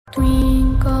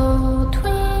Twinkle,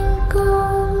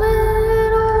 twinkle,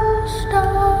 little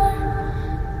star,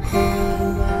 how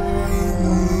I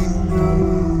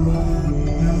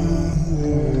wonder.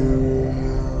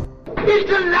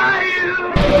 It's alive!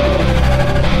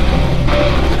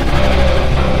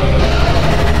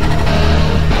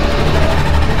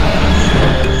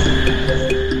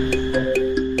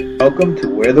 Welcome to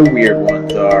where the weird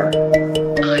ones are.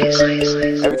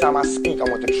 Every time I speak, I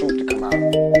want the truth to come out.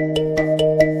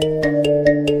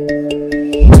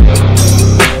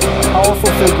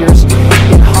 Powerful figures in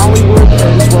Hollywood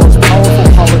as well as powerful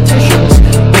politicians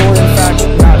who are in fact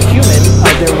not human.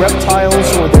 They're reptiles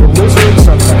or they're lizards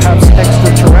or perhaps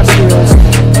extraterrestrials.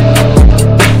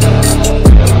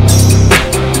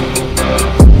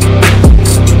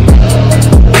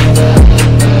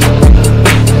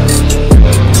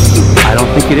 I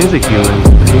don't think it is a human.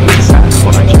 I think it's a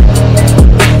Sasquatch.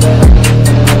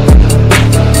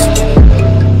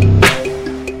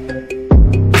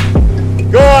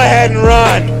 Go ahead and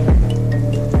run.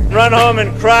 Run home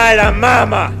and cry to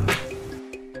mama.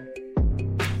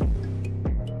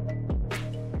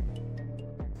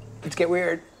 Let's get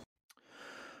weird.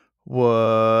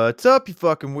 What's up, you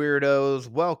fucking weirdos?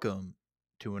 Welcome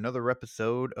to another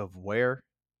episode of Where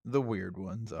the Weird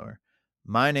Ones Are.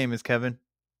 My name is Kevin,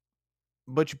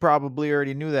 but you probably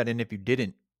already knew that, and if you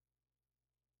didn't,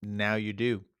 now you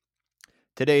do.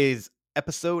 Today's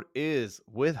episode is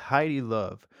with Heidi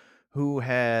Love, who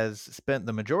has spent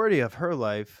the majority of her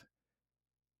life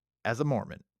as a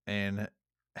Mormon and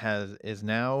is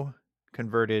now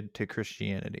converted to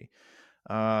Christianity.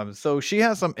 So she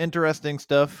has some interesting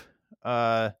stuff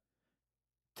to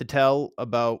tell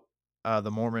about the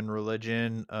Mormon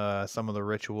religion, some of the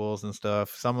rituals and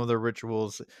stuff. Some of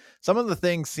the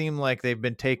things seem like they've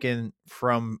been taken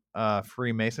from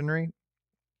Freemasonry.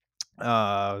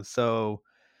 So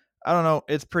I don't know.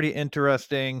 It's pretty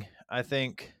interesting. I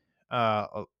think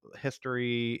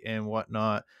history and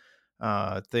whatnot,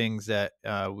 things that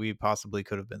we possibly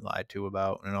could have been lied to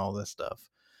about and all this stuff.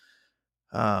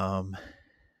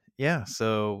 Yeah,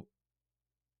 so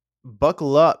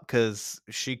buckle up because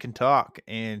she can talk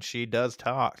and she does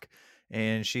talk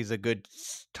and she's a good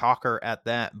talker at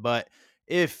that. But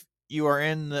if you are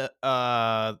in the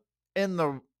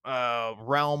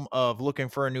realm of looking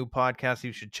for a new podcast,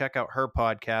 you should check out her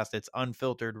podcast. It's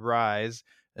Unfiltered Rise.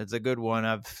 It's a good one.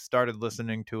 I've started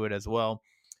listening to it as well.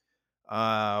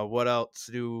 What else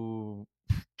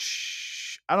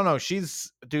I don't know.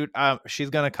 She's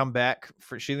gonna come back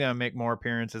she's gonna make more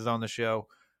appearances on the show.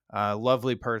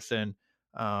 Lovely person.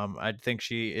 I think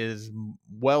she is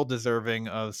well deserving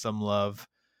of some love.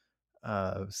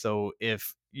 So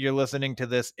if you're listening to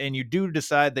this and you do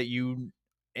decide that you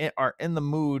are in the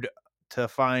mood to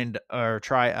find or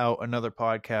try out another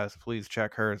podcast, please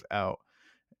check hers out.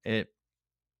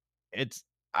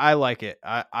 I like it.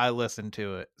 I listen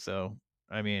to it. So,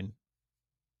 I mean,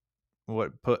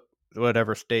 put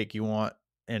whatever stake you want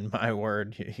in my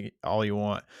word, all you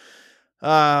want.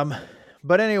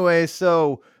 But anyway,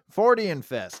 so 40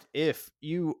 Fest. If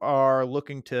you are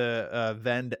looking to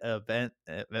vend an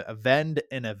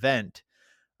event,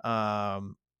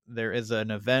 there is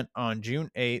an event on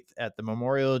June 8th at the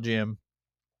Memorial Gym.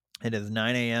 It is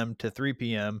 9 a.m. to 3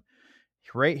 p.m.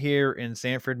 right here in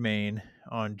Sanford, Maine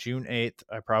on June 8th.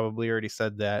 I probably already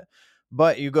said that,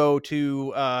 but you go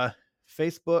to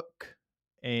Facebook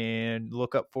and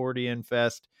look up 40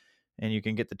 Fest and you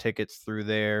can get the tickets through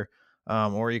there.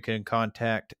 Or you can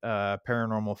contact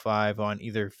Paranormal 5 on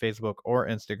either Facebook or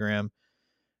Instagram.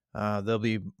 They'll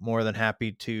be more than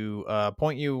happy to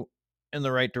point you in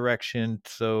the right direction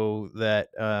so that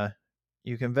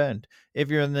you can vend. If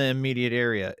you're in the immediate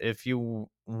area, if you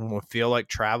feel like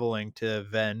traveling to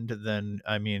vend, then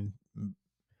I mean,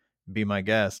 be my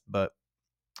guest. But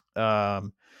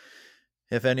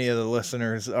if any of the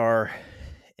listeners are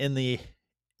in the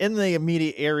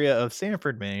immediate area of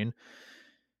Sanford, Maine,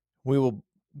 we will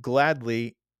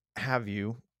gladly have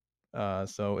you.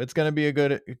 So it's going to be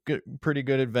a pretty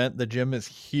good event. The gym is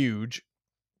huge.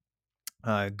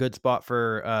 Good spot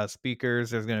for speakers.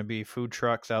 There's going to be food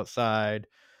trucks outside,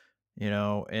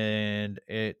 and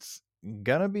it's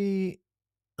going to be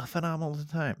a phenomenal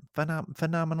time.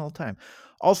 Phenomenal time.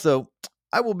 Also,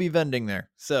 I will be vending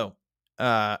there. So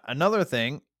another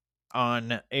thing,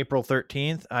 on April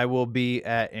 13th, I will be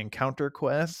at Encounter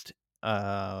Quest,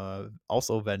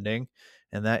 also vending,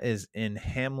 and that is in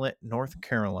Hamlet, North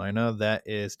Carolina. That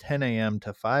is 10 a.m.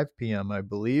 to 5 p.m., I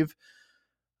believe.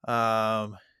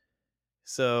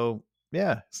 So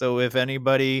yeah, so if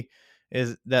anybody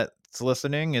that's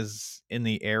listening is in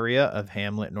the area of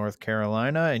Hamlet, North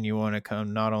Carolina, and you want to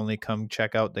come, not only come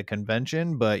check out the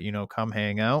convention, but come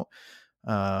hang out,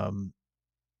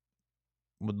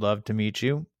 would love to meet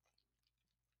you.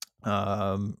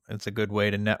 It's a good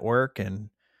way to network and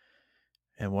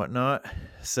whatnot.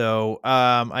 So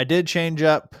I did change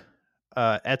up.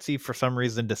 Etsy for some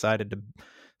reason decided to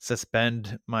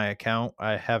suspend my account.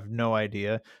 I have no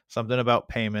idea. Something about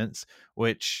payments,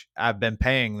 which I've been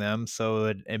paying them, so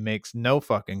it makes no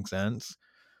fucking sense.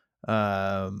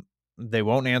 They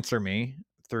won't answer me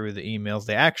through the emails.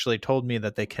 They actually told me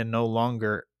that they can no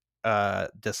longer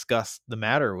discuss the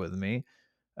matter with me,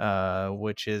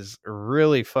 which is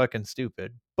really fucking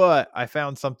stupid. But I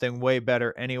found something way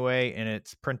better anyway, and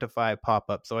it's Printify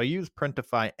pop-up. So I use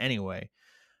Printify anyway.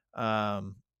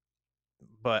 But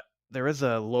there is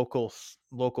a local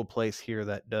place here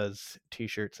that does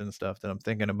t-shirts and stuff that I'm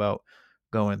thinking about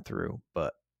going through,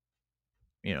 but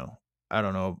I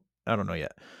don't know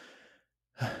yet.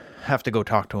 Have to go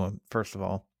talk to him first of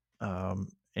all.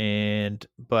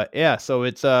 But yeah, so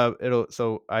it's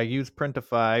so I use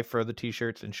Printify for the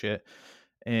t-shirts and shit,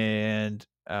 and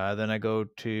then I go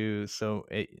to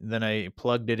then I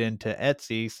plugged it into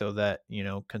Etsy so that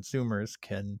consumers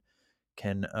can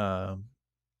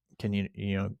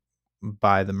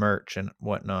buy the merch and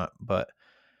whatnot. But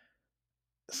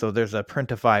so there's a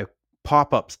Printify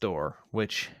pop-up store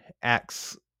which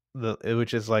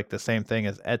which is like the same thing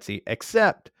as Etsy,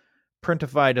 except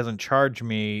Printify doesn't charge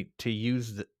me to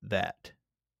use that.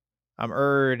 I'm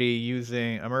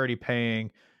already paying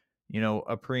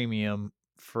a premium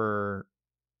for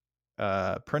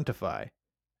Printify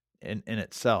in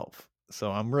itself.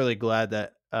 So I'm really glad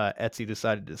that Etsy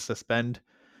decided to suspend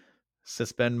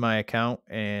my account,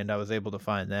 and I was able to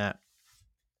find that.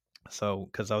 So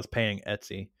because I was paying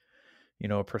Etsy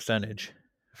a percentage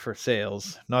for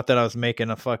sales, not that I was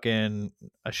making a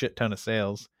shit ton of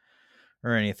sales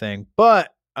or anything,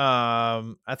 but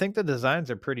I think the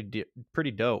designs are pretty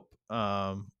dope.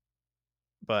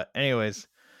 But anyways,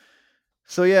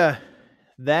 so yeah,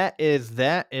 that is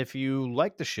that. If you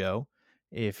like the show,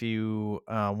 if you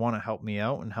want to help me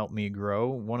out and help me grow,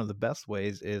 one of the best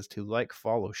ways is to like,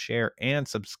 follow, share, and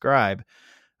subscribe.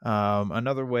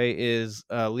 Another way is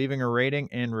leaving a rating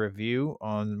and review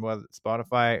on whether it's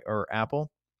Spotify or Apple.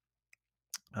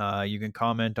 You can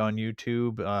comment on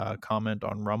YouTube, comment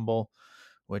on Rumble,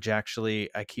 which actually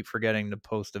I keep forgetting to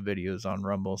post the videos on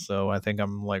Rumble. So I think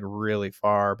I'm like really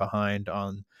far behind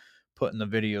on putting the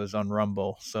videos on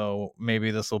Rumble. So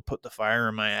maybe this will put the fire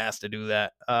in my ass to do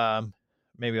that.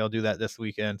 Maybe I'll do that this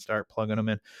weekend, start plugging them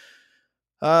in.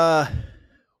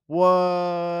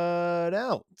 What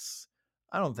else?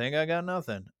 I don't think I got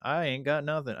nothing. I ain't got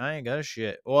nothing. I ain't got a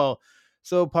shit. Well,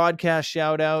 so podcast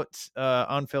shout outs,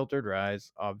 Unfiltered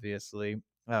Rise, obviously.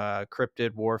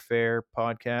 Cryptid Warfare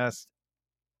podcast.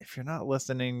 If you're not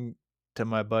listening to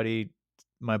my buddies,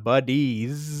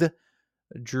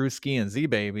 Drewski and Z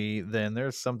Baby, then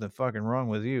there's something fucking wrong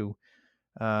with you.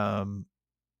 I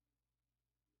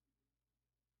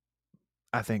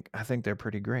think they're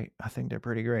pretty great.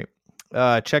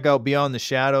 Check out Beyond the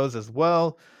Shadows as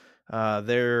well.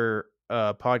 Their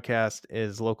podcast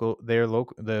is local. They're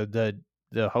local.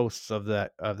 The hosts of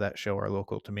that show are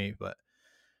local to me, but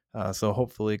so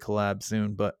hopefully collab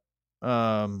soon. But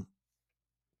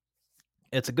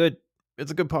it's a good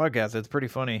podcast. It's pretty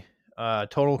funny.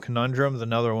 Total Conundrum's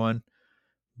another one,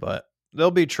 but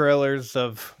there'll be trailers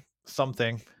of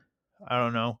something. I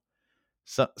don't know.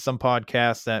 Some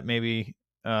podcasts that maybe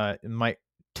might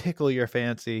tickle your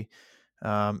fancy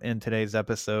in today's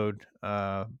episode.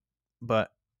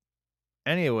 But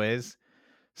anyways,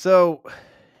 so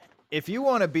if you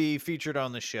want to be featured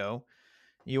on the show,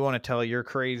 you want to tell your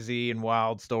crazy and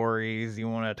wild stories, you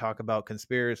want to talk about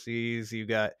conspiracies, you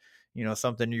got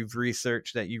something you've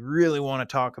researched that you really want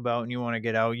to talk about and you want to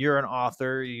get out, you're an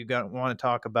author, want to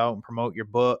talk about and promote your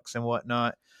books and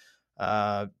whatnot,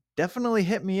 definitely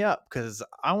hit me up because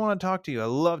I want to talk to you. I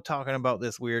love talking about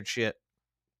this weird shit.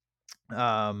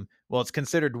 Well, it's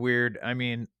considered weird. I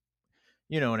mean,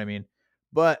 you know what I mean.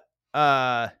 But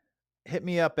hit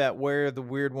me up at where the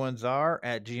weird ones are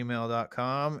at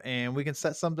gmail.com and we can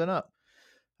set something up.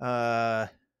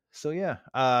 So yeah,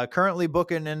 currently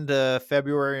booking into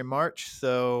February and March,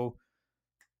 so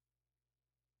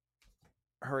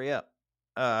hurry up.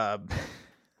 But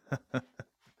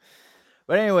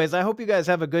anyways, I hope you guys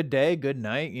have a good day, good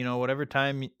night, whatever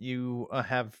time you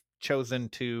have chosen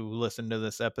to listen to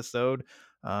this episode.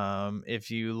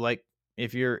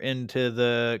 If you're into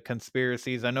the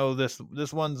conspiracies, I know this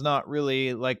one's not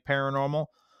really like paranormal.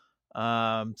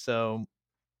 So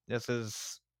this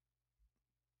is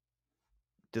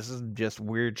this is just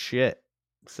weird shit.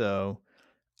 So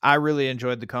I really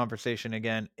enjoyed the conversation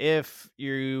again. If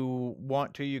you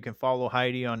want to, you can follow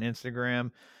Heidi on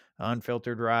Instagram,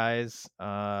 Unfiltered Rise.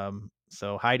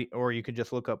 So Heidi, or you could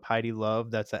just look up Heidi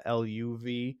Love. That's a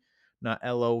LUV, not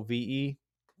LOVE,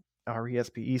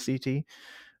 RESPECT.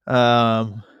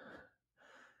 Well,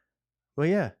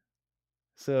 yeah.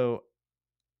 So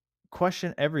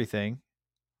question everything.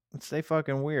 Let's stay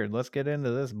fucking weird. Let's get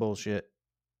into this bullshit.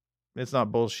 It's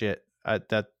not bullshit. I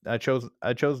chose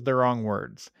the wrong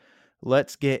words.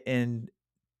 Let's get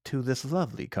into this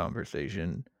lovely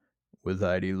conversation with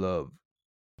Heidi Love.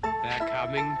 They're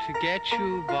coming to get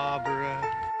you,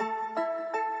 Barbara.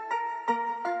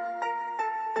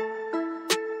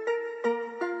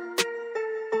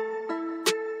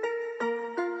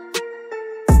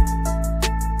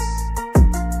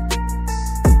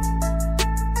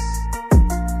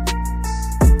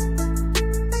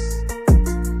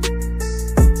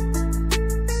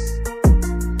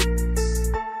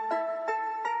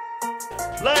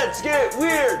 Let's get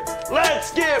weird.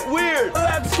 Let's get weird.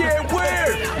 Let's get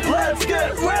weird. Let's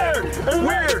get weird. And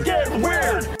weird get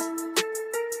weird.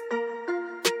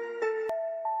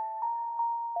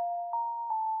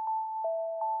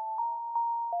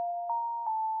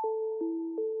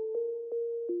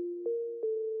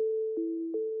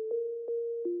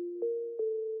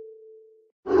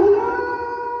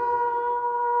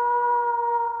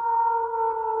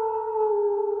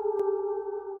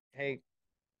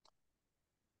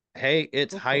 Hey,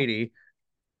 it's Heidi.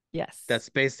 Yes. That's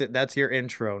your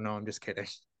intro. No, I'm just kidding.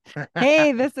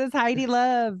 Hey, this is Heidi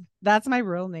Love. That's my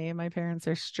real name. My parents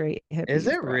are straight hippies. Is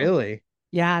it bro. really?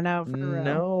 Yeah, no, for real.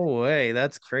 No way.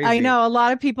 That's crazy. I know a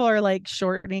lot of people are like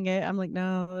shortening it. I'm like,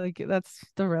 no, like that's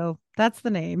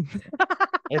the name.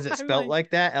 Is it I'm spelled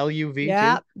like that? LUV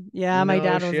Yeah. too? Yeah. My No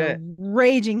dad was shit. a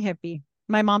raging hippie.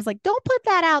 My mom's like, don't put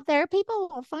that out there.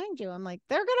 People will find you. I'm like,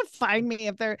 they're gonna find me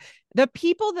if they're the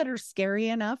people that are scary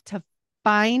enough to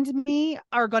find me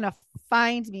are gonna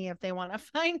find me if they want to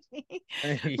find me.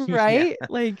 Right? Yeah,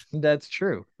 Like that's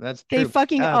true. That's they true.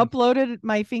 fucking uploaded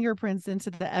my fingerprints into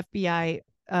the FBI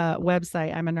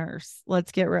website. I'm a nurse.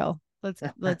 Let's get real.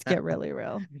 Let's get really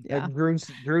real. Yeah.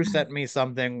 Drew sent me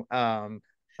something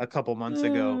a couple months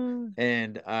ago,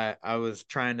 and I was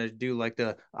trying to do like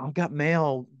the I got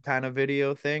mail kind of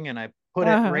video thing, and I put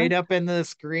it right up in the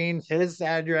screen, his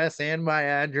address and my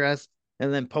address,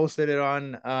 and then posted it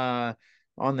on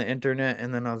the internet,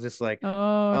 and then I was just like,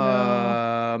 Oh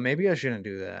no. maybe I shouldn't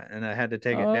do that, and I had to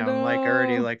take it Oh down. Like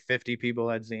already no. like 50 people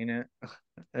had seen it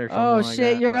or something Oh like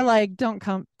shit. that. You're But like, don't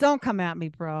come at me,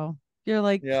 bro. You're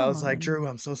like, yeah, I come was like, on. Drew,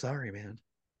 I'm so sorry, man.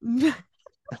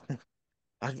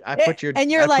 I And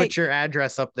you're I like, put your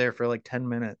address up there for like 10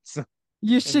 minutes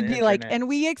you in the should be like, internet. and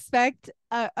we expect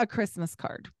a Christmas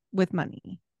card with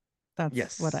money. That's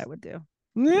Yes. what I would do.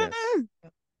 Yes.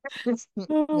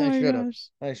 Oh my gosh.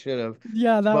 I should have.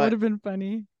 Yeah, that But would have been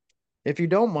funny. if you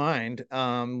don't mind,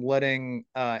 letting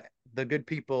the good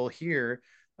people here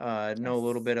know a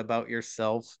little bit about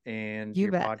yourself and You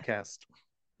your bet. podcast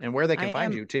and where they can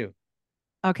find you too.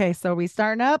 Okay, so we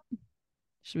starting up?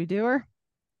 Should we do her?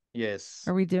 Yes.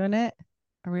 Are we doing it?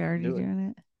 Are we already Do it.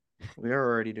 doing it? We are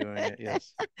already doing it.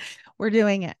 Yes. We're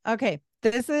doing it. Okay.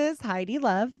 This is Heidi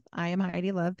Love. I am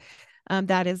Heidi Love.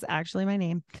 That is actually my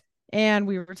name. And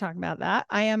we were talking about that.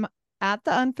 I am at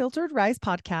the Unfiltered Rise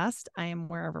podcast. I am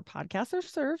wherever podcasts are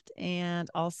served. And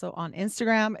also on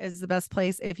Instagram is the best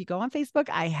place. If you go on Facebook,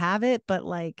 I have it, but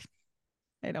like,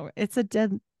 I don't, it's a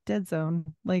dead zone.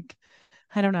 Like,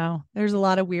 I don't know. There's a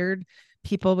lot of weird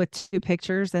people with 2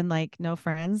 pictures and like no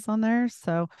friends on there.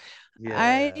 So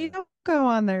I don't go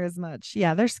on there as much.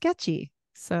 Yeah, they're sketchy.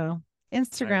 So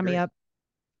Instagram me up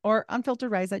or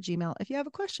unfilteredrise@gmail.com if you have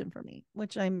a question for me,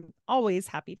 which I'm always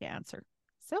happy to answer.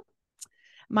 So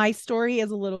my story is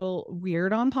a little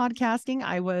weird on podcasting.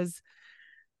 I was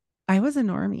a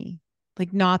normie,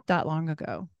 like not that long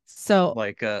ago. So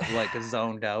like a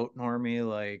zoned out normie,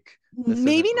 like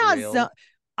maybe not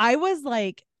I was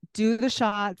like, do the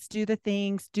shots, do the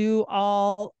things, do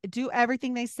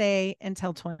everything they say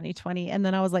until 2020. And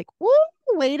then I was like, whoa,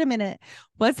 wait a minute.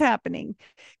 What's happening?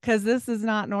 Because this is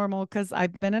not normal. Because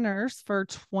I've been a nurse for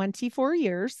 24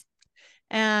 years.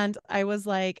 And I was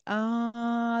like,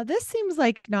 this seems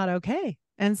like not okay.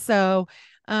 And so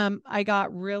I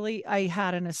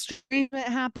had an estrangement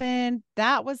happen.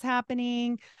 That was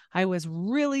happening. I was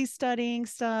really studying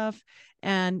stuff.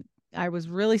 And I was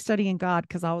really studying God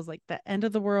because I was like, the end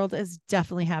of the world is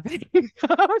definitely happening. I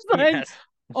was like,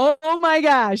 oh my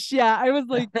gosh. Yeah. I was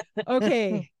like,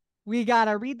 okay, We got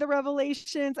to read the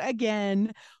Revelations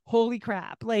again. Holy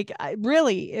crap. Like,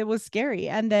 really, it was scary.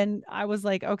 And then I was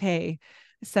like, okay,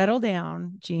 settle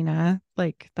down, Gina.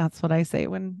 Like, that's what I say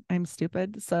when I'm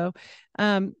stupid. So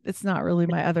it's not really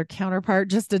my other counterpart,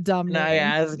 just a dumb Can I name.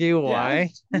 ask you Yeah.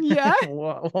 why? Yeah.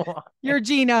 Why? You're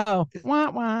Gino.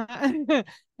 Wah, wah. And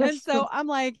so I'm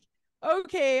like,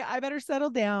 okay, I better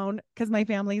settle down because my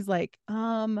family's like,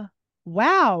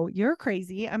 wow, you're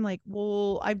crazy. I'm like,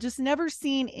 well, I've just never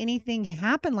seen anything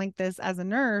happen like this as a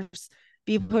nurse,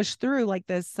 be pushed through like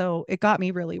this. So it got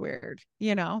me really weird,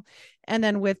 you know? And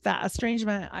then with that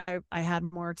estrangement, I had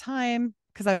more time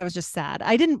because I was just sad.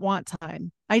 I didn't want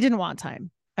time. I didn't want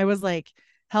time. I was like,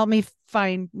 help me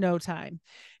find no time.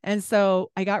 And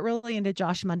so I got really into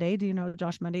Josh Monday. Do you know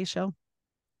Josh Monday's show?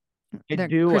 I The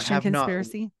do Christian have not.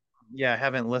 conspiracy. Yeah, I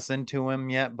haven't listened to him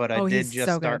yet, but I Oh, did he's just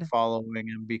so start good. following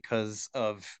him because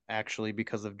of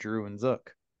Drew and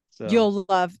Zook. So You'll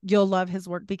love his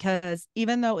work because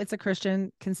even though it's a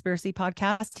Christian conspiracy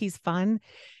podcast, he's fun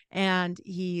and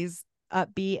he's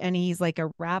upbeat and he's like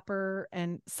a rapper.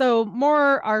 And so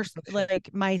more are like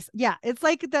it's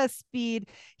like the speed.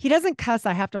 He doesn't cuss.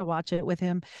 I have to watch it with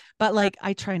him, but like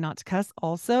I try not to cuss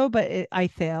also, but I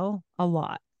fail a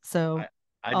lot. So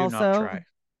I do not also, try.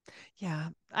 yeah,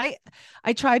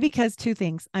 I try because two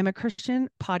things. I'm a Christian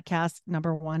podcast,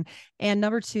 number one, and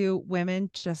number two, women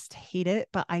just hate it.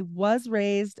 But I was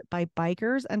raised by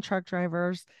bikers and truck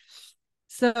drivers,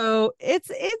 so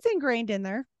it's ingrained in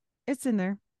there. It's in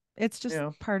there. It's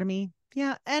just part of me.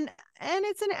 Yeah, and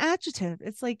it's an adjective.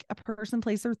 It's like a person,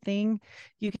 place, or thing.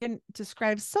 You can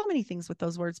describe so many things with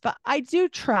those words, but I do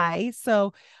try.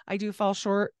 So I do fall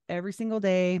short every single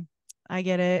day. I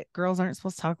get it. Girls aren't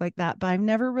supposed to talk like that, but I've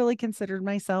never really considered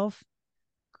myself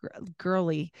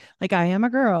girly. Like I am a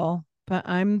girl, but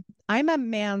I'm a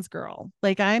man's girl.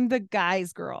 Like I'm the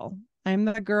guy's girl. I'm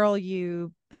the girl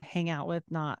you hang out with,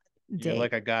 not date. You're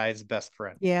like a guy's best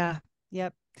friend. Yeah.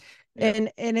 Yep.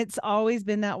 And it's always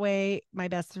been that way. My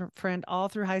best friend all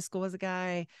through high school was a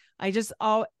guy. I just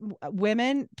all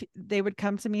women, they would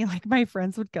come to me, like my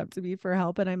friends would come to me for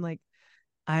help, and I'm like,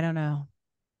 I don't know.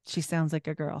 She sounds like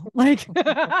a girl. Like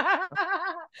I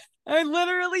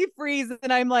literally freeze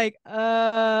and I'm like,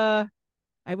 I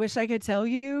wish I could tell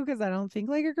you because I don't think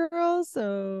like a girl.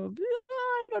 So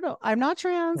I don't know. I'm not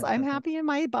trans. I'm happy in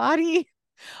my body.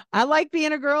 I like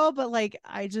being a girl, but like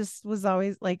I just was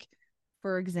always like,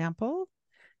 for example,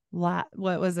 what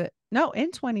was it? No,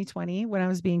 in 2020, when I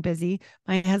was being busy,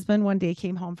 my husband one day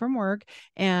came home from work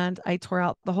and I tore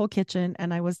out the whole kitchen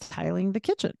and I was tiling the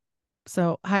kitchen.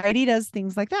 So Heidi does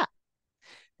things like that.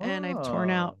 And I've torn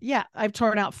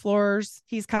out floors.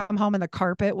 He's come home and the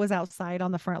carpet was outside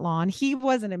on the front lawn. He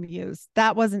wasn't amused.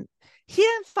 He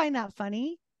didn't find that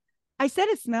funny. I said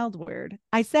it smelled weird.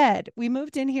 I said, we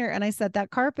moved in here and I said, that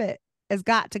carpet has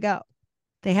got to go.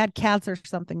 They had cats or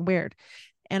something weird.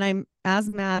 And I'm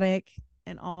asthmatic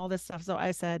and all this stuff. So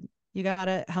I said, you got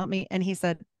to help me. And he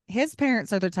said, his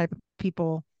parents are the type of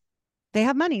people, they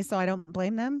have money, so I don't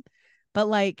blame them. But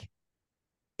like,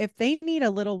 if they need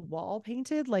a little wall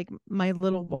painted, like my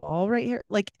little wall right here,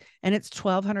 like, and it's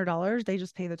 $1,200, they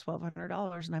just pay the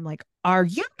 $1,200. And I'm like, are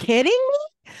you kidding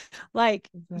me? Like,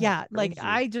 yeah, like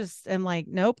I just am like,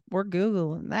 nope, we're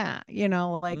Googling that,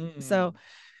 like, so,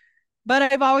 but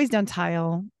I've always done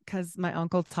tile because my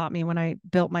uncle taught me when I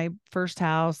built my first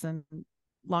house. And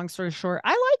long story short,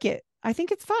 I like it. I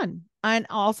think it's fun. And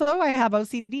also I have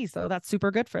OCD, so that's super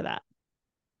good for that,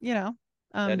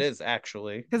 that is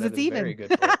actually because it's even very good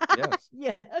for it.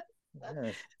 Yes.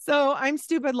 Yes. So I'm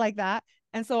stupid like that.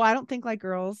 And so I don't think like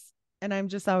girls. And I'm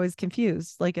just always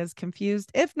confused, like as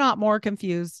confused, if not more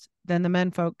confused than the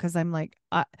men folk. Cause I'm like,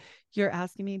 you're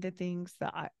asking me the things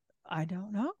that I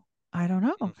don't know. I don't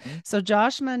know. Mm-hmm. So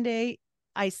Josh Monday,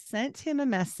 I sent him a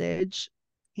message.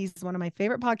 He's one of my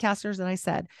favorite podcasters. And I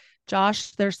said,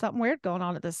 Josh, there's something weird going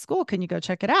on at this school. Can you go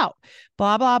check it out?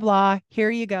 Blah, blah, blah. Here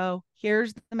you go.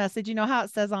 Here's the message. You know how it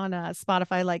says on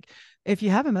Spotify, like, if you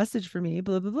have a message for me,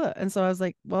 blah, blah, blah. And so I was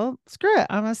like, well, screw it.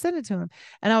 I'm going to send it to him.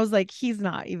 And I was like, he's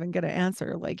not even going to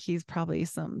answer. Like, he's probably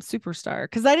some superstar.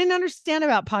 Cause I didn't understand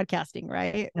about podcasting,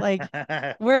 right? Like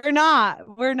we're not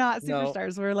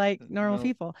superstars. No. We're like normal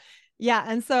people. Yeah.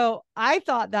 And so I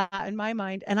thought that in my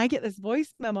mind, and I get this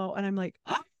voice memo and I'm like,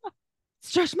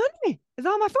 it's Josh Monday. It's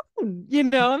on my phone.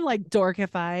 I'm like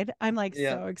dorkified. I'm like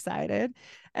so excited.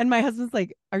 And my husband's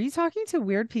like, are you talking to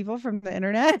weird people from the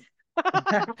internet?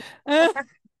 I'm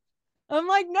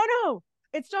like, no,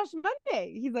 it's Josh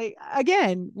Monday. He's like,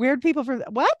 again, weird people from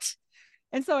what?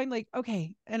 And so I'm like,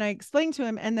 okay. And I explained to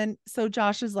him. And then so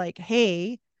Josh is like,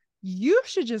 hey, you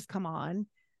should just come on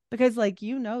because like,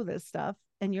 this stuff.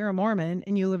 and you're a Mormon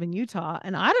and you live in Utah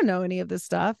and I don't know any of this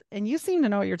stuff and you seem to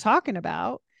know what you're talking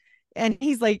about. And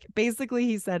he's like, basically,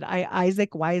 he said,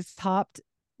 Isaac Wise topped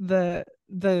the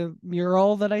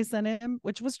mural that I sent him,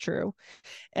 which was true.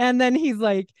 And then he's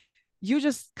like, you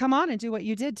just come on and do what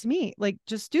you did to me. Like,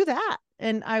 just do that.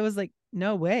 And I was like,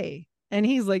 no way. And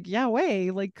he's like, yeah,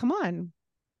 way. Like, come on.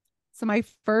 So my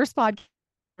first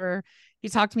podcast, he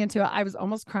talked me into it. I was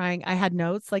almost crying. I had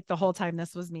notes like the whole time.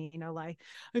 This was me, no lie.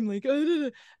 I'm like,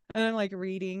 and I'm like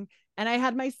reading. And I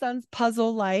had my son's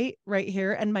puzzle light right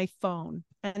here and my phone.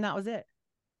 And that was it.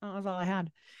 That was all I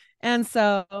had. And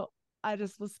so I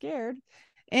just was scared.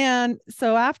 And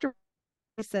so after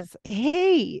he says,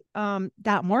 hey,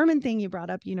 that Mormon thing you brought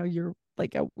up, you're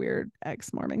like a weird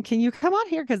ex-Mormon. Can you come on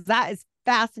here? Because that is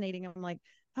fascinating. I'm like,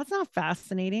 that's not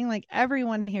fascinating. Like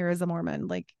everyone here is a Mormon,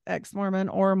 like ex-Mormon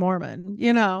or Mormon,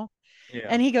 Yeah.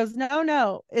 And he goes,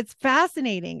 no, it's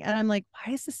fascinating. And I'm like,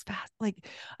 why is this fast? Like,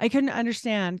 I couldn't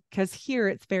understand because here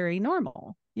it's very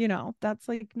normal, that's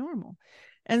like normal.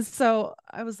 And so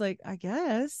I was like, I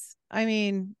guess, I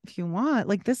mean, if you want,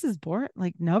 like, this is boring.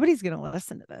 Like, nobody's going to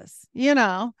listen to this,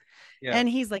 Yeah. And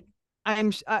he's like,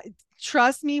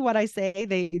 trust me, what I say,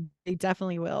 they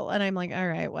definitely will. And I'm like, all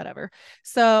right, whatever.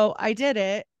 So I did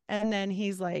it. And then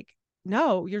he's like,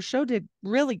 no, your show did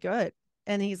really good.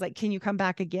 And he's like, can you come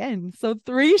back again? So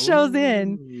 3 shows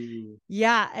in.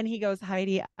 Yeah. And he goes,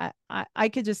 Heidi, I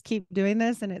could just keep doing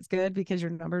this and it's good because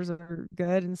your numbers are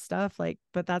good and stuff. Like,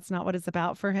 but that's not what it's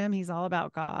about for him. He's all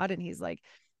about God. And he's like,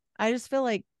 I just feel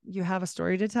like you have a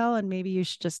story to tell and maybe you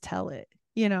should just tell it,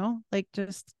 like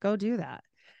just go do that.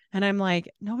 And I'm like,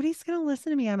 nobody's going to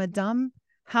listen to me. I'm a dumb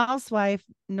housewife,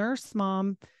 nurse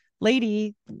mom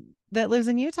lady that lives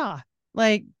in Utah.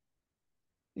 Like,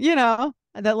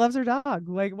 that loves her dog.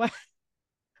 Like,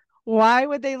 why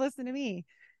would they listen to me?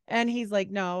 And he's like,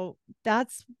 no,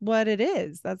 that's what it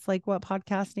is. That's like what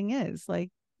podcasting is, like,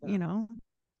 And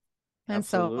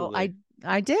Absolutely. so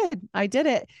I did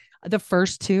it. The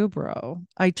first 2, bro,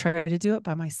 I tried to do it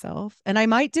by myself and I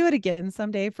might do it again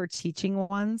someday for teaching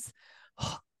ones.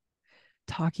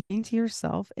 Talking to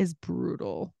yourself is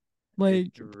brutal. Like,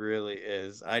 it really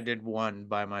is. I did one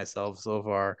by myself so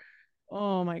far.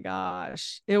 Oh my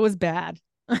gosh, it was bad.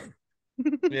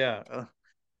 Yeah.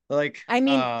 Like, I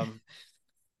mean,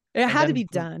 it had to be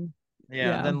done.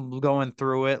 Yeah, and then going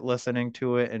through it, listening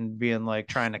to it, and being like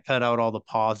trying to cut out all the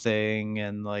pausing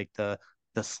and like the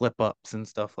slip ups and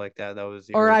stuff like that. That was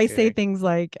or I say irritating. things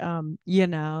like, I'm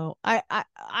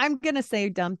gonna say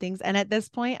dumb things, and at this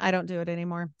point, I don't do it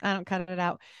anymore. I don't cut it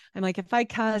out. I'm like, if I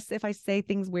cuss, if I say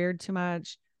things weird too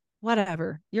much,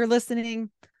 whatever. You're listening.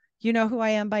 You know who I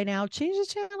am by now. Change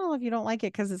the channel if you don't like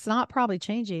it, because it's not probably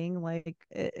changing. Like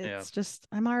it's just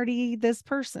I'm already this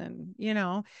person,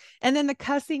 And then the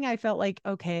cussing, I felt like,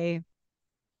 okay,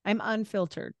 I'm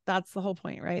unfiltered. That's the whole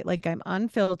point, right? Like I'm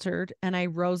unfiltered and I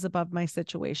rose above my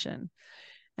situation.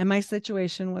 And my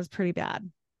situation was pretty bad.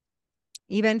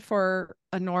 Even for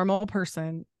a normal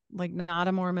person, like not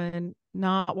a Mormon,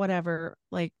 not whatever.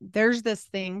 Like there's this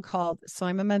thing called, so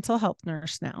I'm a mental health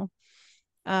nurse now.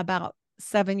 About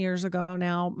 7 years ago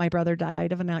now, my brother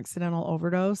died of an accidental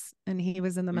overdose and he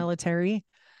was in the military.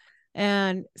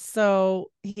 And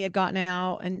so he had gotten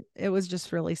out and it was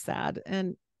just really sad.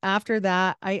 And after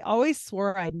that, I always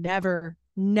swore I'd never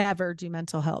do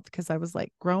mental health because I was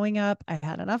like, growing up, I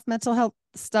had enough mental health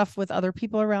stuff with other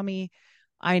people around me.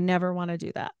 I never want to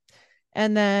do that.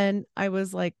 And then I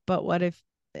was like, but what if,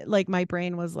 like, my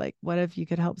brain was like, what if you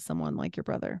could help someone like your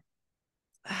brother?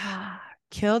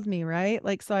 Killed me, right?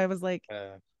 Like, so I was like,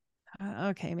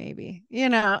 okay, maybe,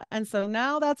 and so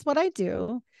now that's what I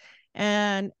do.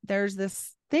 And there's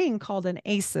this thing called an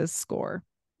ACEs score.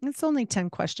 It's only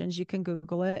 10 questions. You can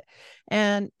Google it.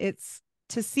 And it's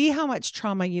to see how much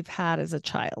trauma you've had as a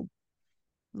child.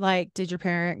 Like, did your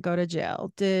parent go to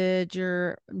jail? Did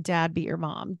your dad beat your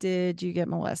mom? Did you get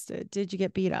molested? Did you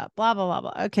get beat up? Blah, blah, blah,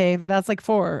 blah. Okay. That's like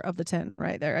 4 of the 10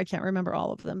 right there. I can't remember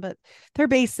all of them, but they're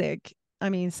basic. I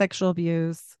mean, sexual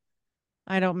abuse.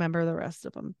 I don't remember the rest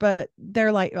of them, but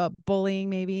they're like bullying,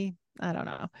 maybe. I don't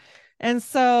know. And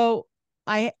so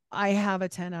I have a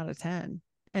 10 out of 10.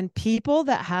 And people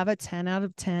that have a 10 out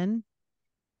of 10,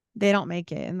 they don't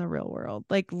make it in the real world.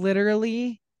 Like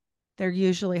literally, they're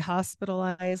usually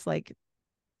hospitalized like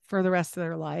for the rest of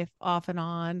their life, off and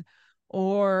on,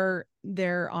 or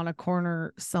they're on a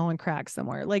corner selling crack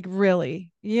somewhere. Like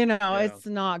really, it's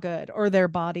not good, or their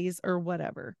bodies or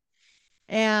whatever.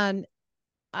 And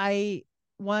I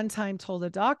one time told a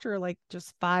doctor like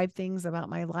just 5 things about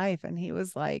my life. And he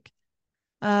was like,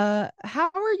 how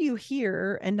are you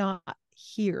here and not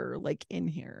here, like in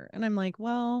here? And I'm like,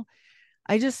 well,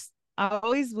 I just I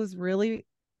always was really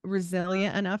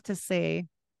resilient enough to say,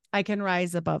 I can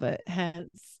rise above it,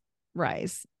 hence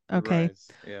rise. Okay. Rise.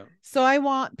 Yeah. So I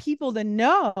want people to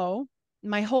know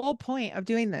my whole point of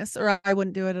doing this, or I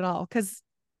wouldn't do it at all. Because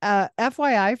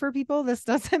FYI for people, this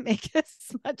doesn't make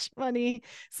as much money.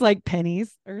 It's like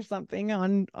pennies or something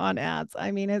on ads.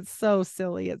 I mean, it's so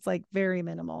silly. It's like very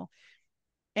minimal.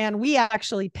 And we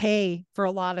actually pay for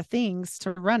a lot of things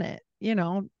to run it,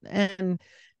 and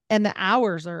the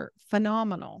hours are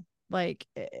phenomenal, like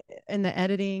in the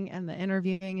editing and the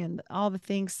interviewing and all the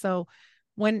things. So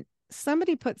when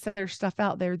somebody puts their stuff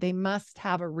out there, they must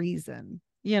have a reason,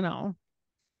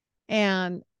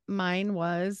 and mine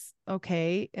was,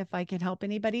 okay, if I can help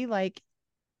anybody like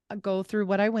go through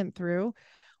what I went through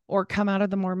or come out of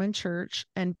the Mormon church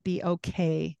and be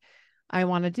okay, I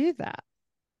want to do that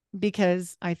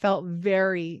because I felt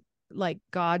very like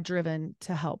God driven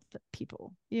to help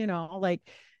people, like,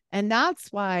 and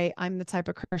that's why I'm the type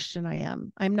of Christian I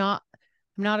am. I'm not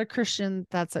a Christian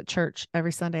that's at church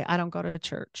every Sunday. I don't go to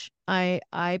church.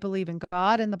 I believe in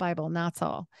God and the Bible, and that's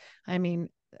all. I mean,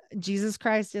 Jesus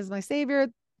Christ is my savior.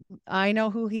 I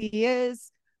know who he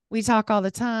is. We talk all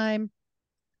the time.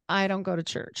 I don't go to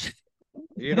church.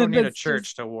 You don't need a That's church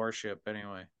just to worship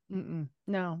anyway.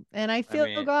 no. And I feel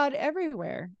mean, God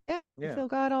everywhere. Yeah, I Yeah. feel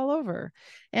God all over.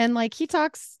 And like he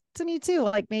talks to me too,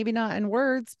 like maybe not in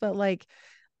words, but like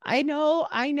I know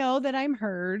that I'm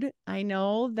heard. I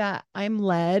know that I'm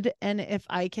led. And if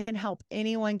I can help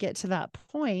anyone get to that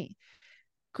point,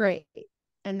 great.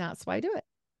 And that's why I do it.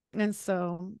 And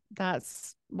so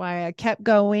that's why I kept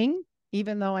going,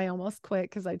 even though I almost quit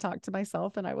because I talked to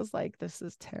myself and I was like, this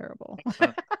is terrible.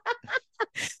 I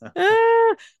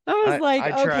was like,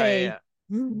 I okay.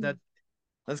 try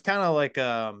that's kind of like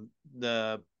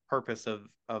the purpose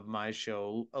of my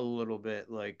show a little bit,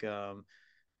 like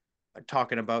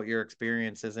talking about your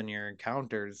experiences and your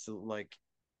encounters, like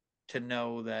to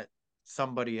know that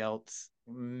somebody else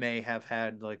may have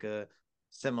had like a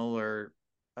similar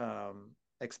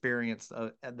experience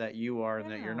that you are,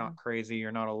 and that you're not crazy,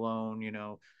 you're not alone,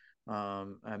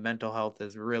 mental health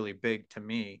is really big to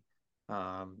me,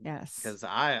 Yes. because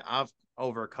I've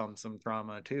overcome some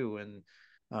trauma too, and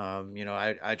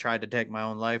I tried to take my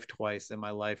own life twice in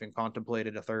my life and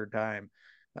contemplated a third time.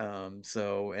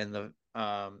 So and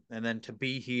then to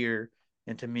be here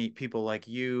and to meet people like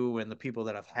you and the people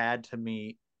that I've had to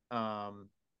meet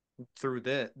through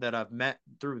this, that I've met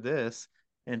through this,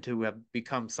 and to have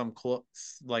become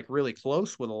like really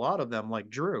close with a lot of them, like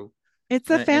Drew. It's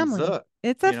a And family. Zook,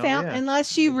 It's a family. yeah,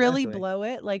 Unless you really exactly. blow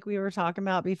it, like we were talking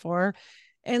about before,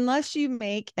 unless you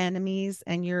make enemies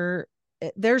and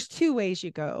there's two ways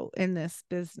you go in this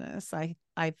business. I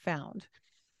found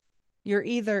you're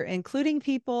either including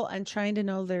people and trying to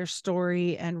know their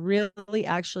story and really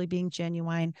actually being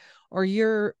genuine, or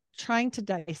you're trying to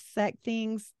dissect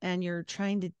things and you're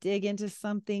trying to dig into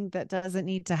something that doesn't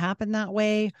need to happen that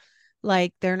way.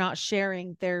 Like they're not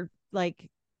sharing, they're like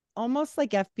almost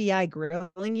like FBI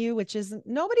grilling you, which isn't,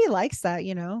 nobody likes that,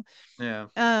 Yeah.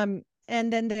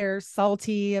 And then they're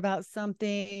salty about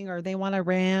something or they want to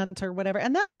rant or whatever.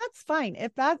 And that's fine.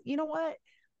 If that, you know what?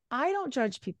 I don't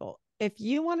judge people. If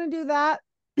you want to do that,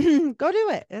 go do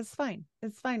it. It's fine.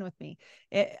 It's fine with me.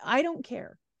 I don't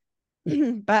care.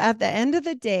 But at the end of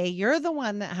the day, you're the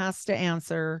one that has to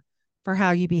answer for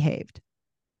how you behaved.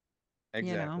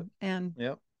 Exactly. And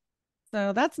yep.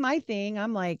 So that's my thing.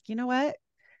 I'm like, you know what?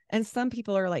 And some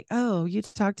people are like, oh, you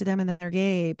talk to them and they're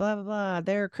gay, blah, blah, blah.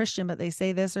 They're Christian, but they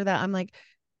say this or that. I'm like,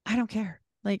 I don't care.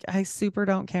 Like, I super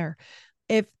don't care.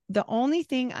 If the only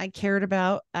thing I cared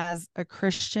about as a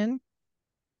Christian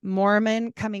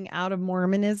Mormon coming out of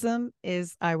Mormonism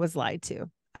is I was lied to.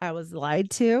 I was lied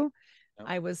to. Yep.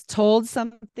 I was told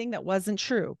something that wasn't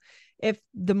true. If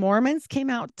the Mormons came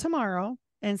out tomorrow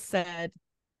and said,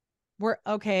 we're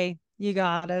okay, you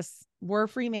got us, we're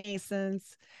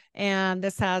Freemasons, and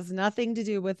this has nothing to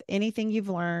do with anything you've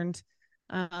learned,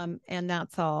 and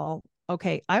that's all,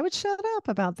 okay, I would shut up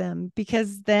about them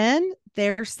because then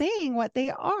they're saying what they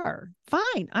are. Fine.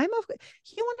 You want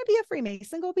to be a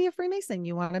Freemason, go be a Freemason.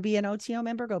 You want to be an OTO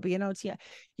member, go be an OTO.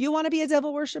 You want to be a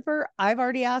devil worshiper? I've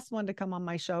already asked one to come on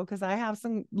my show because I have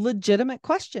some legitimate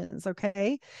questions.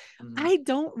 Okay. I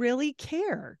don't really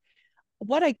care.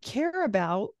 What I care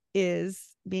about is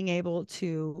being able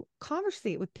to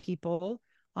conversate with people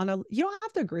you don't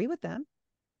have to agree with them.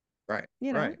 Right.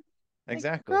 Right.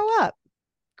 Exactly. Like,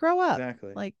 grow up.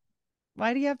 Exactly. Like,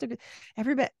 why do you have to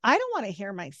everybody? I don't want to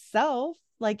hear myself.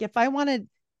 Like if I wanted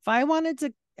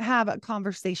to have a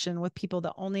conversation with people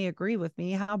that only agree with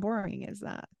me, how boring is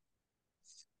that?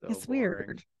 So It's boring.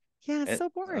 weird. Yeah, it's so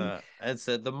boring. It's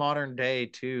the modern day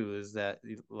too, is that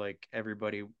like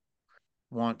everybody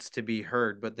wants to be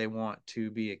heard, but they want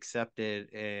to be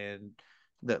accepted, and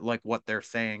that like what they're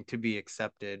saying to be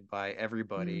accepted by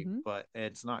everybody, Mm-hmm. but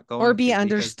it's not Or going be to, because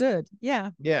understood.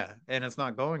 Yeah. yeah, and it's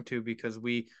not going to, because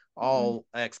we Mm-mm. all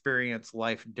experience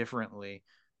life differently.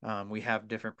 We have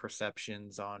different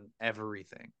perceptions on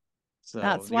everything. So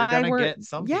That's you're why gonna we're, get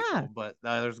some yeah. people, but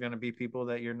there's gonna be people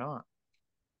that you're not.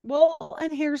 Well,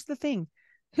 and here's the thing.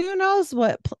 Who knows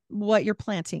what you're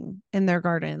planting in their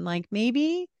garden? Like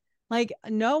maybe like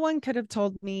no one could have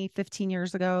told me 15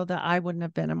 years ago that I wouldn't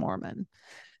have been a Mormon.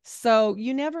 So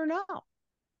you never know.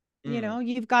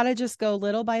 You've got to just go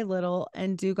little by little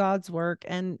and do God's work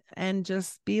and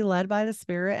just be led by the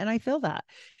Spirit. And I feel that.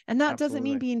 And that doesn't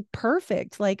mean Absolutely. being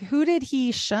perfect. Like, who did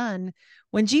he shun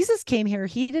when Jesus came here?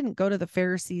 He didn't go to the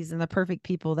Pharisees and the perfect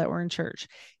people that were in church.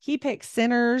 He picked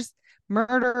sinners,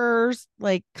 murderers.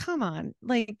 Like, come on.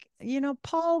 Like,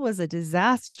 Paul was a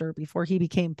disaster before he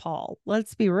became Paul.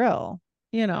 Let's be real.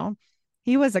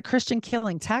 He was a Christian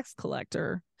killing tax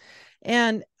collector.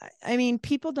 And I mean,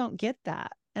 people don't get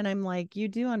that. And I'm like, you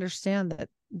do understand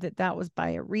that was by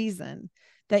a reason,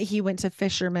 that he went to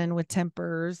fishermen with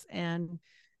tempers and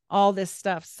all this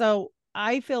stuff. So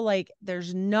I feel like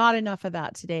there's not enough of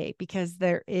that today, because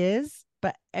there is,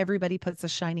 but everybody puts a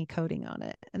shiny coating on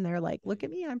it. And they're like, look at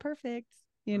me, I'm perfect.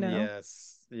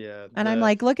 Yes. Yeah. And I'm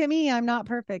like, look at me, I'm not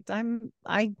perfect.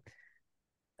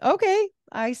 Okay,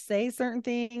 I say certain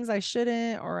things I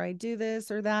shouldn't, or I do this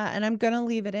or that, and I'm going to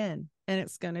leave it in, and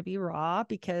it's going to be raw,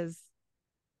 because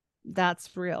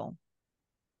that's real.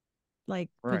 Like,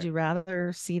 would Right. you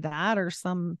rather see that or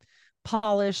some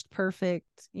polished, perfect,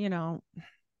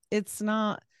 it's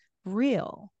not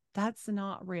real. That's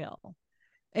not real.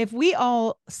 If we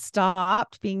all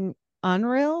stopped being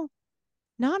unreal,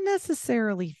 not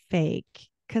necessarily fake,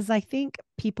 because I think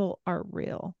people are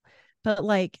real, but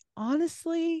like,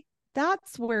 honestly,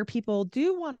 that's where people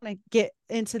do want to get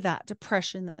into that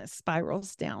depression that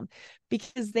spirals down,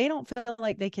 because they don't feel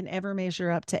like they can ever measure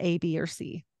up to A, B, or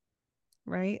C.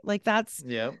 Right? Like,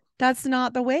 Yep. that's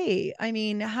not the way. I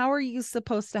mean, how are you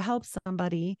supposed to help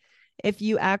somebody if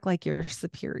you act like you're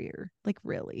superior? Like,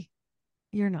 really,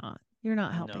 you're not No.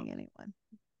 helping anyone.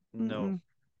 No. Mm-mm.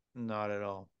 Not at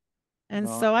all. And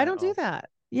Not so I at don't do all. that.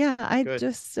 Yeah, I Good.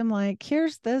 just am like,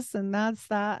 here's this and that's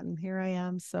that. And here I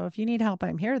am. So if you need help,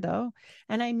 I'm here though.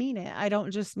 And I mean it. I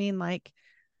don't just mean like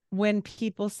when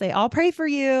people say, I'll pray for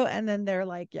you. And then they're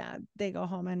like, yeah, they go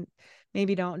home and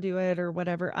maybe don't do it or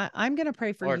whatever. I'm going to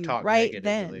pray for Or you talk right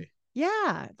then. negatively.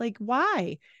 Yeah. Like,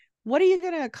 why? What are you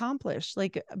going to accomplish?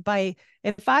 Like,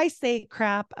 if I say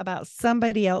crap about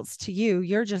somebody else to you,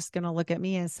 you're just going to look at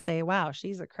me and say, wow,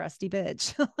 she's a crusty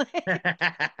bitch. Like,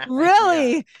 Yeah.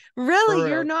 really, For really,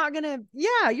 you're real. not going to,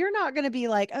 yeah, you're not going to be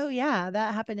like, oh, yeah,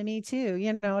 that happened to me too.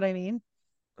 You know what I mean?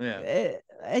 Yeah.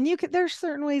 And there's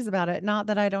certain ways about it. Not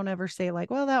that I don't ever say, like,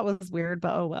 well, that was weird,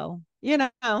 but oh, well, Yeah.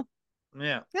 that's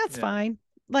Yeah. fine.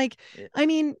 Like, Yeah. I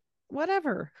mean,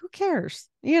 whatever, who cares?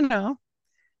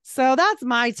 So that's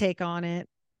my take on it.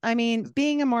 I mean,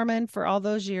 being a Mormon for all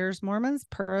those years, Mormons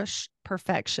push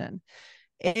perfection.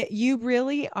 You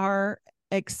really are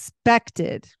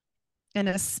expected, and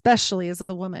especially as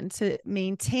a woman, to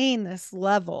maintain this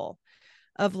level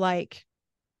of like,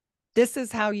 this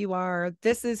is how you are,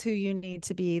 this is who you need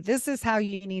to be, this is how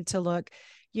you need to look.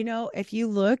 If you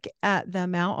look at the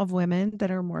amount of women that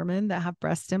are Mormon that have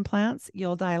breast implants,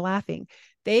 you'll die laughing.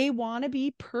 They want to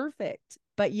be perfect,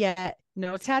 but yet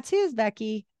no tattoos,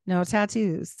 Becky, no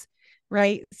tattoos.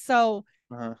 Right? So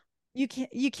Uh-huh. you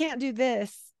can't do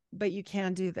this, but you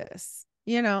can do this.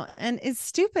 And it's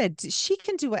stupid. She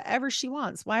can do whatever she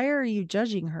wants. Why are you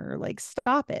judging her? Like,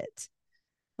 stop it.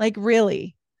 Like,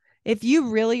 really, if you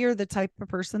really are the type of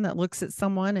person that looks at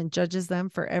someone and judges them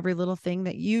for every little thing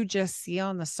that you just see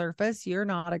on the surface, you're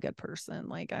not a good person.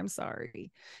 Like, I'm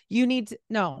sorry.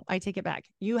 No, I take it back.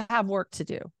 You have work to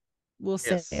do. We'll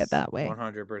say it Yes. that way,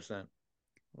 100%.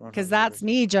 because that's 100%.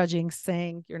 me judging,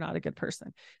 saying you're not a good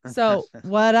person. So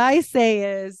what I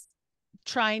say is,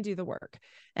 try and do the work.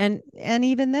 And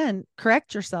even then,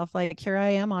 correct yourself. Like, here I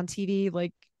am on TV,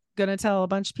 like, gonna tell a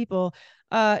bunch of people,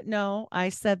 no, I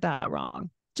said that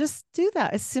wrong. Just do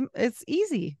that. It's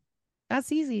easy.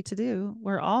 That's easy to do.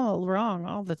 We're all wrong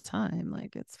all the time.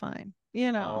 Like, it's fine.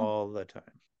 All the time.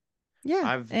 Yeah.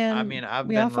 I And mean, I've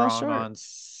we all been fall wrong short. on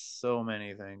so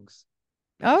many things.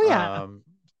 Oh yeah.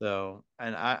 So,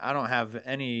 and I don't have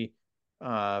any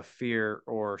fear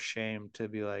or shame to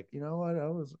be like, you know what, I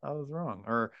was wrong,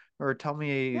 or tell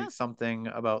me Yeah. something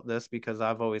about this, because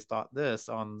I've always thought this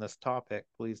on this topic,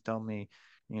 please tell me,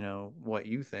 what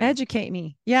you think. Educate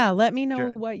me. Yeah, let me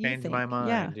know what you change think. my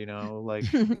mind, Yeah.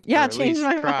 like Yeah, or at change least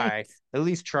my try. mind. At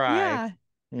least try.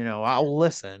 Yeah. I'll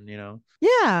listen,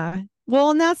 Yeah.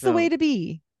 Well, and that's the way So to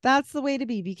be. That's the way to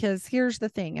be, because here's the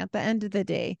thing, at the end of the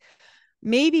day,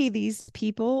 maybe these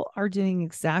people are doing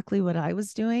exactly what I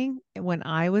was doing when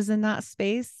I was in that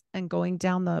space and going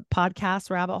down the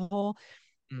podcast rabbit hole.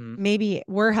 Maybe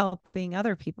we're helping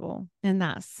other people in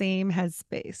that same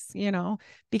headspace,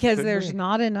 because Could there's be.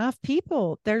 not enough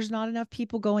people. There's not enough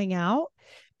people going out.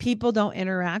 People don't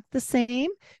interact the same.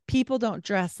 People don't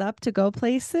dress up to go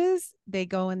places. They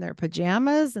go in their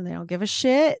pajamas and they don't give a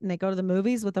shit. And they go to the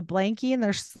movies with a blankie and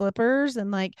their slippers.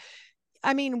 And like,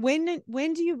 I mean, when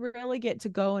do you really get to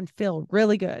go and feel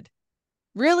really good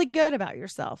about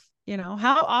yourself?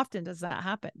 How often does that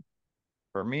happen?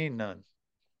 For me, none.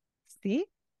 See?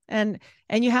 And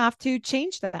you have to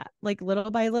change that, like little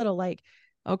by little. Like,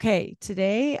 okay,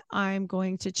 today I'm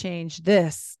going to change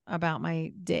this about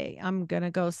my day. I'm going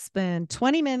to go spend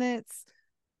 20 minutes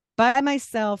by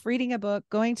myself reading a book,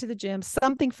 going to the gym,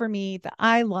 something for me that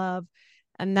I love,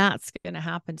 and that's going to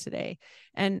happen today.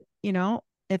 And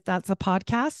if that's a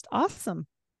podcast, awesome.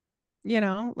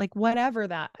 Like whatever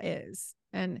that is.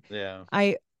 And Yeah.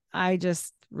 I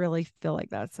just really feel like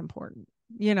that's important.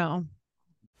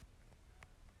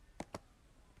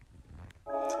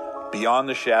 Beyond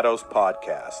the Shadows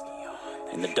podcast.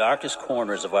 In the darkest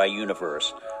corners of our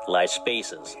universe lie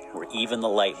spaces where even the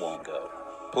light won't go.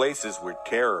 Places where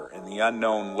terror and the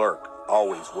unknown lurk,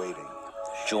 always waiting.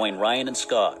 Join Ryan and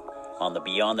Scott on the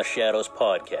Beyond the Shadows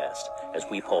podcast as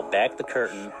we pull back the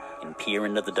curtain and peer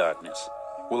into the darkness.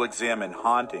 We'll examine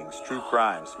hauntings, true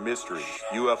crimes, mysteries,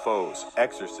 UFOs,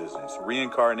 exorcisms,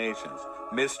 reincarnations,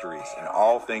 mysteries, and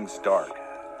all things dark.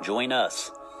 Join us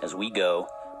as we go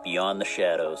beyond the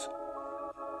shadows.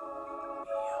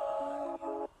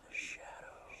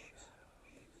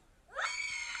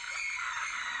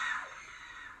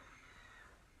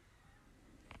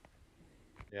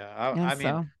 Yeah, I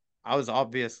mean, I was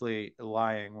obviously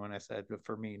lying when I said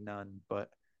for me none, but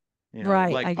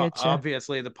right, like I get you.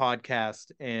 Obviously the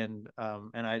podcast and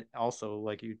I also,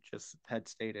 like you just had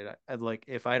stated, I'd like,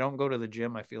 if I don't go to the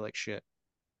gym, I feel like shit.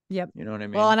 Yep. You know what I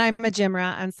mean? Well, and I'm a gym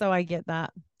rat, and so I get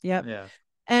that. Yep. Yeah.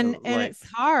 And So, and it's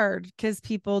hard because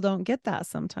people don't get that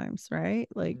sometimes, right?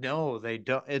 Like, no, they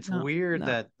don't. It's weird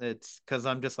that it's because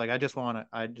I'm just like, I just want to,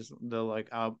 I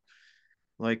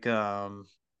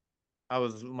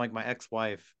was like, my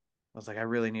ex-wife, I was like, I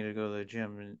really need to go to the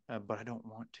gym, but I don't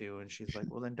want to. And she's like,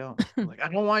 well, then don't. I'm like, I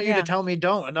don't want you to tell me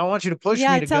don't. I don't want you to push me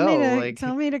to go.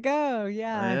 Tell me to go.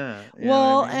 Yeah. Yeah.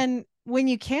 Well, and when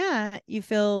you can't, you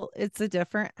feel it's a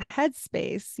different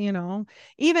headspace,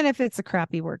 even if it's a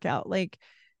crappy workout. Like,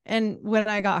 and when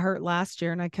I got hurt last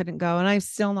year and I couldn't go, and I'm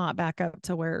still not back up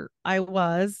to where I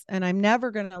was, and I'm never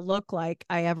going to look like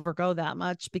I ever go that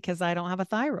much because I don't have a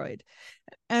thyroid.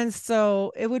 And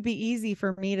so it would be easy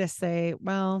for me to say,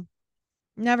 well,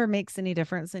 never makes any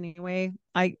difference anyway.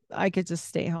 I could just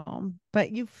stay home.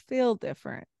 But you feel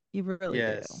different. You really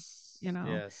do.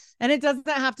 Yes. And it doesn't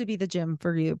have to be the gym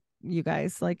for you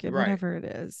guys, like whatever it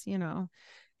is,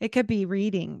 It could be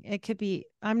reading. It could be,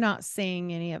 I'm not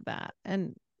saying any of that.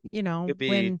 And it could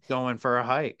be going for a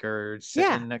hike or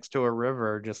sitting next to a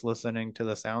river, just listening to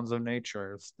the sounds of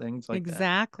nature, things like that.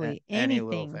 Exactly. Any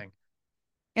little thing.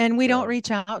 And we don't reach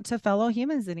out to fellow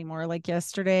humans anymore. Like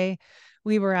yesterday,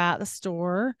 we were at the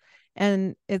store,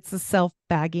 and it's a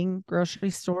self-bagging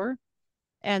grocery store.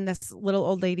 And this little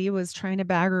old lady was trying to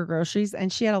bag her groceries,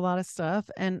 and she had a lot of stuff.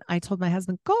 And I told my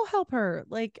husband, go help her.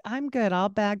 Like, I'm good. I'll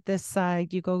bag this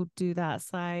side. You go do that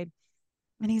side.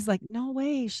 And he's like, no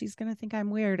way. She's going to think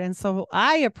I'm weird. And so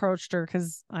I approached her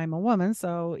because I'm a woman.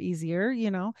 So easier,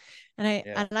 and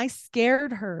I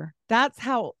scared her. That's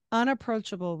how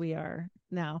unapproachable we are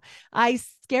now. I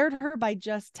scared her by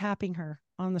just tapping her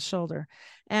on the shoulder.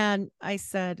 And I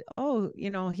said, oh,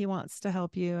 he wants to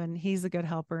help you, and he's a good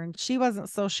helper. And she wasn't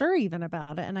so sure even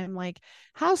about it. And I'm like,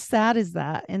 how sad is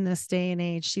that in this day and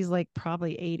age? She's like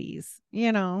probably 80s,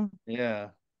 Yeah.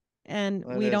 And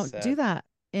we don't do that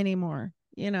anymore.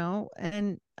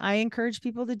 And I encourage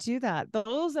people to do that.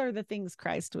 Those are the things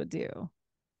Christ would do,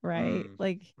 right?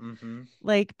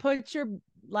 Like put your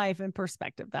life in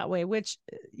perspective that way, which,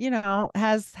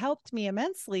 has helped me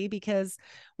immensely, because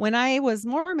when I was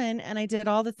Mormon and I did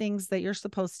all the things that you're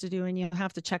supposed to do, and you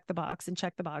have to check the box and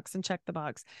check the box and check the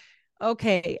box.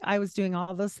 Okay. I was doing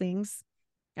all those things.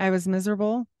 I was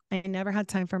miserable. I never had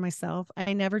time for myself.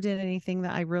 I never did anything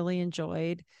that I really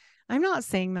enjoyed. I'm not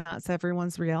saying that's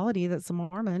everyone's reality that's a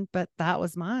Mormon, but that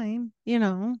was mine,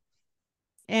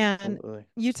 And Absolutely.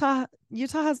 Utah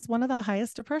has one of the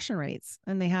highest depression rates,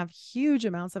 and they have huge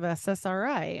amounts of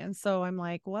SSRI. And so I'm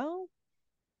like, well,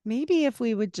 maybe if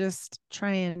we would just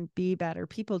try and be better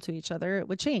people to each other, it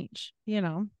would change,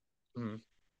 Mhm.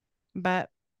 But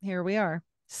here we are.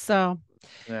 So,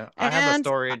 Yeah, I have a and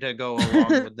story to go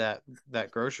along with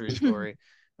that grocery story.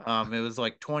 It was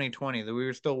like 2020 that we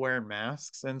were still wearing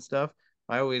masks and stuff.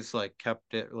 I always like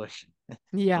kept it like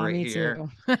yeah, right me here,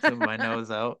 too. so my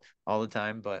nose out all the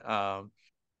time. But I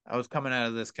was coming out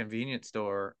of this convenience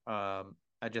store.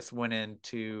 I just went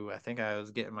into, I think I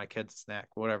was getting my kids a snack,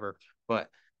 whatever. But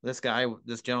this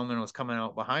gentleman was coming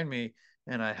out behind me,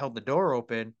 and I held the door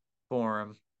open for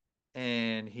him,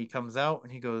 and he comes out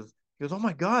and he goes, "Oh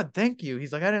my God, thank you."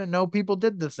 He's like, "I didn't know people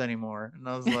did this anymore." And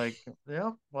I was like,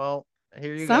 "Yeah, well,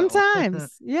 here you go."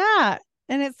 Sometimes, yeah.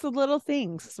 And it's the little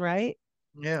things, right?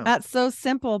 Yeah. That's so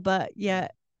simple, but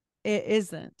yet it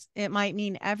isn't. It might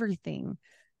mean everything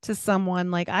to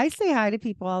someone. Like, I say hi to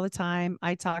people all the time.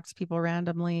 I talk to people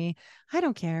randomly. I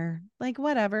don't care. Like,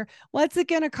 whatever. What's it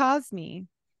going to cause me?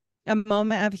 A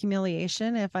moment of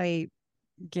humiliation if I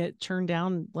get turned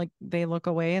down, like they look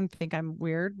away and think I'm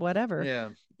weird, whatever. Yeah.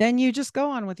 Then you just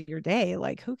go on with your day.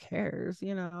 Like, who cares?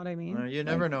 You know what I mean? You Like,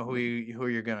 never know who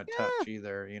you're gonna yeah, touch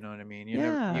either. You know what I mean? You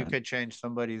yeah, could change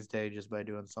somebody's day just by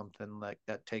doing something like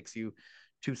that takes you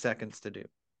 2 seconds to do,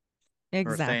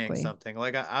 or saying exactly. something.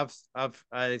 Like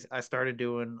I started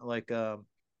doing like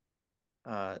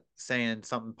saying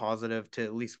something positive to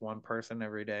at least one person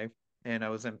every day. And I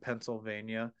was in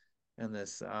Pennsylvania, and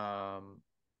this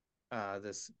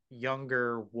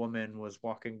younger woman was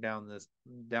walking down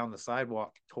the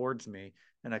sidewalk towards me,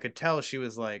 and I could tell she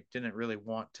was like didn't really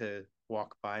want to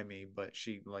walk by me, but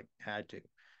she like had to,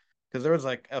 because there was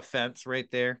like a fence right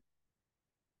there,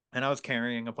 and I was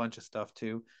carrying a bunch of stuff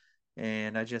too.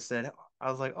 And I just said, I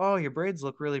was like, "Oh, your braids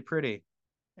look really pretty."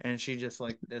 And she just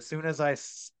like, as soon as I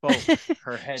spoke,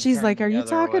 her head She's turned like, "Are the you other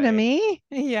talking to way. me?"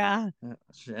 Yeah.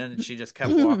 And she just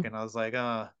kept walking. I was like,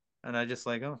 and I just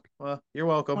like, "Oh, well, you're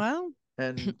welcome," Well,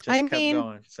 and I just kept mean,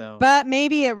 going. So but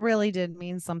maybe it really did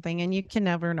mean something, and you can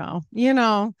never know.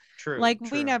 true, Like, we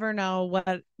true. never know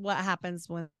what happens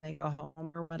when they go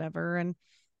home or whatever. And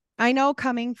I know,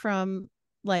 coming from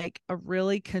like a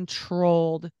really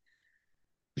controlled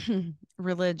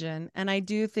religion, and I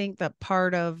do think that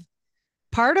part of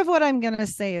what I'm going to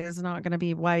say is not going to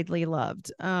be widely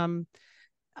loved.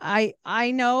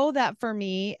 I know that for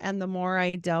me, and the more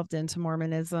I delved into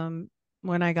Mormonism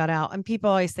when I got out, and people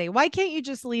always say, "Why can't you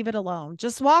just leave it alone?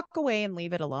 Just walk away and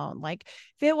leave it alone. Like,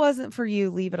 if it wasn't for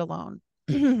you, leave it alone."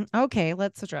 Okay,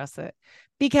 let's address it.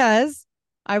 Because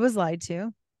I was lied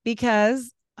to,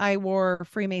 because I wore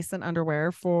Freemason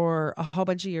underwear for a whole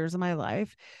bunch of years of my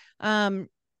life. Um,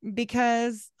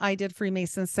 because I did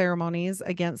Freemason ceremonies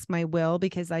against my will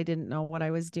because I didn't know what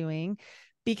I was doing.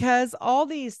 Because all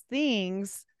these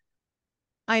things,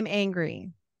 I'm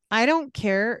angry. I don't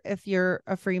care if you're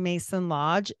a Freemason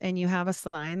lodge and you have a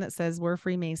sign that says we're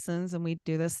Freemasons and we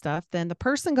do this stuff, then the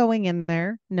person going in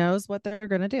there knows what they're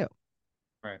going to do.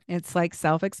 Right. It's like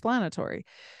self-explanatory.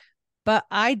 But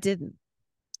I didn't.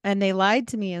 And they lied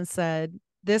to me and said,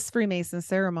 this Freemason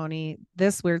ceremony,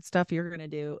 this weird stuff you're going to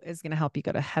do is going to help you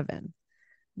go to heaven.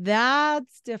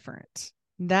 That's different.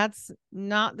 That's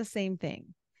not the same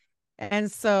thing.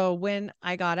 And so when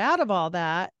I got out of all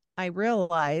that, I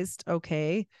realized,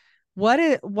 okay,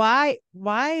 why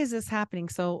is this happening?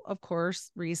 So of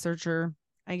course,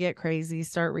 I get crazy,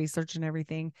 start researching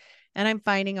everything. And I'm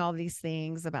finding all these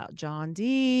things about John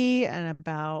D and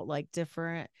about like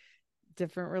different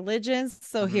religions.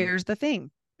 So here's the thing.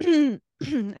 And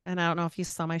I don't know if you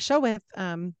saw my show with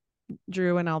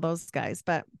Drew and all those guys,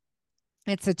 but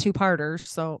it's a two-parter,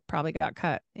 so probably got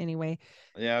cut anyway.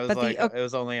 Yeah, it was But like it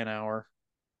was only an hour.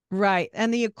 right.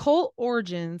 And the occult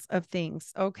origins of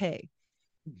things. Okay.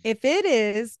 If it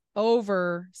is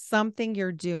over something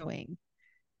you're doing,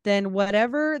 then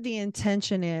whatever the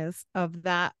intention is of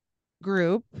that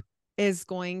group is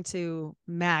going to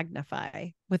magnify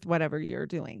with whatever you're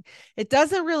doing. It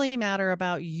doesn't really matter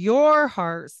about your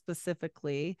heart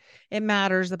specifically. It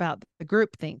matters about the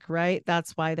group think, right?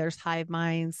 That's why there's hive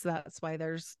minds. That's why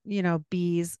there's,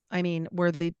 bees. I mean,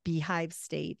 we're the beehive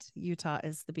state. Utah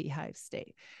is the beehive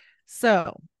state.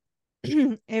 So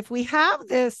if we have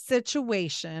this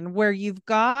situation where you've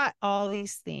got all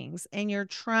these things and you're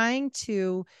trying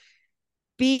to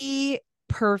be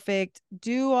perfect,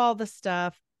 do all the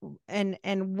stuff, and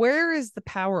where is the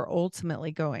power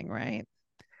ultimately going, right?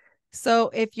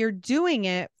 So if you're doing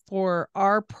it for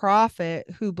our prophet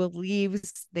who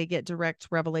believes they get direct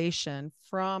revelation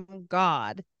from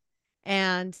God,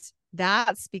 and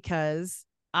that's because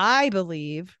I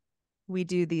believe we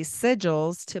do these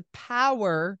sigils to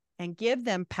power and give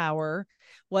them power.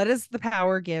 What does the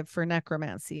power give for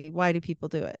necromancy? Why do people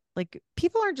do it? Like,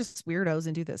 people aren't just weirdos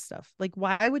and do this stuff. Like,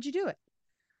 why would you do it?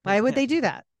 Why would they do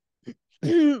that?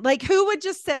 Like, who would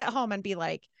just sit at home and be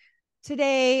like,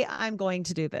 today I'm going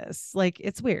to do this? Like,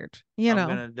 it's weird, you know? I'm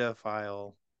gonna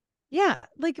defile. Yeah,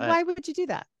 like, why would you do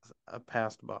that? A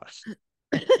past boss.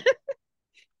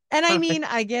 And I mean,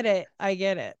 I get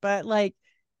it, but like,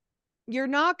 you're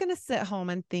not going to sit home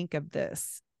and think of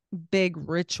this big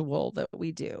ritual that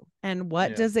we do. And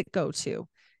what does it go to?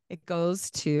 It goes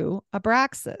to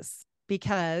Abraxas,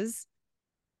 because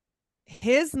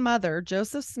his mother,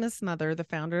 Joseph Smith's mother, the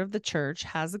founder of the church,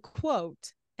 has a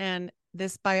quote, and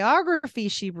this biography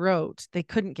she wrote, they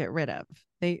couldn't get rid of.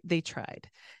 They tried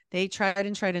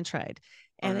and tried,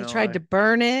 and they tried to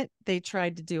burn it. They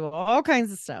tried to do all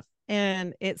kinds of stuff.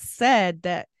 And it said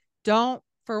that, don't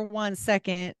for 1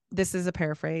 second, this is a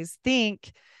paraphrase,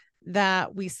 think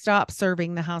that we stop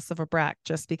serving the House of Abrac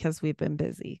just because we've been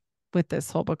busy with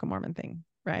this whole Book of Mormon thing,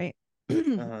 right?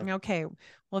 Okay.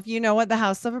 Well, if you know what the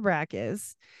House of Abrac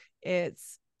is,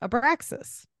 it's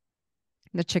Abraxas,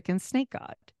 the chicken snake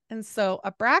god. And so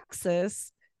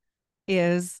Abraxas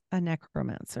is a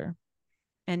necromancer.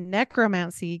 And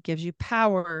necromancy gives you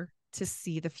power to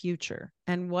see the future.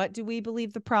 And what do we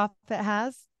believe the prophet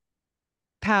has?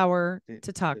 Power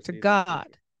to talk to God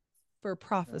for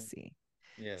prophecy.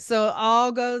 Yes. So it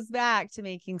all goes back to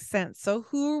making sense. So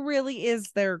who really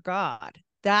is their God?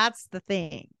 That's the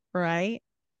thing, right?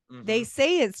 Mm-hmm. They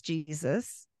say it's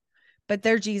Jesus, but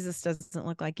their Jesus doesn't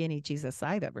look like any Jesus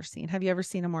I've ever seen. Have you ever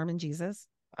seen a Mormon Jesus?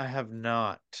 I have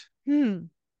not.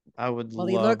 I would love.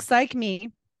 He looks like me.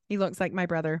 He looks like my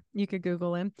brother. You could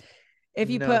Google him. If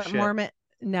you put shit. Mormon,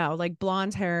 like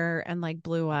blonde hair and like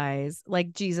blue eyes,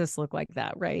 like Jesus looked like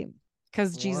that, right?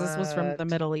 Because Jesus was from the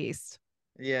Middle East.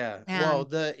 Yeah. And,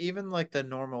 well, even like the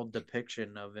normal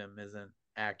depiction of him isn't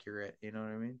accurate. You know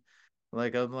what I mean?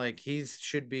 Like, I'm like, he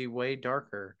should be way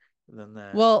darker than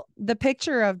that. Well, the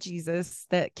picture of Jesus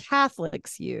that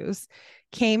Catholics use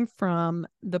came from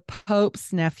the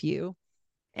Pope's nephew.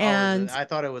 And I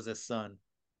thought it was his son.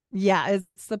 Yeah,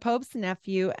 it's the Pope's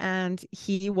nephew, and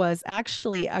he was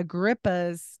actually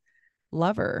Agrippa's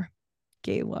lover,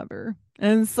 gay lover.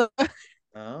 And so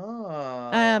and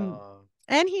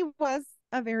he was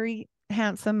a very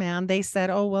handsome man. They said,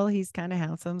 oh, well, he's kind of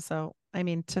handsome. So, I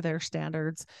mean, to their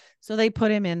standards. So they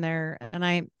put him in there, and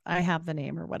I have the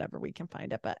name or whatever, we can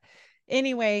find it. But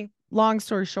anyway, long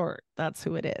story short, that's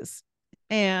who it is.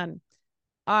 And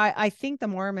I think the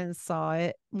Mormons saw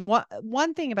it.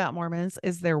 One thing about Mormons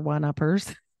is they're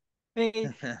one-uppers.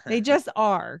 They just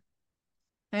are.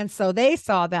 And so they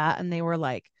saw that, and they were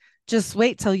like, just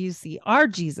wait till you see our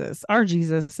Jesus. Our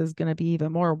Jesus is going to be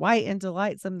even more white and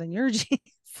delightsome than your Jesus.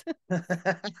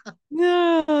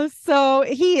 No, so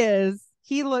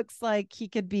he looks like he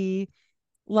could be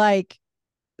like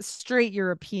straight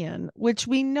European, which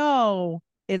we know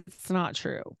it's not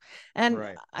true. And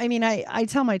right. I mean, I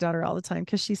tell my daughter all the time,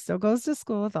 because she still goes to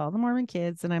school with all the Mormon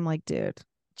kids, and I'm like, dude,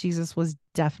 Jesus was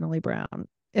definitely brown,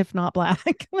 if not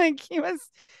black. Like, he was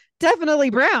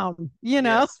definitely brown, you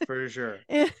know? Yes, for sure.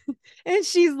 And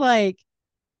she's like,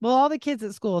 well, all the kids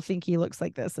at school think he looks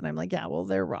like this. And I'm like, yeah, well,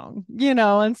 they're wrong, you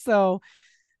know? And so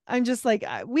I'm just like,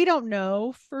 we don't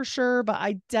know for sure, but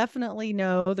I definitely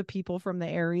know the people from the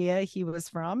area he was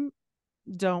from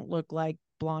don't look like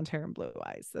blonde hair and blue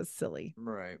eyes. That's silly.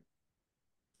 Right.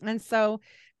 And so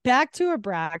back to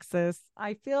Abraxas,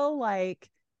 I feel like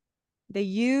they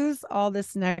use all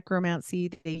this necromancy.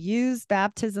 They use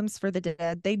baptisms for the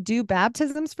dead. They do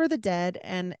baptisms for the dead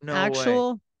and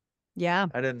way. Yeah.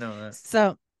 I didn't know that.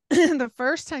 So the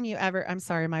first time you ever, I'm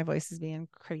sorry, my voice is being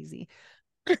crazy.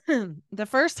 The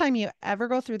first time you ever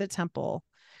go through the temple,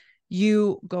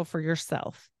 you go for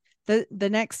yourself. The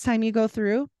next time you go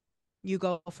through, you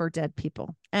go for dead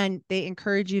people, and they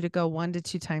encourage you to go 1 to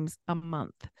 2 times a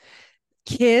month.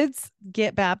 Kids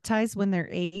get baptized when they're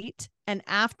 8. And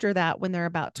after that, when they're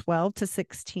about 12 to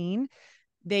 16,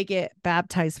 they get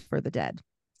baptized for the dead.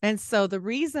 And so the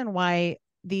reason why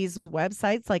these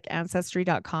websites like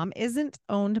ancestry.com isn't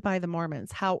owned by the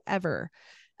Mormons. However,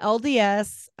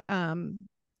 LDS,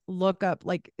 look up,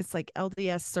 like, it's like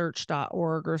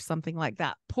ldssearch.org or something like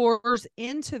that, pours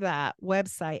into that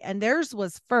website, and theirs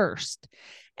was first.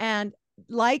 And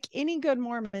like any good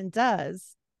Mormon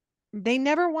does, they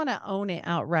never want to own it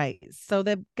outright. So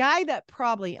the guy that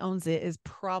probably owns it is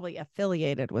probably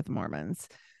affiliated with Mormons,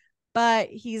 but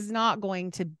he's not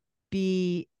going to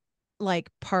be like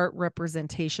part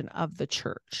representation of the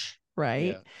church,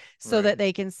 right? Yeah, so that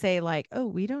they can say like, oh,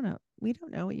 we don't know, we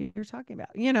don't know what you're talking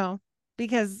about,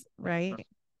 because right,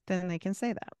 then they can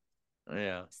say that.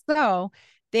 Yeah. So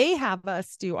they have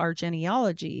us do our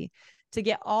genealogy to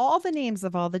get all the names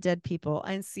of all the dead people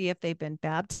and see if they've been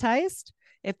baptized,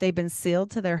 if they've been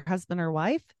sealed to their husband or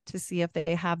wife, to see if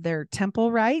they have their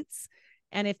temple rights.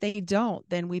 And if they don't,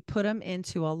 then we put them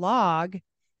into a log.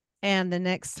 And the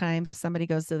next time somebody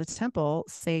goes to the temple,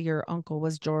 say your uncle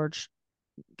was George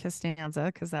Costanza,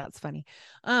 because that's funny.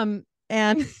 And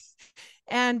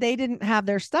and they didn't have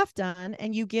their stuff done,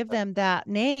 and you give them that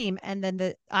name, and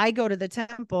then I go to the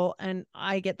temple and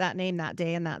I get that name that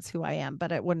day, and that's who I am.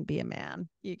 But it wouldn't be a man.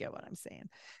 You get what I'm saying?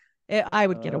 I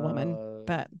would get a woman,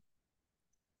 but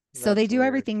so they do weird.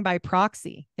 everything by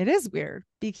proxy. It is weird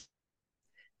because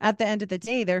at the end of the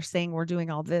day, they're saying we're doing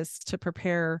all this to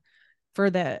prepare for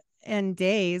the end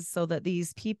days so that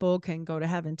these people can go to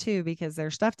heaven too, because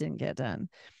their stuff didn't get done.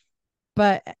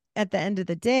 But at the end of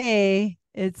the day,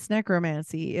 it's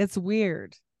necromancy. It's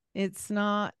weird. It's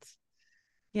not,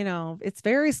 it's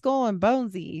very skull and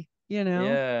bonesy,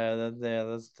 Yeah,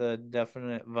 that's the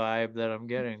definite vibe that I'm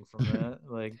getting from that.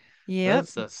 Like, Yep.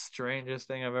 that's the strangest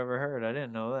thing I've ever heard. I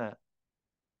didn't know that.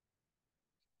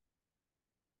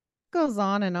 Goes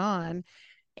on and on.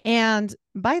 And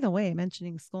by the way,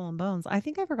 mentioning skull and bones, I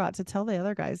think I forgot to tell the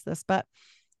other guys this, but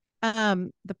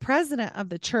the president of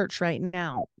the church right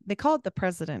now, they call it the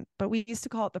president, but we used to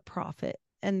call it the prophet.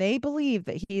 And they believe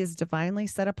that he is divinely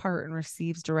set apart and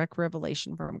receives direct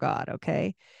revelation from God.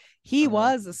 Okay. He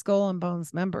was a Skull and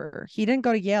Bones member. He didn't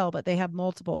go to Yale, but they have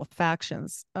multiple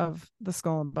factions of the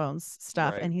Skull and Bones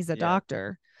stuff. Right, And he's a yeah.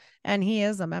 doctor, and he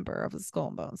is a member of the Skull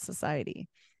and Bones Society.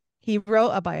 He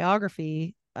wrote a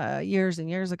biography years and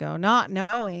years ago, not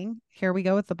knowing, here we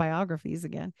go with the biographies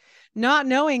again, not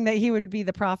knowing that he would be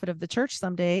the prophet of the church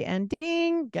someday. And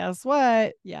ding, guess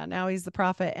what? Yeah, now he's the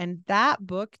prophet. And that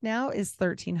book now is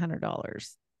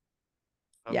 $1,300.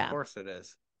 Of course it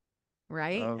is.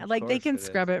 Right? Of Like they course can it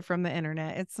scrub is. it from the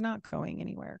internet. It's not going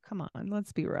anywhere. Come on,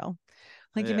 let's be real.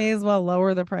 Like you Yeah. may as well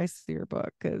lower the price of your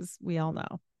book, because we all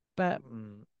know. But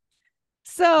Mm.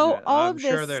 so Yeah, all I'm of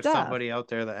sure this there's stuff. somebody out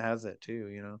there that has it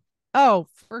too. Oh,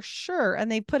 for sure.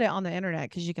 And they put it on the internet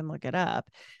because you can look it up.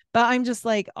 But I'm just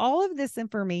like, all of this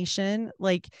information,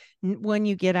 like when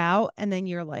you get out and then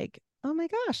you're like, oh my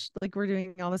gosh, like we're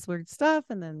doing all this weird stuff.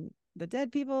 And then the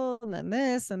dead people, and then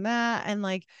this and that. And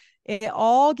like it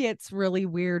all gets really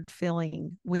weird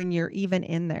feeling when you're even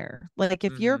in there. Like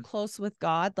if you're close with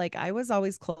God, like I was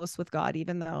always close with God,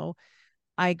 even though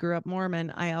I grew up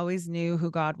Mormon, I always knew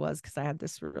who God was because I had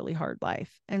this really hard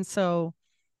life. And so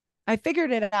I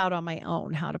figured it out on my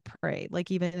own how to pray, like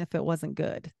even if it wasn't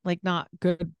good, like not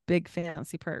good, big,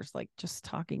 fancy prayers, like just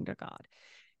talking to God.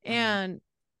 And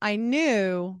I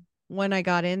knew when I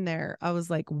got in there, I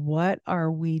was like, what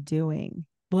are we doing?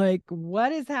 Like,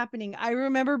 what is happening? I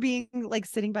remember being like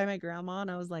sitting by my grandma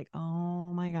and I was like, oh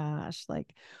my gosh,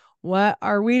 like, what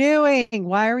are we doing?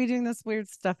 Why are we doing this weird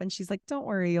stuff? And she's like, don't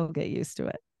worry, you'll get used to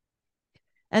it.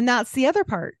 And that's the other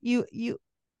part.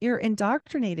 You're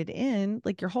indoctrinated in,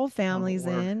 like your whole family's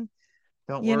in.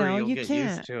 Don't worry, you'll You get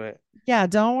can't. used to it. Yeah,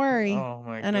 don't worry. Oh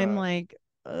my And God. I'm like,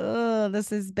 oh,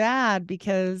 this is bad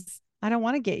because I don't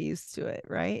want to get used to it,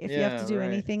 right? If you have to Yeah, do right.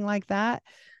 anything like that,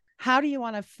 how do you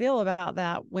want to feel about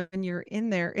that when you're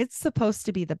in there? It's supposed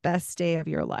to be the best day of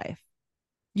your life.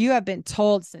 You have been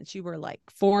told since you were like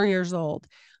 4 years old,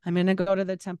 I'm going to go to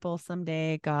the temple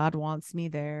someday. God wants me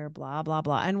there, blah, blah,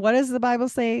 blah. And what does the Bible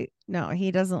say? No,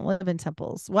 he doesn't live in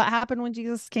temples. What happened when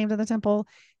Jesus came to the temple?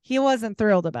 He wasn't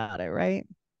thrilled about it, right?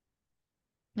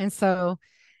 And so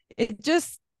it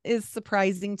just is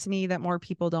surprising to me that more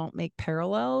people don't make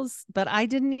parallels, but I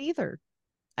didn't either.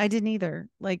 I didn't either.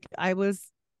 Like I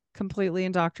was completely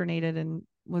indoctrinated and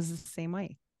was the same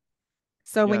way.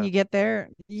 So when Yeah. you get there,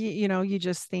 you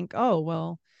just think, oh,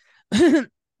 well,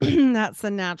 that's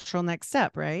the natural next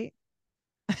step, right?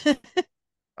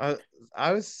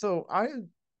 I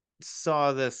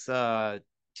saw this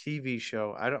TV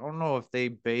show. I don't know if they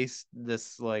based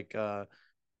this like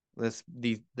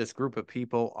this group of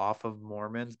people off of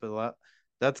Mormons, but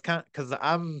that's kind of because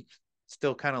I'm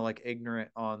still kind of like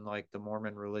ignorant on like the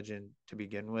Mormon religion to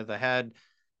begin with. I had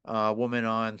a woman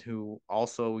on who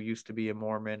also used to be a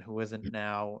Mormon who isn't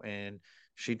now, and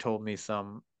she told me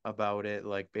some about it,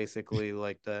 like basically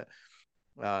like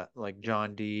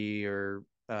John D or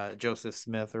Joseph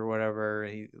Smith or whatever.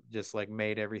 He just like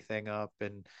made everything up,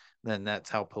 and then that's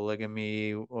how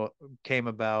polygamy came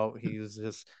about. He was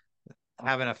just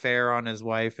having an affair on his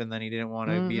wife, and then he didn't want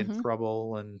to be in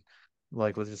trouble, and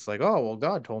like was just like, oh well,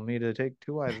 God told me to take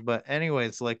 2 wives. But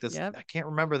anyways, like this, I can't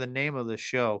remember the name of the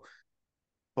show,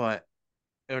 but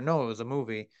or no, it was a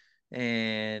movie.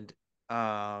 and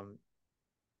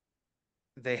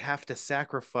they have to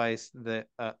sacrifice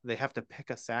they have to pick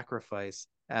a sacrifice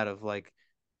out of like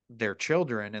their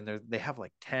children, and they have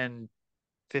like 10,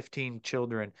 15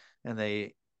 children, and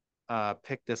they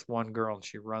pick this one girl, and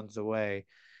she runs away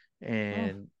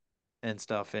and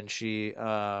stuff, and she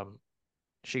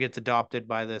gets adopted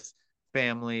by this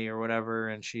family or whatever,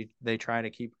 and they try to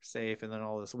keep her safe, and then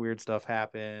all this weird stuff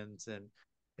happens, and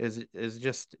is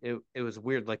just it was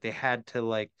weird. Like they had to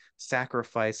like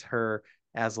sacrifice her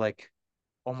as like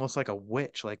almost like a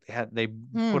witch. Like they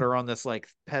put her on this like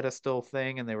pedestal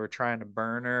thing, and they were trying to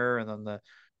burn her, and then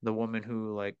the woman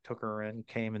who like took her in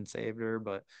came and saved her.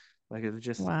 But like it was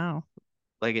just Wow.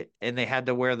 like it, and they had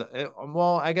to wear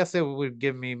well, I guess it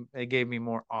gave me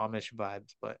more Amish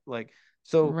vibes, but like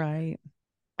so Right.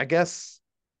 I guess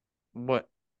what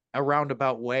a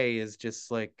roundabout way is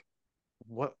just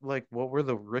what were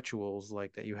the rituals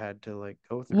like that you had to like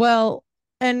go through? Well,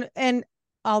 and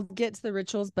I'll get to the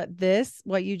rituals, but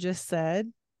what you just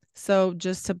said. So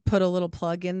just to put a little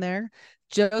plug in there,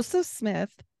 Joseph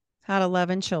Smith had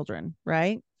 11 children,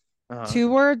 right? Uh-huh.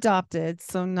 2 were adopted,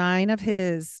 so 9 of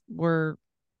his were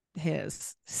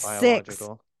his.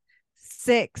 Biological.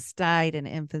 6 died in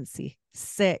infancy.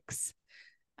 6.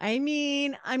 I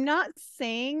mean, I'm not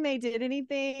saying they did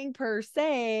anything per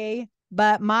se,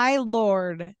 but my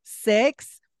Lord,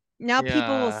 6. Now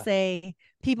people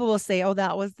will say, oh,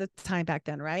 that was the time back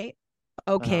then, right?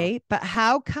 Okay, but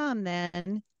how come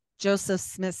then Joseph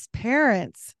Smith's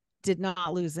parents did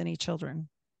not lose any children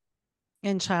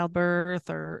in childbirth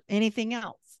or anything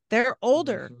else? They're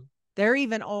older. They're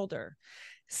even older.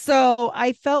 So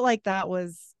I felt like that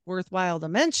was worthwhile to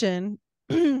mention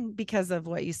because of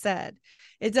what you said.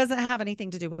 It doesn't have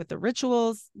anything to do with the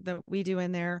rituals that we do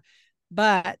in there,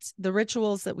 but the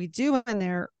rituals that we do in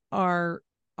there are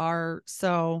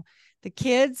so the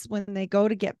kids, when they go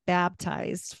to get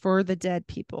baptized for the dead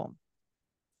people,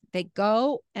 they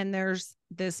go and there's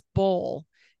this bowl.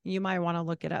 You might want to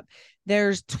look it up.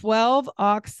 There's 12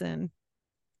 oxen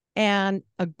and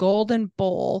a golden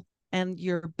bowl, and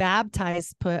you're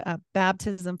baptized, put a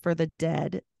baptism for the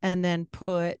dead, and then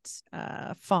put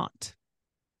font.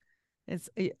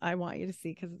 I want you to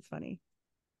see because it's funny.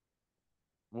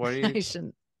 What are you? I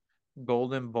shouldn't.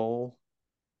 Golden bowl.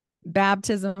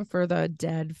 Baptism for the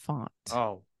dead font.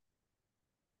 Oh.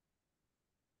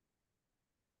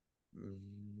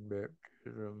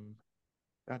 Baptism.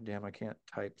 God damn, I can't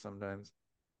type sometimes.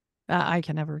 I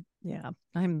can never. Yeah,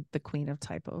 I'm the queen of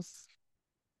typos.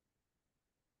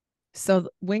 So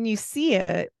when you see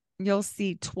it, you'll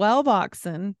see 12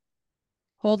 oxen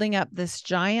holding up this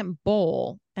giant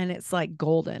bowl, and it's like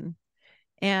golden.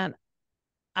 And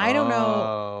I don't know.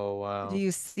 Oh, wow. Do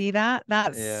you see that?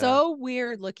 That's so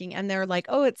weird looking. And they're like,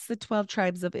 oh, it's the 12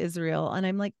 tribes of Israel. And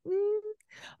I'm like,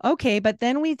 okay. But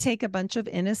then we take a bunch of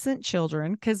innocent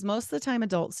children, because most of the time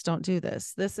adults don't do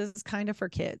this. This is kind of for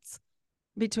kids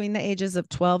between the ages of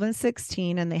 12 and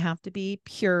 16, and they have to be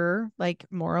pure, like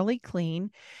morally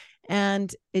clean.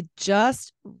 And it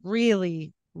just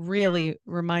really, really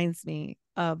reminds me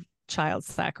of child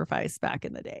sacrifice back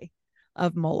in the day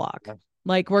of Moloch.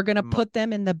 Like we're going to put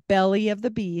them in the belly of the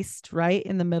beast, right?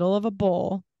 In the middle of a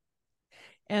bowl,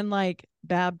 and like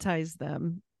baptize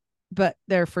them, but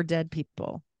they're for dead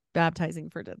people, baptizing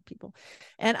for dead people.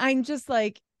 And I'm just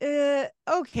like,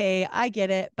 okay, I get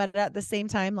it. But at the same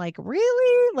time, like,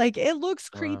 really? Like it looks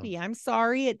creepy. I'm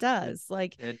sorry. It does.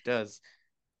 Like it does.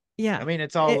 Yeah. I mean,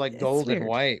 it's all like gold and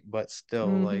white, but still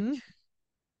like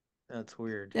that's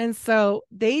weird. And so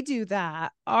they do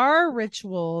that. Our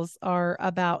rituals are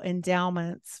about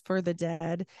endowments for the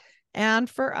dead and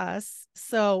for us.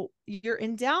 So your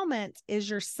endowment is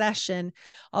your session.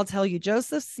 I'll tell you,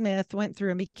 Joseph Smith went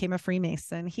through and became a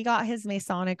Freemason. He got his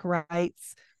Masonic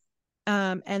rights.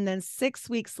 And then 6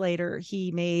 weeks later,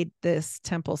 he made this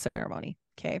temple ceremony.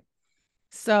 Okay.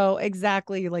 So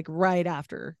exactly like right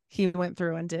after he went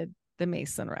through and did the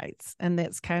Mason rites. And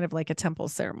it's kind of like a temple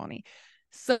ceremony.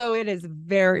 So it is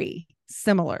very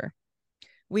similar.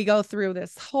 We go through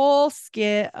this whole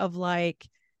skit of like,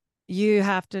 you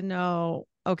have to know,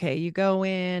 okay, you go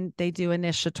in, they do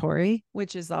initiatory,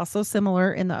 which is also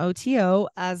similar in the OTO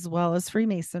as well as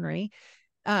Freemasonry.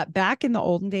 Back in the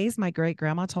olden days, my great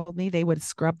grandma told me they would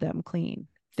scrub them clean.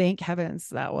 Thank heavens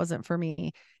that wasn't for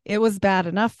me. It was bad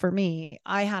enough for me.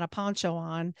 I had a poncho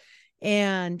on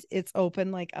and it's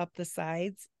open like up the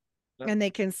sides. And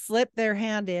they can slip their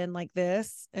hand in like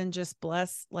this and just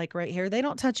bless like right here. They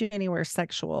don't touch you anywhere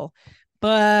sexual,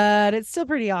 but it's still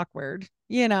pretty awkward,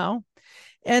 you know?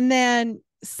 And then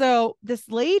so this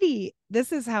lady,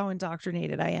 this is how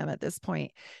indoctrinated I am at this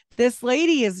point. This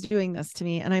lady is doing this to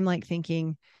me, and I'm like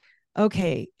thinking,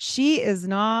 okay, she's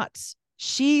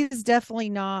definitely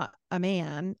not a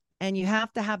man, and you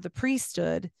have to have the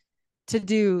priesthood to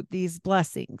do these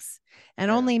blessings, and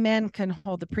only men can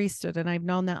hold the priesthood. And I've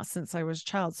known that since I was a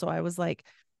child. So I was like,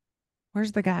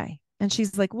 where's the guy? And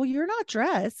she's like, well, you're not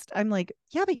dressed. I'm like,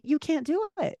 yeah, but you can't do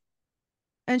it.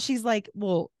 And she's like,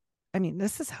 well, I mean,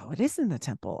 this is how it is in the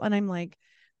temple. And I'm like,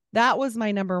 that was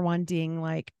my number one ding.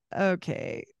 Like,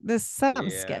 okay, this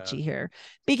something's sketchy here,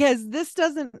 because this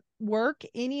doesn't work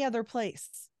any other place,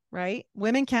 right?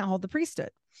 Women can't hold the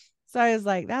priesthood. So I was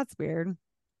like, that's weird.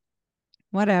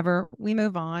 Whatever. We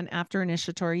move on. After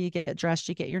initiatory, you get dressed,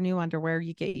 you get your new underwear,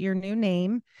 you get your new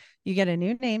name. You get a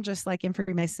new name, just like in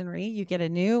Freemasonry. You get a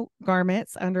new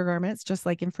garments, undergarments, just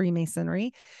like in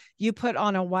Freemasonry. You put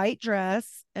on a white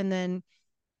dress, and then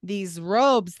these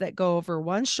robes that go over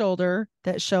one shoulder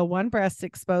that show one breast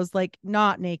exposed, like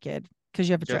not naked because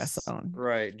you have a dress on.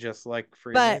 Right. Just like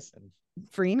Freemason.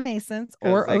 But Freemasons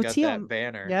or they OTO. got that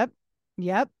banner.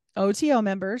 Yep. OTO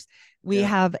members. We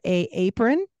have a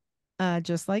apron,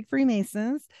 just like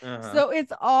Freemasons. So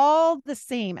it's all the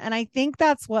same. And I think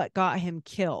that's what got him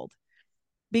killed,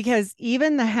 because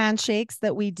even the handshakes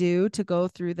that we do to go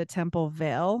through the temple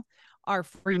veil are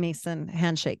Freemason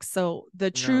handshakes. So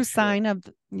the true sign of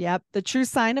the true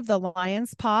sign of the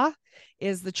lion's paw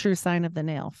is the true sign of the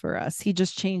nail for us. He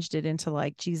just changed it into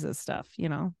like Jesus stuff, you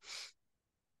know.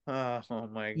 Oh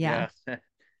my God.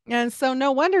 And so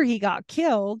no wonder he got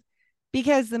killed,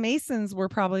 because the Masons were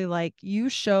probably like, you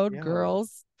showed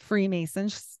girls Freemason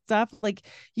stuff, like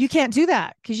you can't do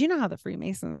that, because you know how the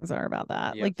Freemasons are about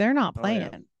that. Like they're not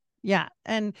playing.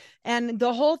 And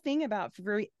the whole thing about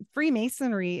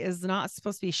Freemasonry is not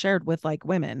supposed to be shared with like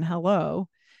women. Hello,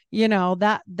 you know,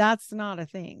 that's not a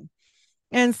thing.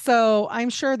 And so I'm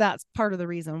sure that's part of the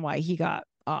reason why he got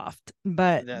offed,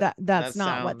 but that's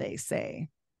not what they say.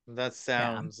 That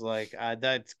sounds like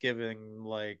that's giving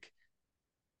like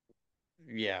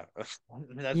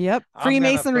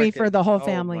Freemasonry for the whole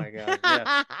family. Oh my God.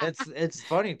 Yeah. it's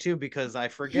funny too, because I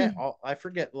forget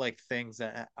like things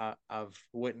that I've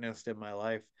witnessed in my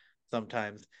life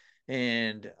sometimes.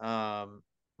 And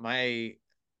my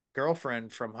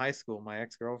girlfriend from high school, my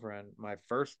ex-girlfriend, my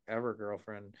first ever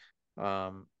girlfriend,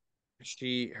 her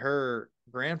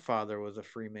grandfather was a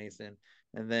Freemason,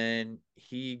 and then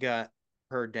he got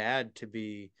her dad to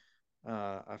be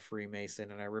a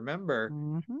Freemason. And I remember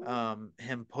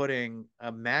him putting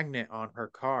a magnet on her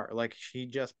car. Like, she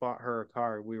just bought her a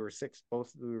car. We were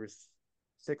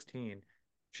 16.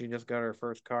 She just got her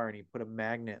first car, and he put a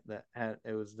magnet that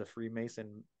it was the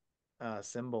Freemason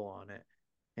symbol on it.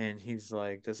 And he's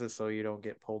like, this is so you don't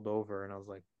get pulled over. And I was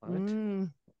like, what?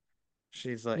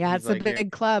 She's like, yeah, it's a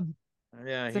big club.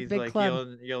 Yeah, it's he's like,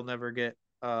 you'll never get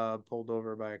pulled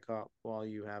over by a cop while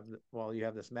you have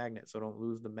this magnet, so don't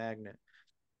lose the magnet.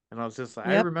 And I was just like,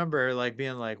 I remember like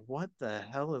being like, what the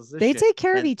hell is this? They take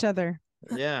care of each other.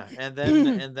 Yeah. And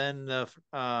then the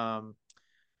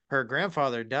her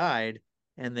grandfather died,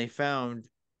 and they found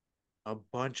a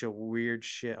bunch of weird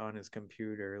shit on his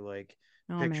computer, like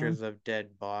pictures of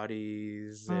dead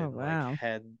bodies and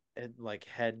like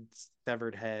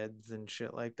severed heads and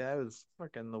shit like that. It was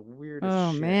fucking the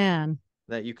weirdest shit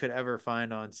that you could ever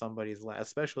find on somebody's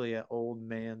especially an old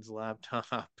man's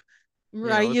laptop.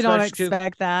 Right. You don't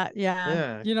expect that.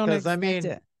 Yeah. You don't expect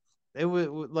it. It was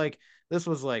like, this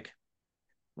was like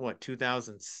what,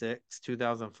 2006,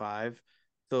 2005.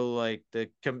 So like the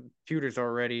computer's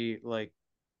already like,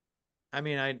 I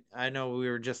mean, I know we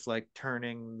were just like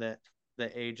turning the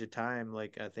age of time.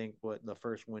 Like, I think what the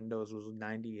first Windows was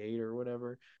 98 or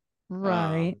whatever.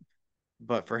 Right.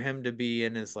 But for him to be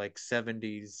in his like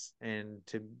 70s and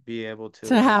to be able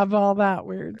to have all that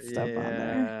weird stuff on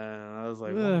there. I was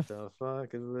like, what the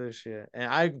fuck is this shit? And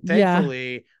I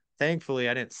thankfully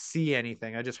I didn't see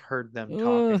anything. I just heard them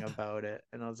talking about it,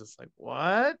 and I was just like,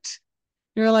 what?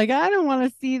 You're like, I don't want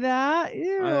to see that.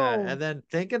 Ew. And then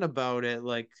thinking about it,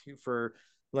 like, for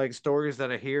like stories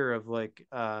that I hear of like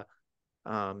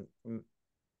from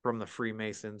the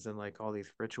Freemasons and like all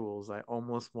these rituals, I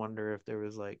almost wonder if there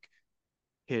was like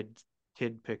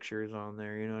kid pictures on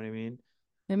there, you know what I mean?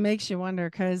 It makes you wonder,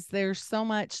 because there's so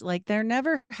much, like, they're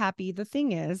never happy. The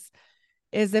thing is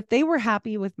if they were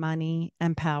happy with money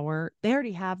and power, they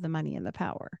already have the money and the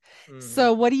power.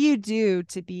 So what do you do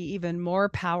to be even more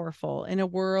powerful in a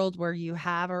world where you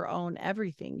have or own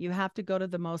everything? You have to go to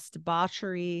the most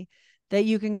debauchery that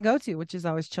you can go to, which is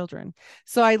always children.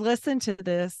 So I listened to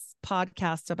this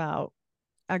podcast about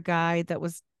a guy that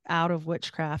was out of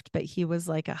witchcraft, but he was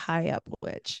like a high up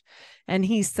witch. And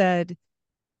he said,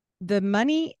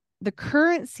 the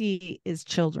currency is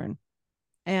children,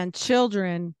 and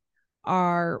children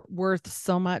are worth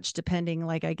so much, depending,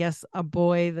 like, I guess a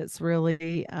boy that's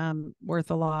really worth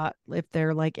a lot. If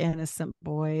they're like innocent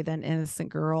boy, then innocent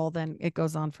girl, then it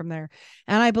goes on from there.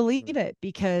 And I believe it,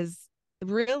 because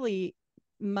really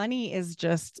money is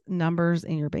just numbers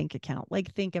in your bank account.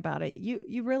 Like, think about it.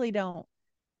 You really don't,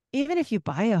 even if you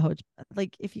buy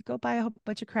if you go buy a whole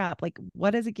bunch of crap, like,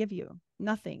 what does it give you?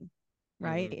 Nothing,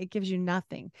 right? It gives you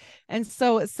nothing. And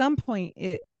so at some point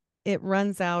it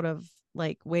runs out of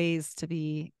like ways to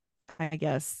be, I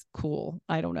guess, cool.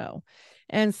 I don't know.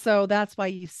 And so that's why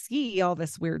you see all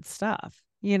this weird stuff,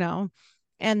 and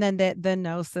then the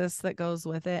gnosis that goes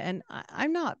with it. And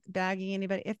I'm not bagging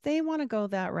anybody. If they want to go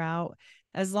that route,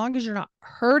 as long as you're not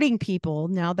hurting people,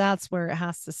 now that's where it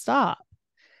has to stop.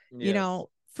 Yes.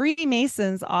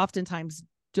 Freemasons oftentimes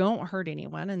don't hurt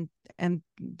anyone, and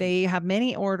they have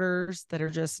many orders that are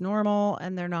just normal,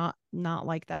 and they're not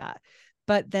like that.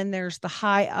 But then there's the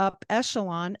high up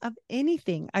echelon of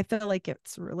anything. I feel like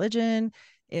it's religion,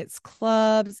 it's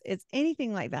clubs, it's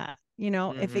anything like that.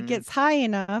 If it gets high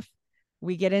enough,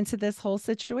 we get into this whole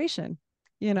situation.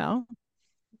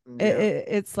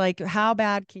 It's like, how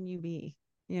bad can you be?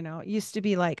 It used to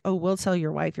be like, oh, we'll tell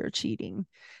your wife you're cheating.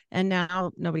 And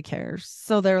now nobody cares.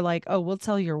 So they're like, oh, we'll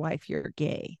tell your wife you're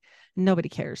gay. Nobody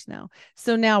cares now.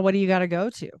 So now what do you got to go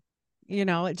to?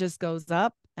 It just goes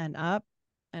up and up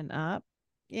and up.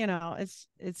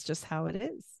 It's just how it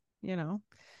is,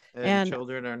 And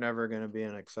children are never going to be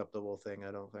an acceptable thing,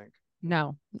 I don't think.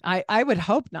 No, I would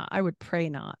hope not. I would pray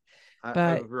not.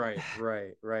 But right.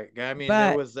 I mean,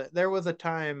 there was a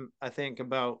time, I think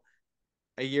about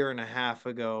a year and a half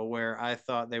ago, where I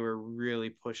thought they were really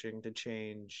pushing to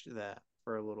change that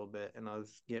for a little bit, and I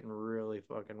was getting really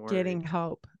fucking worried. Getting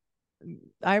hope.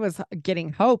 I was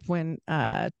getting hope when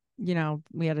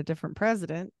we had a different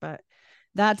president, but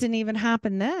that didn't even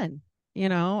happen then,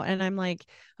 and I'm like,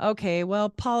 okay, well,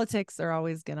 politics are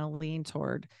always going to lean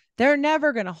toward, they're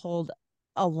never going to hold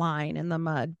a line in the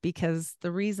mud, because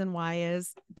the reason why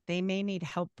is they may need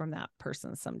help from that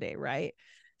person someday, right?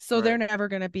 So they're never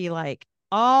going to be like,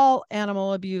 all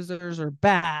animal abusers are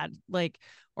bad,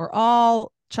 or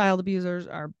all child abusers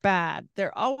are bad.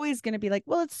 They're always going to be like,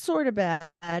 well, it's sort of bad,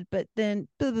 but then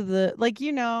blah, blah,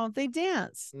 blah. They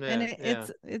dance, and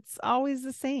it's always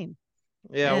the same.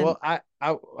 Yeah. And, well,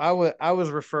 I was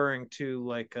referring to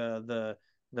like the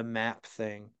map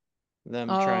thing, them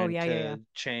trying to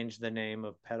change the name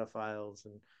of pedophiles,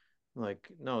 and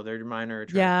like, no, they're minor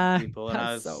attracted people. And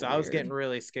I was getting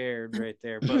really scared right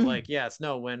there. But like, yes,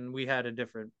 no, when we had a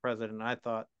different president, I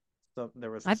thought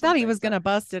I thought he was going to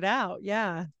bust it out.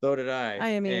 Yeah. So did I.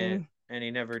 I mean, and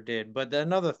he never did. But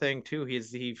another thing too, he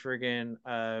friggin'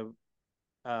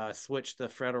 switched the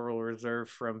Federal Reserve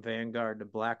from Vanguard to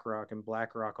BlackRock, and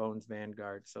BlackRock owns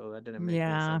Vanguard, so that didn't make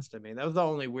any sense to me. That was the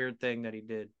only weird thing that he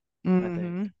did. I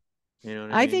think. You know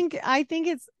what I mean? I think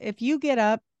it's, if you get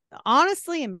up,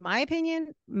 honestly, in my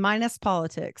opinion, minus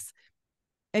politics,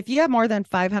 if you have more than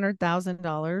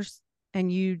 $500,000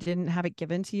 and you didn't have it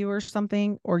given to you or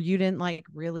something, or you didn't like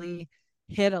really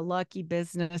hit a lucky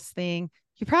business thing,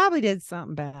 you probably did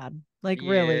something bad.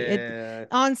 Really, it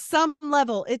on some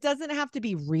level, it doesn't have to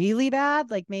be really bad.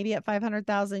 Like maybe at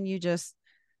 500,000, you just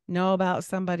know about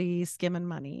somebody skimming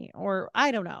money, or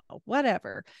I don't know,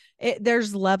 whatever.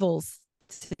 There's levels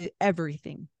to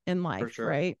everything in life,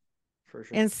 right? For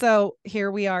sure. And so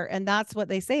here we are, and that's what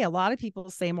they say. A lot of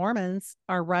people say Mormons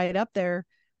are right up there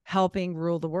helping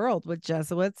rule the world with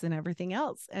Jesuits and everything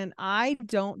else. And I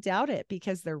don't doubt it,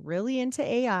 because they're really into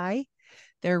AI.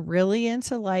 They're really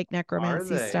into like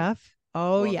necromancy stuff.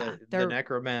 Oh, well, yeah. The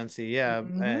necromancy. Yeah.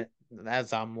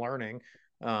 As I'm learning.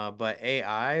 But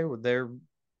AI, they're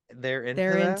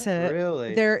into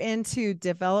really. They're into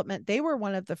development. They were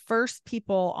one of the first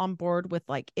people on board with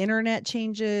like internet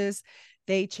changes.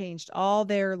 They changed all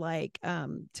their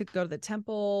to go to the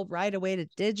temple right away to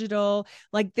digital.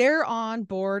 Like they're on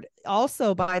board.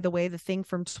 Also, by the way, the thing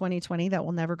from 2020 that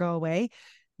will never go away,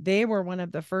 they were one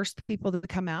of the first people to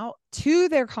come out to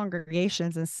their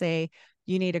congregations and say,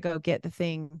 you need to go get the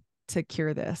thing to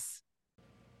cure this.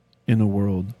 In a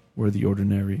world where the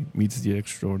ordinary meets the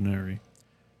extraordinary,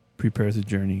 prepares a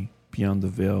journey beyond the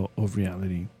veil of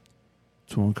reality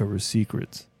to uncover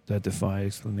secrets that defy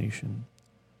explanation.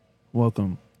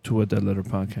 Welcome to A Dead Letter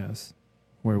Podcast,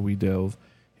 where we delve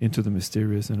into the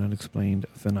mysterious and unexplained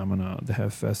phenomena that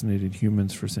have fascinated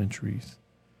humans for centuries.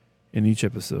 In each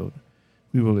episode,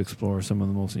 we will explore some of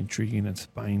the most intriguing and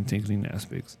spine-tingling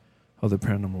aspects of the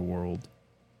paranormal world.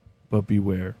 But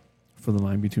beware, for the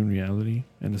line between reality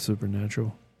and the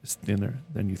supernatural is thinner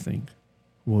than you think.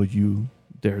 Will you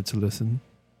dare to listen?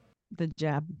 The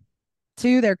jab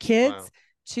to their kids, Wow.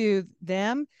 to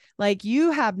them. Like,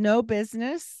 you have no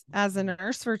business as a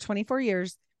nurse for 24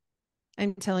 years.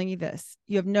 I'm telling you this,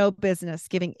 you have no business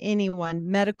giving anyone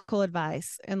medical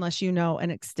advice unless you know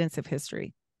an extensive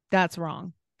history. That's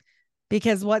wrong.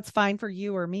 Because what's fine for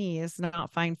you or me is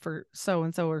not fine for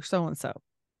so-and-so or so-and-so.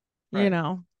 Right. You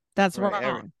know, that's Right.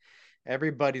 wrong.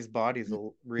 Everybody's bodies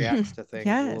reacts to things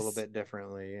a little Yes. bit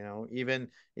differently, you know,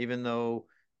 even though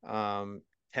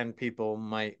 10 people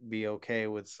might be okay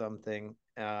with something,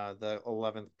 the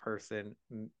 11th person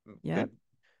Yep. could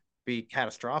be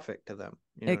catastrophic to them.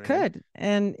 You know It what I mean? could.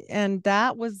 And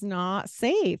that was not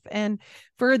safe. And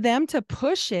for them to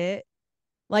push it,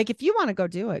 like, if you want to go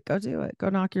do it, go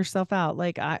knock yourself out.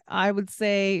 Like, I would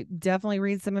say definitely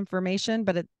read some information,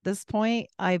 but at this point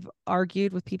I've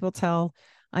argued with people till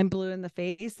I'm blue in the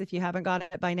face. If you haven't got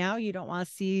it by now, you don't want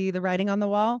to see the writing on the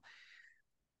wall,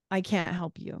 I can't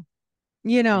help you,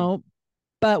 you know.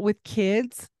 But with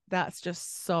kids, that's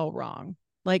just so wrong.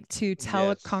 Like, to tell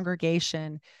a Yes.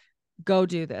 congregation, go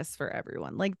do this for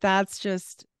everyone. Like, that's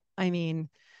just, I mean,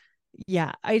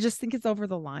 yeah, I just think it's over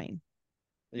the line.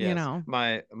 Yes. You know,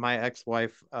 My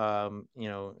ex-wife, you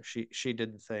know, she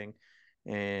did the thing,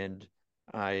 and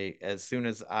as soon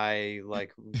as I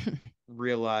like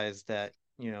realized that,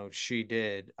 you know, she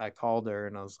did, I called her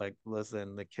and I was like,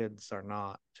 listen, the kids are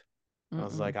not. I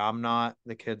was like, I'm not,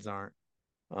 the kids aren't.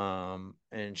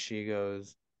 And she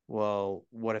goes, well,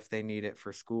 what if they need it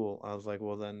for school? I was like,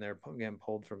 well, then they're getting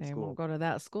pulled from they school. won't go to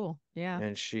that school. Yeah.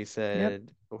 And she said,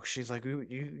 oh, she's like,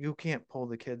 you can't pull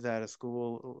the kids out of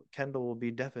school. Kendall will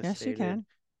be devastated. Yes, you can.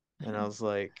 And I was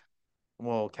like,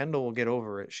 well, Kendall will get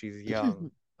over it. She's young.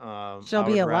 She'll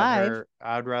be alive.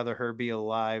 I'd rather her be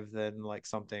alive than like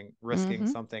risking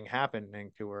something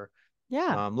happening to her.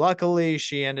 Yeah. Luckily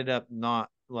she ended up not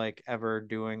like ever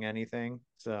doing anything.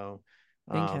 So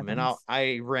and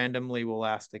I randomly will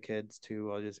ask the kids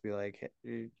too. I'll just be like,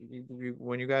 hey,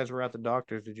 when you guys were at the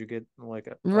doctor's, did you get like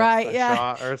a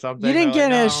shot or something? You didn't They're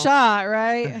get like, a no. shot,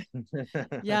 right?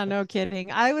 Yeah, no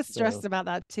kidding. I was stressed about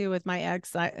that too with my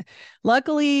ex.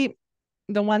 Luckily,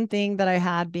 the one thing that I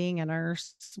had being a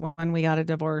nurse when we got a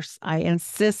divorce, I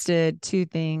insisted two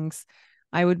things.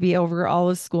 I would be over all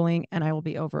the schooling and I will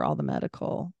be over all the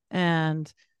medical.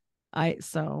 And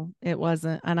so it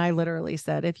wasn't, and I literally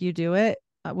said, if you do it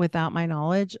without my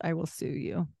knowledge, I will sue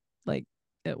you. Like,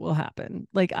 it will happen.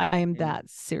 Like, I am that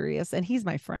serious. And he's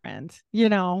my friend, you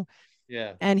know?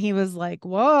 Yeah. And he was like,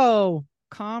 whoa,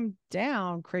 calm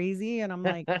down, crazy. And I'm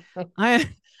like,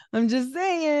 I'm just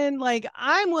saying, like,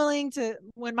 I'm willing to,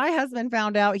 when my husband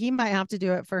found out he might have to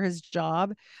do it for his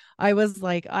job, I was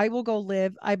like, I will go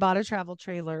live. I bought a travel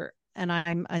trailer and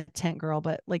I'm a tent girl,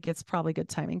 but like, it's probably good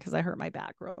timing because I hurt my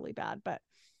back really bad. But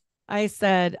I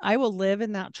said, I will live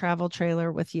in that travel trailer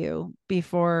with you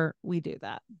before we do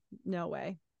that. No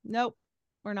way. Nope.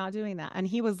 We're not doing that. And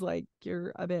he was like,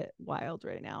 you're a bit wild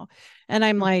right now. And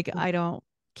I'm like, I don't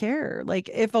care. Like,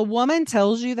 if a woman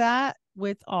tells you that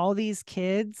with all these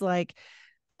kids, like,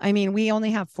 I mean, we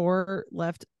only have 4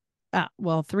 left.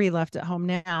 Well, 3 left at home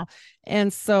now.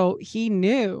 And so he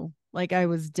knew, like, I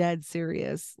was dead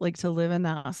serious, like, to live in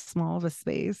that small of a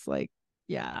space. Like,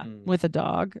 yeah, with a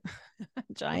dog,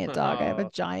 giant dog. I have a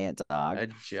giant dog. A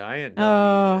giant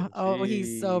dog. Oh,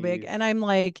 he's so big. And I'm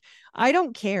like, I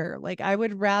don't care. Like, I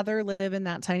would rather live in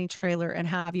that tiny trailer and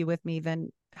have you with me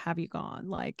than have you gone.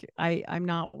 Like, I'm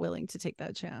not willing to take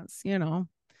that chance, you know?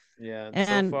 Yeah.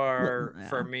 And so far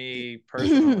for me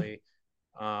personally,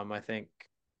 I think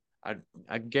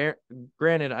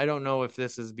granted, I don't know if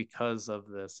this is because of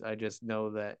this. I just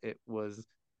know that it was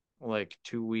like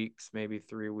 2 weeks, maybe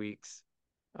 3 weeks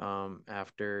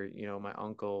after, you know, my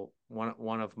uncle,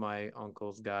 one of my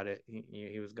uncles got it.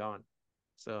 He was gone.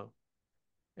 So,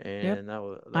 and that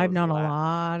was I've known a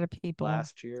lot of people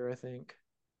last year, I think.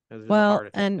 It was well, a heart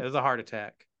attack. and it was a heart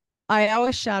attack. I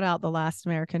always shout out The Last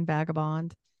American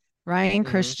Vagabond. Ryan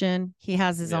Christian, he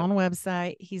has his own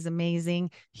website. He's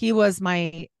amazing. He was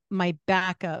my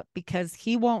backup because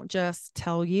he won't just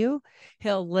tell you.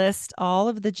 He'll list all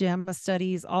of the JAMA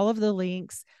studies, all of the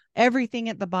links, everything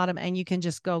at the bottom, and you can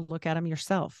just go look at them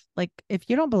yourself. Like, if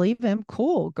you don't believe him,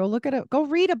 cool, go look at it. Go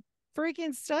read a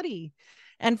freaking study.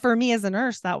 And for me as a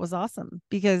nurse, that was awesome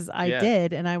because I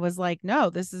did. And I was like,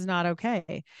 no, this is not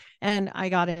okay. And I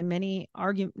got in many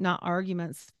not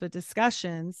arguments, but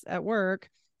discussions at work.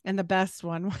 And the best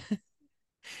one,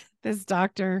 this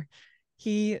doctor,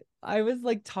 I was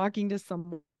like talking to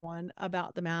someone one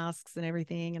about the masks and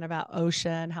everything and about OSHA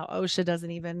and how OSHA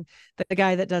doesn't even, the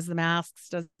guy that does the masks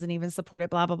doesn't even support it,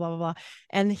 blah, blah, blah, blah, blah.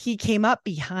 And he came up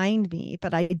behind me,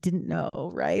 but I didn't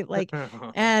know, right? Like,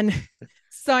 and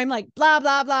so I'm like, blah,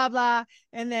 blah, blah, blah.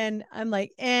 And then I'm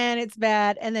like, and it's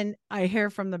bad. And then I hear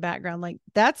from the background, like,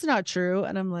 that's not true.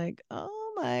 And I'm like,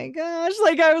 oh my gosh.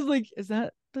 Like, I was like, is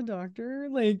that the doctor?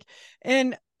 Like,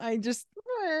 and I just,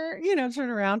 turn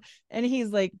around and he's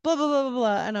like, blah, blah, blah, blah,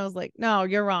 blah. And I was like, no,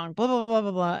 you're wrong, blah, blah, blah,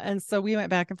 blah, blah. And so we went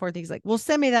back and forth. He's like, well,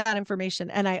 send me that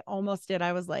information. And I almost did.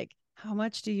 I was like, how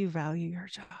much do you value your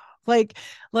job? Like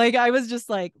I was just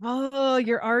like, oh,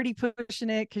 you're already pushing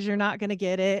it because you're not going to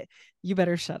get it. You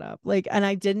better shut up. Like, and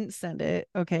I didn't send it.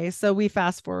 Okay. So we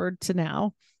fast forward to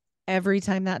now. Every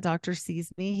time that doctor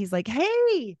sees me, he's like,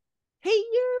 hey,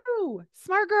 you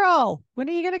smart girl, when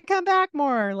are you going to come back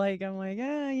more? Like, I'm like,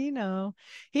 he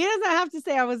doesn't have to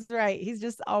say I was right. He's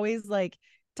just always like,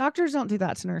 doctors don't do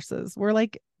that to nurses. We're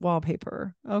like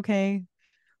wallpaper. Okay.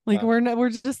 Like we're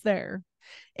just there.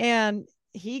 And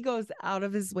he goes out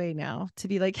of his way now to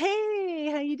be like,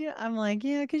 hey, how you doing? I'm like,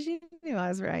 yeah, because you knew I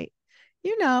was right.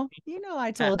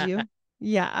 I told you.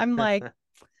 Yeah. I'm like,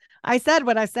 I said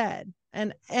what I said.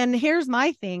 And here's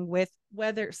my thing with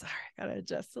whether, sorry, I gotta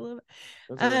adjust a little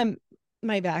bit.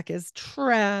 My back is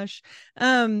trash.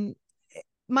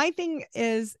 My thing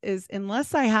is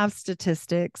unless I have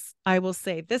statistics, I will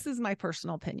say this is my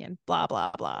personal opinion, blah,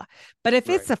 blah, blah. But if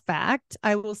it's a fact,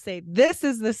 I will say this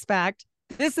is this fact.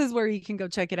 This is where you can go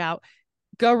check it out.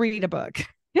 Go read a book.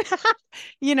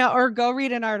 Or go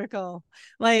read an article,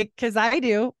 like, because I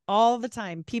do all the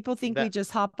time. People think we just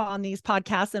hop on these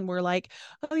podcasts and we're like,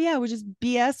 oh yeah, we just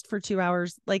BS for 2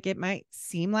 hours. Like, it might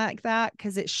seem like that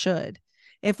because it should.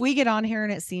 If we get on here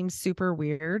and it seems super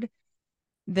weird,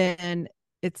 then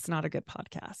it's not a good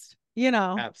podcast.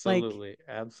 Absolutely, like,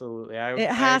 absolutely. It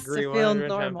I has agree to feel 110%.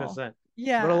 normal.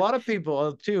 Yeah. But a lot of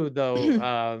people too, though,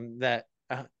 that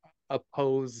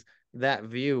oppose that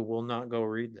view will not go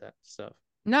read that stuff.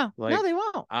 No, like, no, they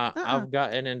won't. I've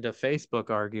gotten into Facebook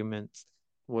arguments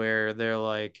where they're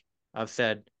like, I've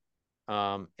said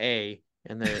A,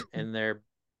 and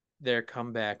their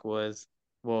comeback was,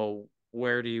 well,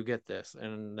 where do you get this?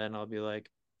 And then I'll be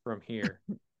like, from here.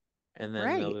 And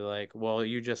then they'll be like, well,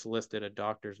 you just listed a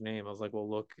doctor's name. I was like, well,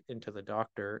 look into the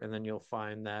doctor, and then you'll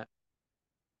find that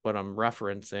what I'm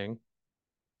referencing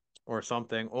or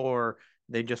something, or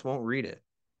they just won't read it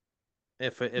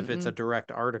if it's a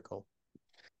direct article.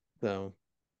 So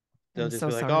they'll just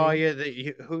be like,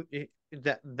 sorry. Oh yeah,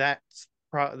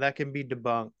 that can be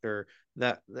debunked, or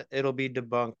that it'll be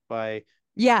debunked by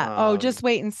just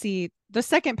wait and see. The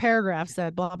second paragraph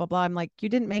said blah blah blah. I'm like, you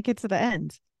didn't make it to the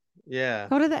end. Yeah,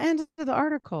 go to the end of the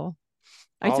article.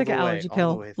 I took an allergy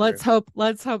pill. Let's hope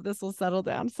this will settle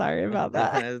down. Sorry about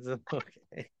that.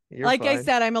 Okay. Like fine. I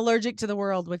said, I'm allergic to the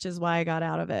world, which is why I got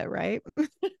out of it, right?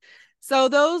 So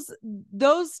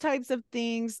those types of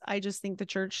things, I just think the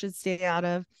church should stay out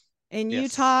of. In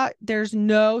Utah, there's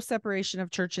no separation of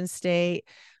church and state.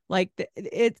 Like,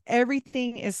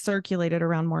 everything is circulated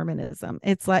around Mormonism.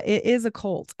 It's like, it is a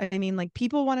cult. I mean, like,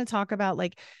 people want to talk about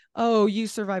like, oh, you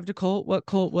survived a cult. What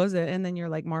cult was it? And then you're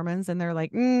like, Mormons. And they're like,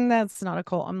 that's not a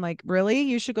cult. I'm like, really?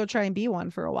 You should go try and be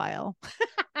one for a while.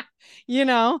 You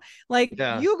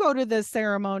go to this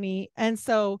ceremony. And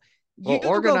so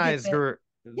organized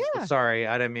sorry,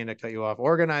 I didn't mean to cut you off.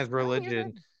 Organized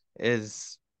religion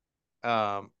is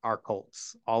our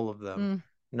cults, all of them.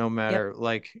 No matter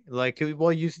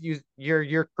well,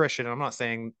 you're Christian. I'm not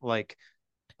saying like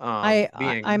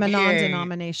I'm a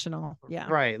non-denominational,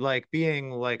 right, like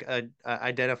being like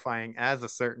identifying as a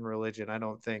certain religion, I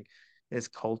don't think is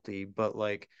culty. But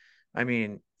like, I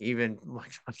mean, even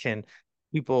like fucking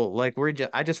people like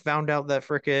I just found out that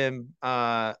freaking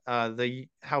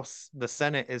the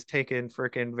Senate is taking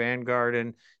freaking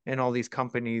Vanguard and all these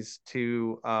companies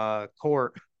to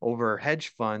court over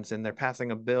hedge funds, and they're passing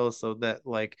a bill so that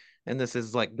like, and this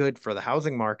is like good for the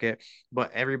housing market,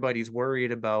 but everybody's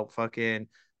worried about fucking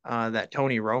that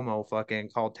Tony Romo fucking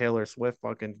called Taylor Swift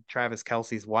fucking Travis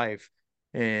Kelce's wife,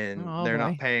 and they're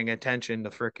not paying attention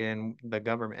to freaking the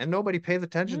government, and nobody pays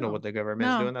attention to what the government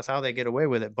is doing. That's how they get away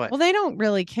with it. But they don't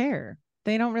really care.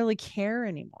 They don't really care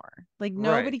anymore. Like,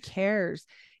 nobody cares.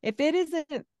 If it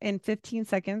isn't in 15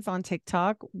 seconds on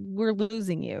TikTok, we're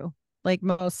losing you, like,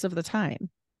 most of the time.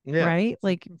 Yeah, right?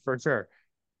 Like, for sure.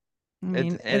 I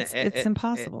mean, it's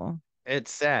impossible.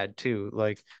 It's sad too.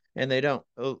 Like, and they don't,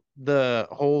 the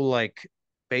whole like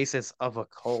basis of a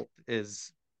cult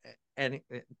is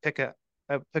pick a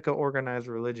organized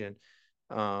religion.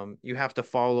 You have to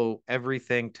follow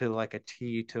everything to like a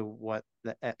T to what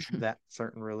that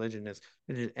certain religion is.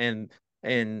 And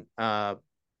and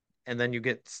then you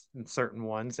get certain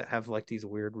ones that have like these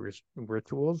weird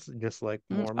rituals, just like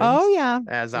Mormons. Oh yeah,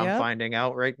 as I'm finding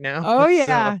out right now. Oh So,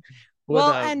 yeah. with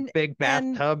Well, a big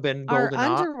bathtub and our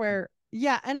golden underwear,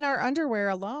 yeah, and our underwear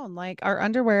alone, like our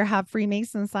underwear have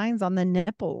Freemason signs on the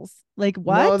nipples. Like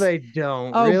what? No, they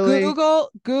don't. Oh, Really?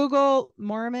 Google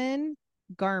Mormon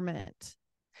garment.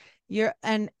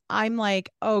 And I'm like,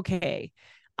 okay.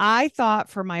 I thought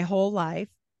for my whole life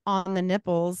on the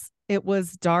nipples, it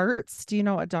was darts. Do you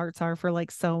know what darts are for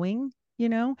like sewing?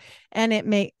 And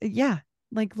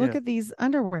like look at these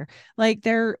underwear. Like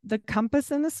they're the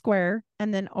compass and the square,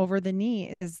 and then over the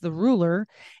knee is the ruler.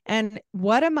 And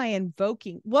what am I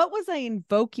invoking? What was I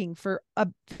invoking for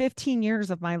 15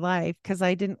 years of my life? Because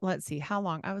I didn't, let's see, how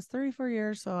long? I was 34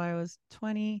 years, so I was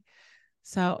 20.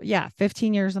 So yeah,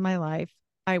 15 years of my life,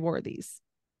 I wore these.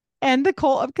 And the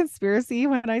cult of conspiracy,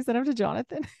 when I sent him to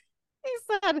Jonathan, he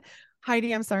said,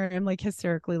 Heidi, I'm sorry, I'm like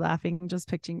hysterically laughing,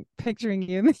 just picturing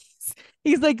you.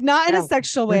 He's like, not in a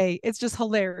sexual way. It's just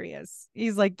hilarious.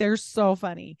 He's like, they're so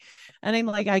funny. And I'm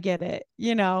like, I get it,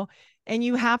 and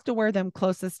you have to wear them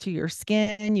closest to your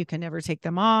skin. You can never take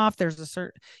them off. There's a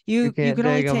certain, you can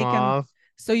only take them off.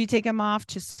 So you take them off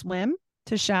to swim,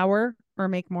 to shower, or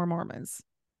make more Mormons,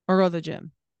 or go to the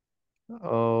gym.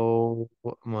 Oh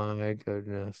my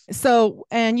goodness. So,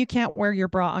 and you can't wear your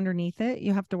bra underneath it.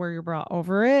 You have to wear your bra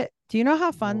over it. Do you know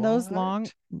how fun those long,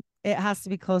 it has to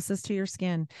be closest to your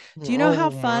skin. Do you know how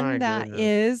fun that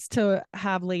is to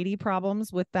have lady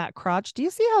problems with that crotch? Do you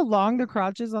see how long the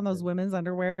crotch is on those women's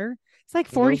underwear? It's like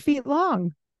 40 feet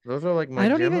long. Those are like my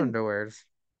gym underwears.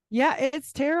 Yeah,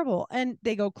 it's terrible. And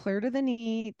they go clear to the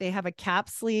knee. They have a cap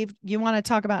sleeve. You want to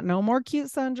talk about no more cute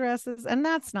sundresses, and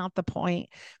that's not the point.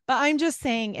 But I'm just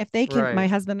saying, if they can, my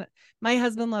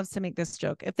husband loves to make this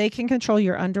joke. If they can control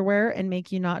your underwear and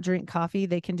make you not drink coffee,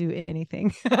 they can do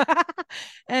anything.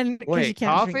 And because you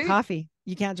can't drink coffee.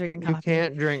 You can't drink coffee. You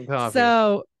can't drink coffee.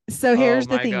 So here's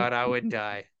the thing. Oh my God, I would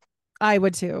die. I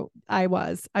would too. I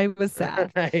was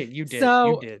sad. You did.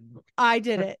 So you did. I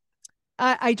did it.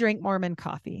 I drink Mormon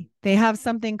coffee. They have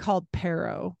something called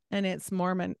Pero, and it's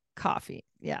Mormon coffee.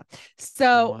 Yeah.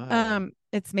 So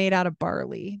it's made out of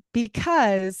barley,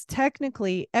 because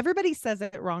technically everybody says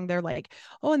it wrong. They're like,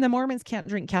 oh, and the Mormons can't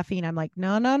drink caffeine. I'm like,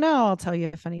 no. I'll tell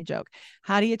you a funny joke.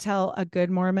 How do you tell a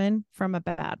good Mormon from a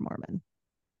bad Mormon?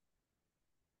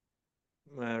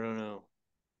 I don't know.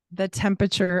 The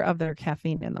temperature of their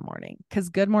caffeine in the morning, because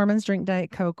good Mormons drink Diet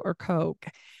Coke or Coke,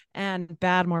 and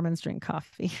bad Mormons drink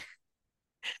coffee.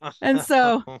 And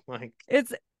so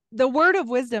it's the word of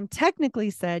wisdom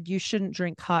technically said you shouldn't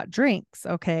drink hot drinks.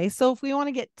 Okay. So if we want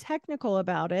to get technical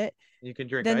about it, you can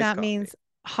drink, then that means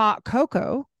hot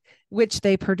cocoa, which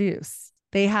they produce.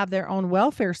 They have their own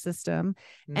welfare system,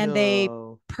 and they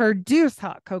produce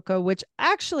hot cocoa, which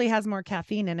actually has more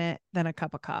caffeine in it than a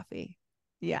cup of coffee.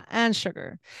 Yeah. And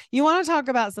sugar. You want to talk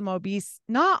about some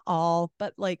not all,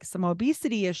 but like some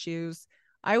obesity issues.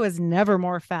 I was never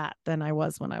more fat than I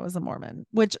was when I was a Mormon,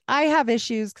 which I have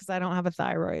issues because I don't have a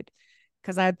thyroid,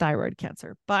 because I had thyroid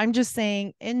cancer. But I'm just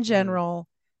saying, in general,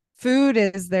 food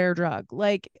is their drug.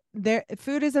 Like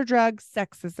food is their drug,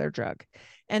 sex is their drug.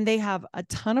 And they have a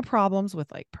ton of problems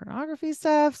with like pornography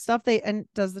stuff. And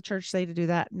does the church say to do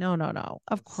that? No.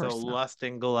 Of course. So not. lust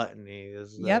and gluttony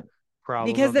is the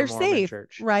problem, because they're safe,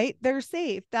 church. Right? They're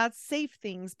safe. That's safe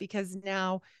things, because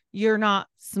now you're not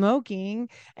smoking.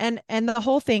 And the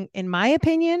whole thing, in my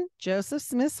opinion, Joseph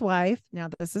Smith's wife, now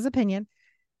this is opinion,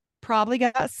 probably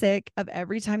got sick of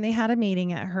every time they had a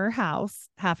meeting at her house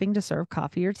having to serve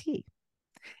coffee or tea.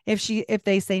 If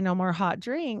they say no more hot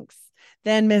drinks,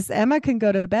 then Miss Emma can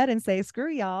go to bed and say,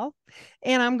 screw y'all,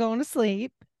 and I'm going to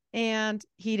sleep. And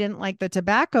he didn't like the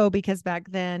tobacco, because back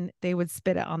then they would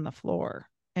spit it on the floor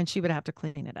and she would have to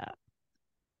clean it up.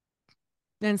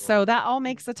 And so that all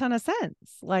makes a ton of sense.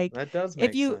 Like, that does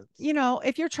make sense.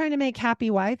 If you're trying to make happy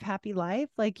wife, happy life,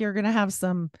 like you're going to have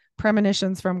some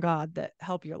premonitions from God that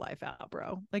help your life out,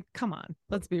 bro. Like, come on,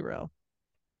 let's be real.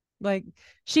 Like,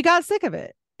 she got sick of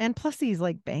it. And plus he's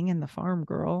like banging the farm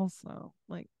girl. So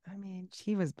like, I mean,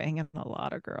 he was banging a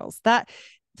lot of girls.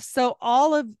 So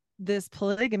all of this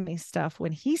polygamy stuff,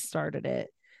 when he started it,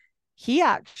 he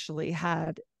actually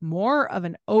had more of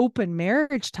an open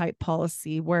marriage type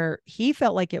policy where he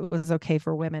felt like it was okay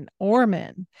for women or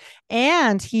men.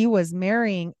 And he was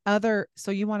marrying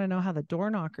so you want to know how the door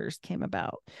knockers came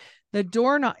about? The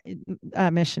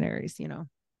missionaries,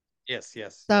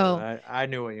 Yes. So I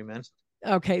knew what you meant.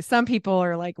 Okay. Some people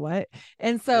are like, what?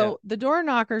 And so the door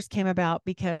knockers came about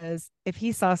because if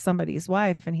he saw somebody's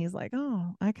wife and he's like,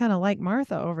 oh, I kind of like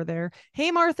Martha over there. Hey,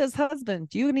 Martha's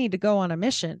husband, you need to go on a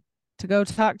mission to go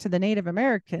talk to the Native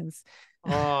Americans.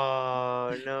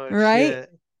 Oh, no Right?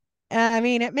 shit. I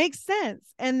mean, it makes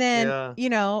sense. And then, Yeah. you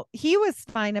know, he was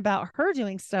fine about her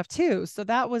doing stuff too. So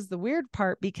that was the weird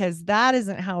part, because that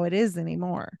isn't how it is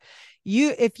anymore.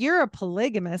 If you're a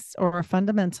polygamist or a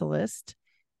fundamentalist,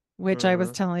 which I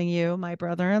was telling you, my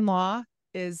brother-in-law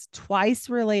is twice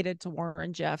related to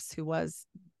Warren Jeffs,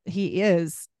 he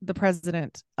is the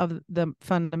president of the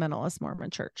fundamentalist Mormon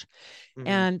church.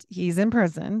 And he's in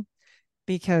prison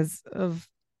because of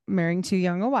marrying too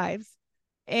young of wives.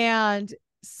 And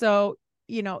so,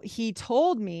 you know, he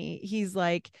told me, he's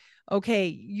like,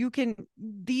 okay,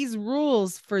 these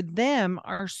rules for them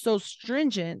are so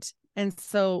stringent. And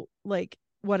so like,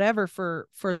 whatever for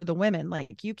the women,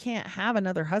 like you can't have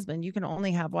another husband. You can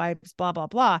only have wives, blah, blah,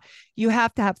 blah. You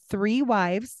have to have 3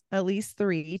 wives, at least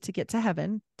 3, to get to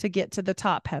heaven, to get to the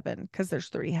top heaven. 'Cause there's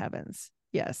 3 heavens.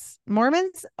 Yes.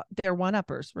 Mormons, they're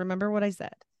 1-uppers. Remember what I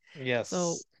said? Yes.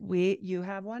 So you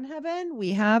have 1 heaven,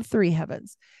 we have 3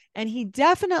 heavens. And he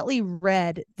definitely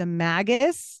read the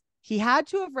Magus. He had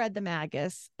to have read the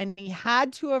Magus, and he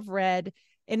had to have read,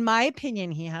 in my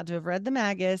opinion, he had to have read the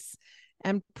Magus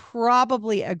and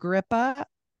probably Agrippa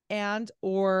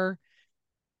or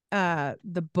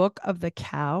the Book of the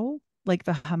Cow, like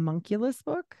the homunculus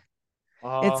book.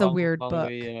 It's a weird book.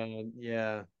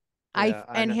 Yeah.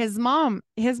 And his mom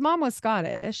was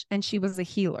Scottish, and she was a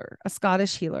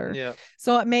Scottish healer. Yeah.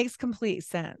 So it makes complete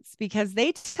sense, because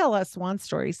they tell us one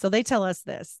story. So they tell us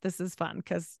this is fun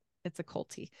because it's a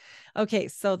culty. Okay.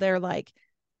 So they're like,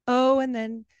 oh, and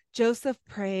then Joseph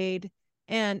prayed,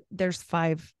 and there's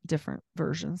 5 different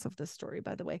versions of this story,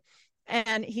 by the way.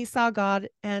 And he saw God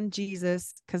and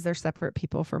Jesus, because they're separate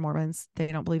people for Mormons. They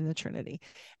don't believe in the Trinity.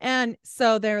 And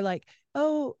so they're like,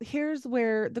 oh, here's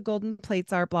where the golden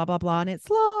plates are, blah, blah, blah. And it's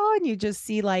low, and you just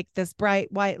see like this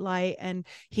bright white light, and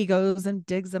he goes and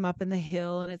digs them up in the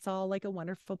hill, and it's all like a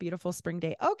wonderful, beautiful spring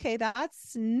day. Okay,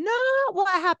 that's not what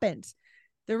happened.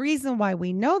 The reason why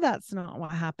we know that's not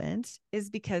what happened is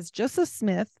because Joseph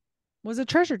Smith was a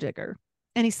treasure digger,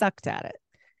 and he sucked at it.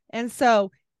 And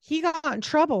so he got in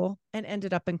trouble and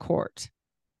ended up in court.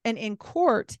 And in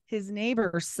court, his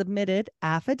neighbors submitted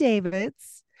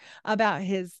affidavits about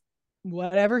his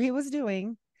whatever he was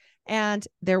doing. And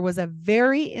there was a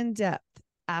very in-depth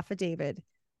affidavit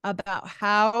about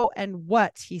how and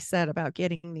what he said about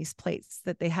getting these plates,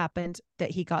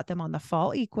 that he got them on the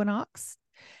fall equinox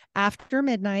after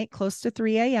midnight, close to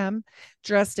 3 a.m.,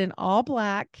 dressed in all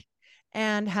black,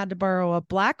 and had to borrow a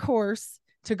black horse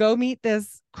to go meet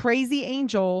this crazy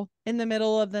angel in the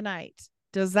middle of the night.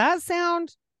 Does that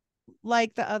sound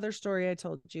like the other story I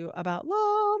told you about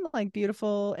long, like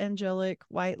beautiful angelic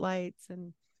white lights?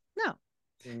 And no.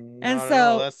 And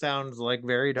so that sounds like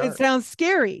very dark. It sounds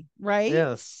scary, right?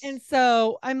 Yes. And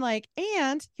so I'm like,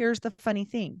 and here's the funny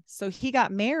thing. So he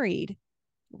got married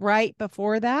right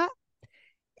before that,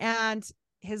 and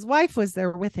his wife was there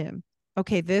with him.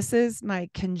 Okay, this is my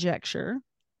conjecture.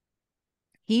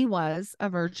 He was a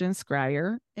virgin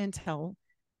scryer until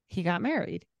he got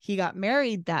married. He got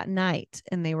married that night,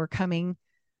 and they were coming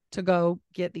to go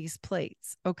get these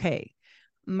plates. Okay.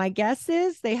 My guess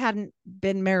is they hadn't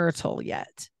been marital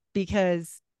yet,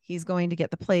 because he's going to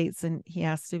get the plates and he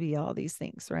has to be all these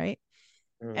things, right?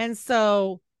 And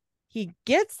so he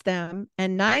gets them,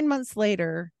 and 9 months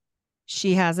later,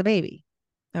 she has a baby.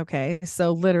 Okay.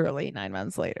 So literally 9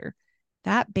 months later,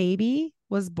 that baby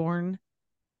was born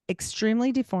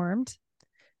extremely deformed,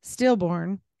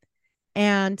 stillborn,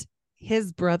 and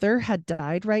his brother had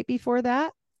died right before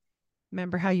that.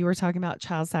 Remember how you were talking about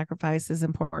child sacrifice is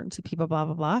important to people, blah,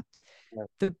 blah, blah. Yeah.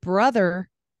 The brother,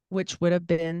 which would have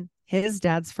been his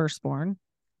dad's firstborn,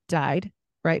 died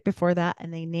right before that.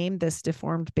 And they named this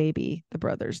deformed baby the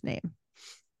brother's name.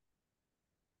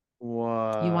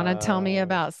 Wow. You want to tell me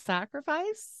about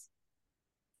sacrifice?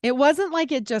 It wasn't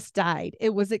like it just died.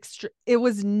 It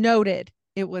was noted.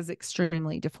 It was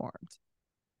extremely deformed.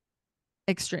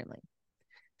 Extremely.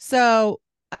 So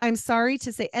I'm sorry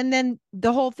to say. And then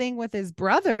the whole thing with his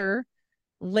brother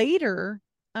later,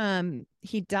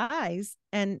 he dies,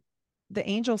 and the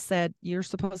angel said, you're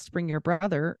supposed to bring your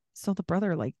brother. So the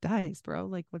brother like dies, bro.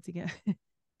 Like, what's he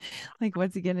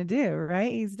gonna do?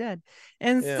 Right? He's dead.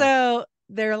 And so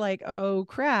they're like, oh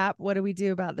crap, what do we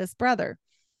do about this brother?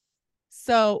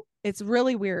 So it's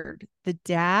really weird. The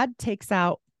dad takes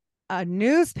out a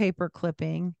newspaper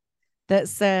clipping that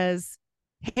says,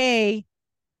 hey,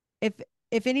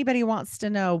 if anybody wants to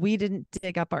know, we didn't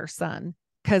dig up our son,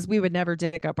 because we would never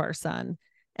dig up our son.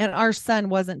 And our son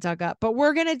wasn't dug up, but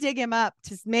we're going to dig him up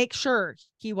to make sure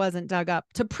he wasn't dug up,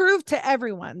 to prove to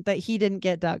everyone that he didn't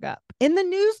get dug up in the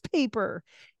newspaper.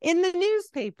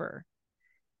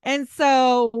 And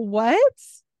so what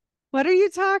are you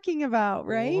talking about,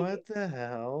 right? What the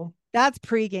hell? That's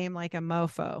pregame like a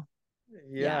mofo.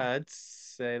 Yeah, I'd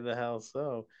say the hell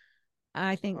so.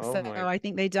 I think so. my I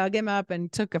think they dug him up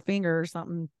and took a finger or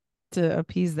something to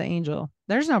appease the angel.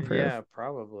 There's no proof. Yeah,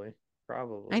 probably.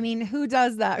 I mean, who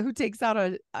does that? Who takes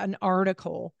out an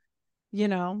article,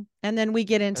 and then we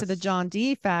get into the John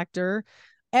Dee factor.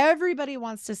 Everybody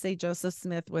wants to say Joseph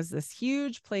Smith was this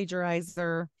huge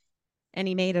plagiarizer and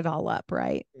he made it all up,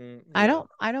 right? Yeah.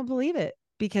 I don't believe it,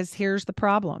 because here's the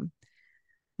problem.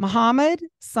 Muhammad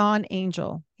saw an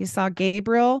angel. He saw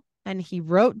Gabriel and he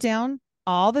wrote down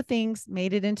all the things,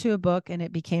 made it into a book, and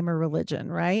it became a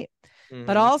religion, right?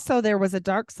 But also there was a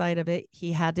dark side of it.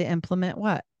 He had to implement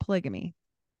what? Polygamy.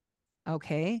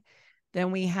 Okay.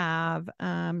 Then we have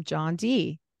John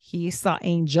Dee. He saw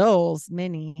angels,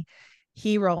 many.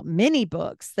 He wrote many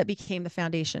books that became the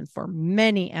foundation for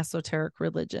many esoteric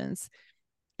religions.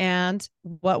 And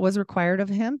what was required of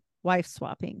him? Wife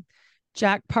swapping.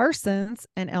 Jack Parsons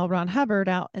and L. Ron Hubbard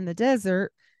out in the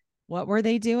desert, what were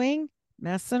they doing?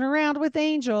 Messing around with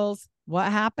angels.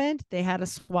 What happened? They had to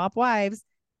swap wives.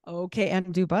 Okay,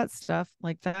 and do butt stuff.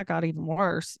 Like that got even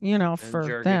worse, and for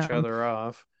jerk them. each other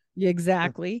off.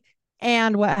 Exactly.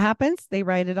 And what happens? They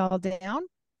write it all down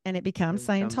and it becomes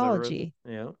Scientology.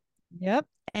 Yep.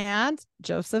 And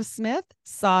Joseph Smith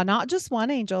saw not just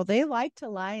one angel. They like to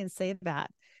lie and say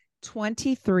that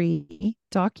 23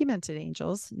 documented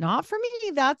angels, not for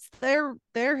me. That's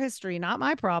their history, not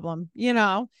my problem,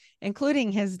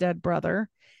 including his dead brother.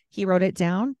 He wrote it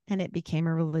down and it became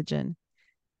a religion.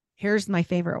 Here's my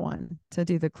favorite one to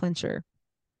do the clincher.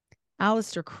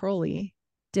 Aleister Crowley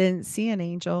didn't see an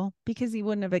angel because he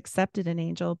wouldn't have accepted an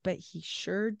angel, but he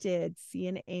sure did see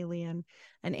an alien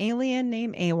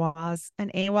named Aiwass,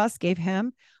 and Aiwass gave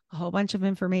him a whole bunch of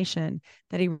information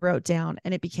that he wrote down,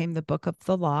 and it became the Book of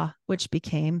the Law, which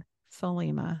became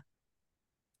Thelema.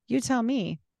 You tell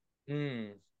me.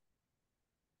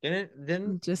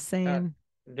 Didn't just saying.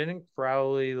 Didn't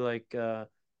Crowley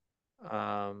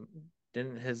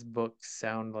didn't his book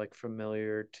sound like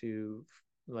familiar to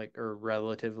or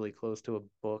relatively close to a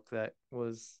book that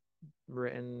was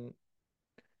written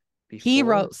before? He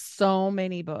wrote so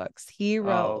many books. He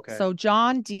wrote so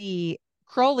John Dee.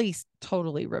 Crowley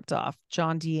totally ripped off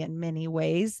John Dee in many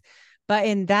ways, but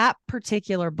in that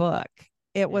particular book,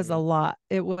 it was a lot.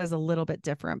 It was a little bit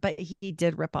different, but he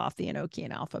did rip off the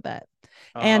Enochian alphabet.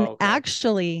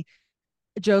 Actually,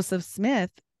 Joseph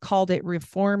Smith called it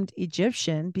Reformed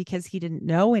Egyptian because he didn't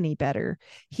know any better.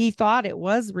 He thought it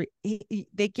was,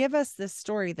 they give us this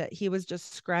story that he was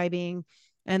just scribing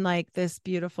and like this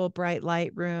beautiful bright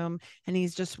light room and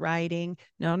he's just writing.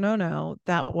 No,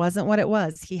 that wasn't what it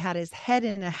was. He had his head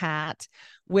in a hat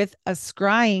with a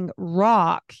scrying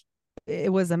rock.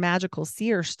 It was a magical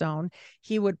seer stone.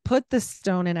 He would put the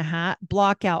stone in a hat,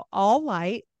 block out all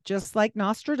light, just like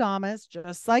Nostradamus,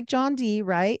 just like John Dee,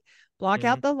 right? Block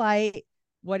out the light.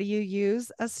 What do you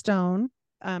use? A stone.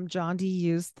 John Dee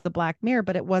used the black mirror,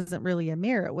 but it wasn't really a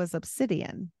mirror. It was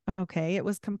obsidian. Okay. It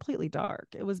was completely dark.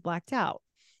 It was blacked out.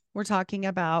 We're talking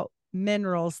about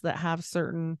minerals that have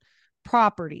certain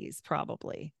properties,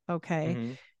 probably.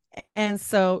 Okay. And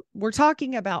so we're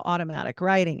talking about automatic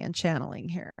writing and channeling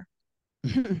here.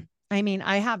 I mean,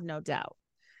 I have no doubt.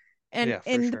 And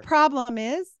the problem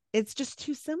is it's just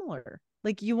too similar.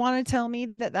 Like, you want to tell me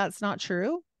that that's not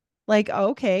true? Like,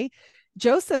 okay,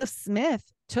 Joseph Smith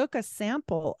took a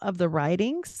sample of the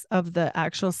writings of the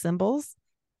actual symbols.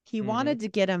 He wanted to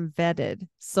get them vetted.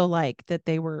 So like that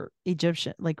they were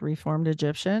Egyptian, like Reformed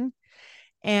Egyptian.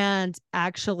 And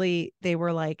actually they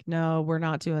were like, no, we're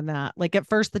not doing that. Like at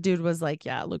first the dude was like,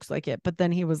 yeah, it looks like it. But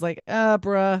then he was like,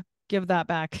 bruh, give that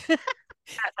back.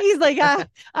 He's like,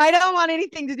 I don't want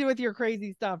anything to do with your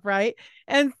crazy stuff. Right.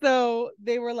 And so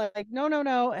they were like,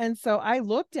 no. And so I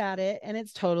looked at it and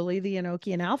it's totally the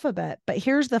Enochian alphabet. But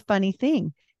here's the funny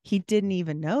thing. He didn't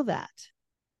even know that.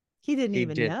 He didn't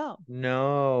even know.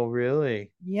 No,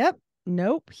 really? Yep.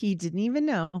 Nope. He didn't even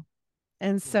know.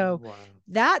 And so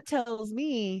that tells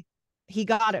me he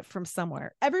got it from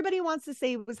somewhere. Everybody wants to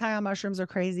say it was high on mushrooms or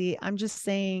crazy. I'm just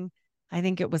saying, I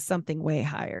think it was something way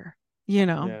higher,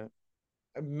 Yeah.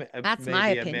 That's maybe my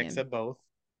opinion. A mix of both.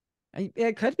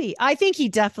 It could be. I think he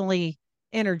definitely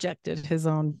interjected his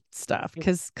own stuff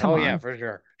because come on. Yeah, for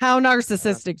sure. How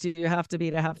narcissistic do you have to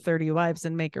be to have 30 wives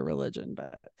and make a religion?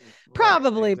 But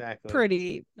probably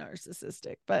pretty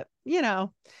narcissistic, but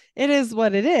it is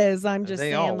what it is. I'm just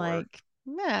saying like,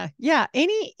 yeah.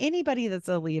 Anybody that's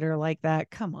a leader like that,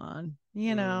 come on,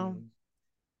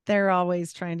 they're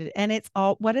always trying to, and it's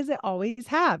all, what does it always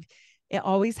have? it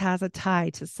always has a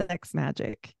tie to sex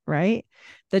magic, right?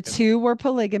 The two were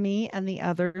polygamy and the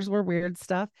others were weird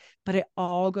stuff, but it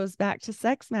all goes back to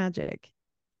sex magic.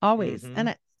 Always.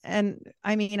 And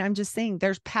I mean, I'm just saying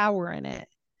there's power in it,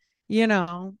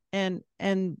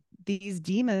 and these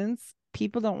demons,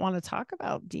 people don't want to talk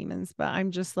about demons, but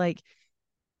I'm just like,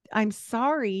 I'm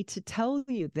sorry to tell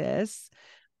you this,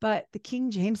 but the King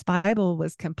James Bible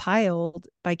was compiled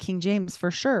by King James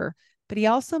for sure, but he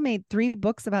also made 3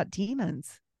 books about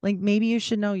demons. Like, maybe you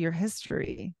should know your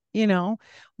history,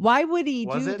 why would he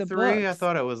do the 3? books? I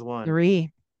thought it was 1.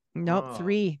 3. Nope. Oh.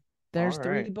 3. There's All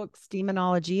 3 right. books,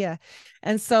 Demonologia.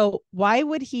 And so why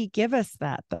would he give us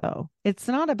that though? It's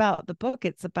not about the book.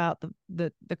 It's about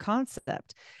the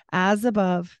concept. As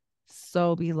above,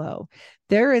 so below.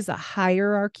 There is a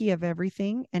hierarchy of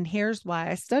everything. And here's why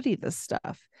I study this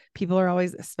stuff. People are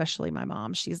always, especially my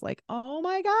mom, she's like, oh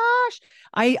my gosh.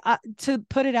 I to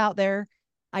put it out there,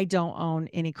 I don't own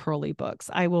any Crowley books.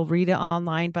 I will read it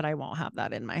online, but I won't have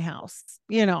that in my house,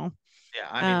 Yeah,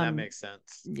 I mean, that makes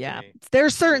sense. Yeah,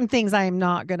 there's certain things I am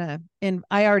not gonna, and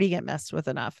I already get messed with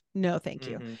enough. No, thank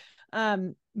you.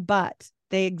 But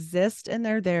they exist and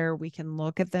they're there. We can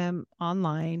look at them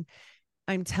online.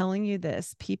 I'm telling you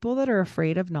this, people that are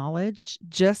afraid of knowledge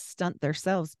just stunt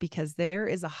themselves, because there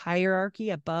is a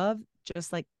hierarchy above.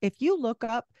 Just like if you look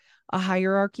up a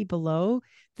hierarchy below,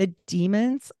 the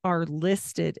demons are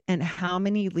listed and how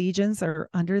many legions are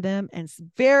under them and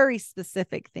very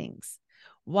specific things.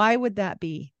 Why would that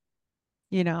be?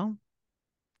 Why?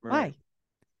 Right.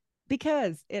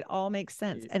 Because it all makes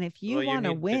sense. And if you want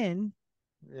to win,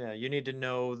 you need to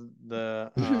know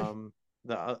the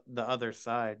other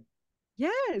side.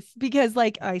 Yes, because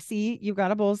like I see you've got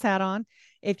a Bulls hat on.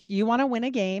 If you want to win a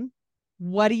game,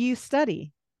 what do you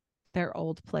study? Their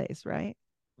old plays, right?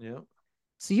 Yeah.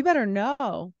 So you better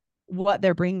know what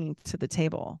they're bringing to the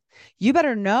table. You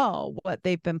better know what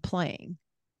they've been playing.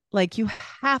 Like, you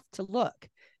have to look.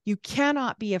 You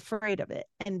cannot be afraid of it.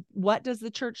 And what does the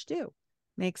church do?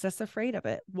 Makes us afraid of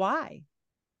it. Why?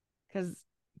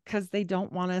 Because they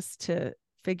don't want us to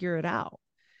figure it out.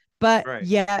 But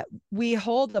yet we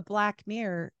hold the black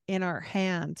mirror in our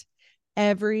hand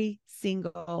every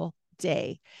single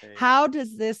day. How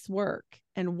does this work?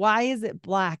 And why is it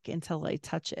black until I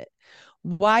touch it?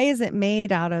 Why is it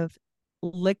made out of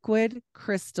liquid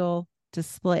crystal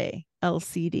display,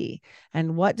 LCD?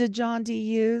 And what did John Dee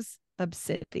use?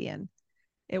 Obsidian.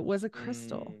 It was a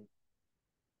crystal.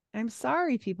 I'm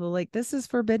sorry, people. Like, this is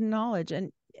forbidden knowledge.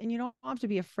 And you don't have to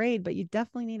be afraid, but you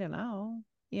definitely need to know,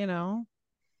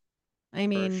 I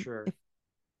mean, for sure.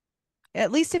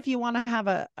 At least if you want to have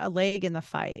a leg in the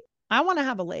fight. I want to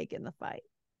have a leg in the fight.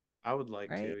 I would like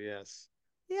to, yes.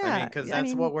 Yeah. I mean, because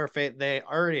that's what we're they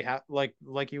already have,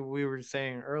 we were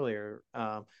saying earlier,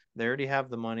 they already have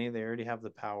the money, they already have the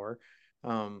power.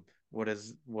 What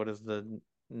is the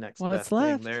next best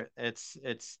thing there? It's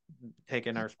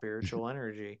taking our spiritual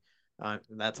energy.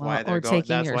 That's why they're going,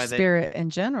 taking your spirit in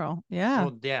general. Yeah.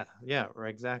 Well, yeah,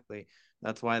 exactly.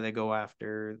 That's why they go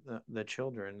after the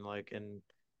children, and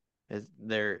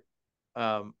they're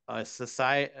a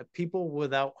society. People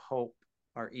without hope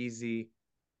are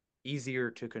easier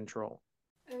to control.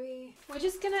 We're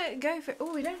just gonna go for.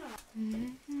 Oh, we don't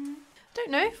know.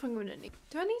 Don't know if I'm gonna need.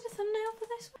 Do I need a thumbnail for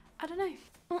this one? I don't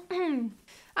know.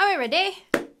 Are we ready?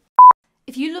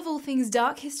 If you love all things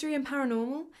dark history and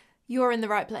paranormal, you're in the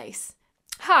right place.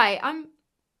 Hi,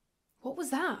 What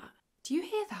was that? Do you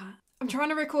hear that? I'm trying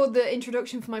to record the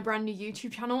introduction for my brand new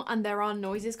YouTube channel, and there are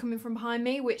noises coming from behind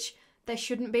me, which there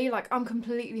shouldn't be. Like, I'm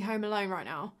completely home alone right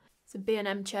now. It's a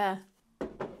B&M chair.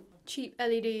 Cheap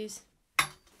LEDs.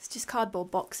 It's just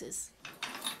cardboard boxes.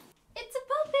 It's a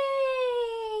puppy!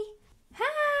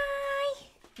 Hi!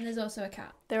 And there's also a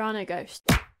cat. There are no ghosts.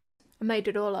 I made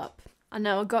it all up. I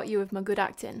know, I got you with my good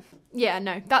acting. Yeah,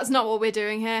 no, that's not what we're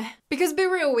doing here. Because be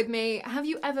real with me, have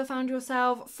you ever found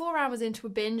yourself 4 hours into a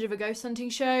binge of a ghost hunting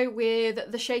show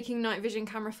with the shaking night vision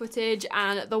camera footage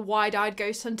and the wide-eyed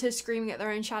ghost hunters screaming at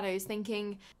their own shadows,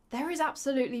 thinking, there is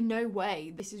absolutely no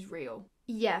way this is real?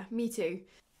 Yeah, me too.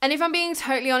 And if I'm being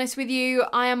totally honest with you,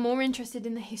 I am more interested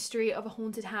in the history of a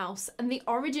haunted house and the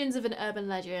origins of an urban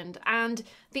legend and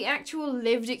the actual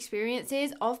lived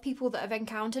experiences of people that have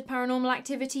encountered paranormal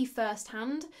activity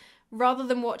firsthand, rather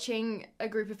than watching a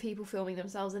group of people filming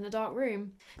themselves in a dark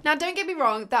room. Now, don't get me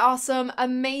wrong, there are some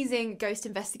amazing ghost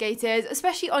investigators,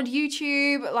 especially on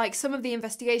YouTube. Like, some of the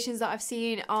investigations that I've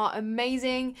seen are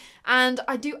amazing, and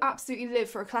I do absolutely live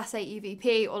for a Class A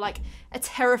EVP or like a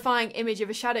terrifying image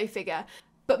of a shadow figure.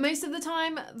 But most of the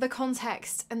time, the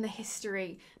context and the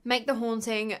history make the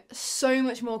haunting so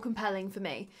much more compelling for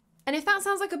me. And if that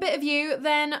sounds like a bit of you,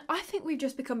 then I think we've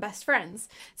just become best friends.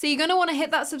 So you're going to want to hit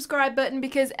that subscribe button,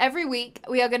 because every week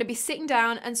we are going to be sitting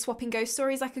down and swapping ghost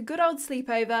stories like a good old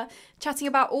sleepover, chatting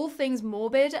about all things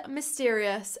morbid,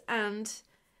 mysterious, and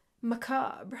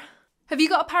macabre. Have you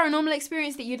got a paranormal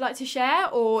experience that you'd like to share,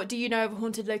 or do you know of a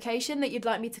haunted location that you'd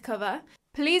like me to cover?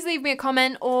 Please leave me a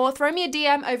comment or throw me a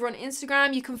DM over on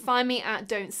Instagram. You can find me at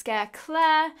Don't Scare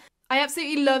Claire. I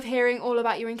absolutely love hearing all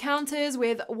about your encounters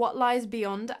with what lies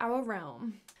beyond our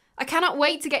realm. I cannot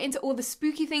wait to get into all the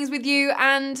spooky things with you,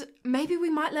 and maybe we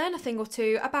might learn a thing or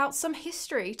two about some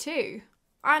history too.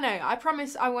 I know, I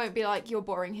promise I won't be like your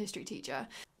boring history teacher.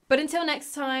 But until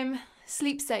next time,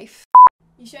 sleep safe.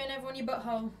 You showing everyone your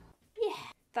butthole? Yeah.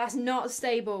 That's not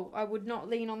stable. I would not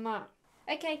lean on that.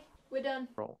 Okay, we're done.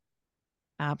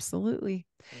 Absolutely.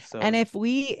 So, And if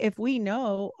we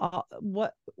know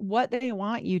what they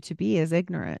want you to be is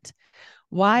ignorant.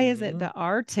 Why is it that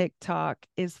our TikTok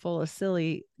is full of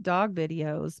silly dog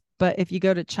videos, but if you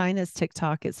go to China's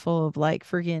TikTok, it's full of like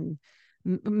friggin'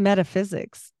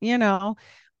 metaphysics, you know?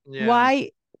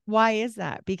 yeah. Why is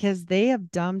that? Because they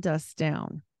have dumbed us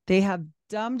down. They have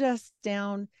dumbed us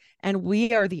down, and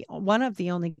we are one of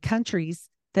the only countries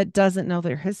that doesn't know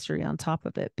their history on top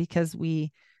of it, because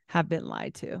we have been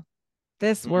lied to.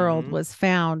 This world was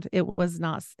found. It was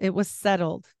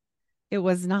settled. It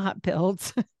was not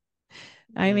built.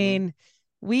 I mean,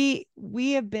 we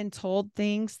have been told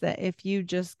things that if you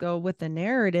just go with the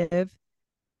narrative,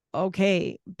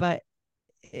 okay, but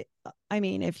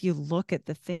if you look at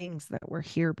the things that were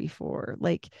here before,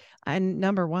 like, and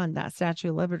number one, that Statue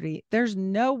of Liberty, there's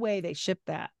no way they shipped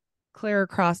that clear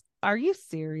across. Are you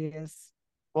serious?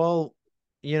 Well,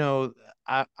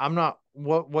 I'm not.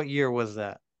 What year was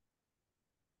that?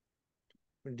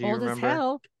 Do you Old remember? as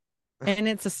hell. And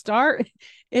it's a star.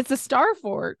 It's a star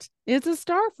fort. It's a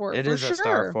star fort. It for is sure. a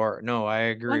star fort. No, I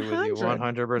agree with you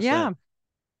 100%. Yeah.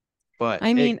 But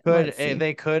I mean,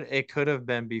 it could have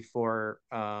been before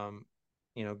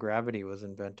gravity was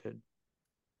invented.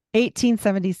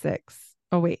 1876.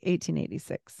 Oh wait,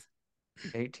 1886.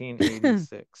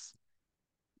 1886.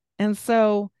 And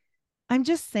so I'm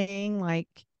just saying, like,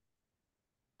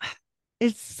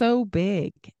 it's so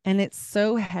big and it's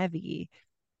so heavy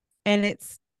and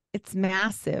it's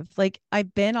massive. Like,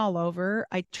 I've been all over.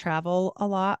 I travel a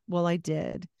lot. Well, I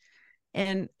did.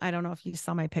 And I don't know if you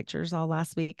saw my pictures all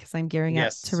last week, because I'm gearing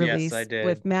up to release I did.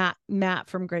 with Matt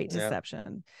from Great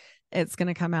Deception. It's going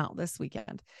to come out this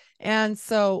weekend. And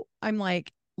so I'm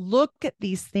like, look at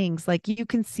these things. Like, you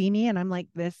can see me and I'm like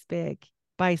this big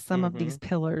by some of these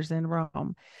pillars in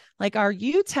Rome. Like, are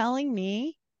you telling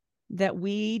me that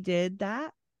we did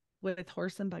that with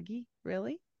horse and buggy?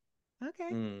 Really?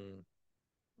 Okay.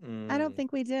 I don't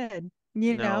think we did.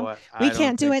 We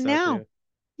can't do it now. Too.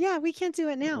 Yeah, we can't do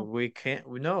it now. We can't.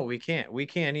 No, we can't. We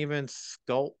can't even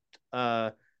sculpt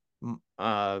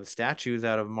statues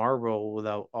out of marble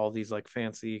without all these like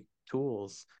fancy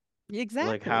tools.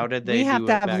 Exactly. Like, how did they? We have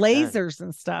to have lasers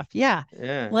and stuff. Yeah.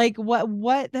 Yeah. Like,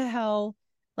 what the hell?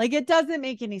 Like, it doesn't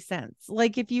make any sense.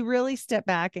 Like, if you really step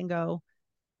back and go,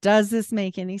 does this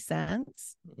make any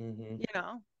sense?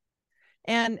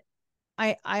 And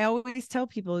I always tell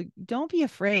people, don't be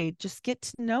afraid. Just get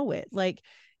to know it. Like,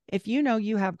 if you know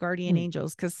you have guardian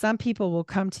angels, because some people will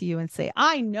come to you and say,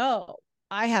 I know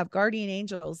I have guardian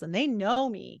angels and they know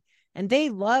me and they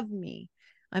love me.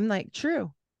 I'm like,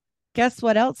 true. Guess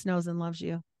what else knows and loves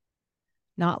you?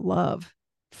 Not love,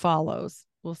 follows.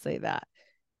 We'll say that.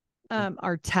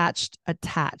 Are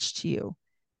attached to you.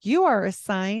 You are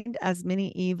assigned as many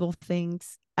evil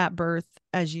things at birth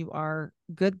as you are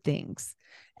good things.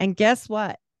 And guess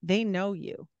what? They know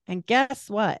you. And guess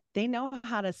what? They know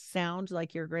how to sound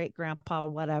like your great grandpa,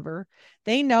 whatever.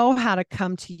 They know how to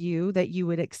come to you that you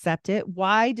would accept it.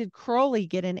 Why did Crowley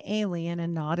get an alien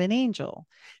and not an angel?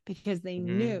 Because they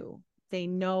knew, they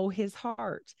know his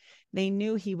heart. They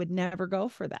knew he would never go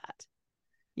for that,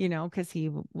 because he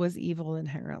was evil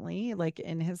inherently, like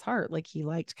in his heart. Like, he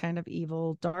liked kind of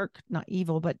evil, dark, not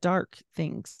evil, but dark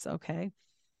things. Okay.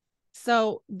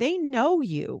 So they know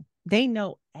you. They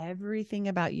know everything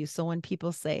about you. So when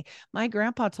people say, my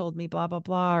grandpa told me blah, blah,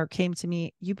 blah, or came to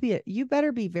me, you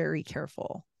better be very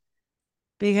careful,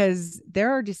 because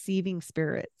there are deceiving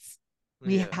spirits.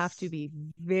 We have to be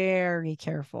very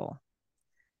careful,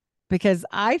 because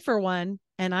I, for one,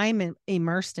 and I'm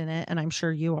immersed in it, and I'm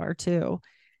sure you are too,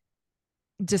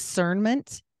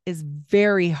 discernment is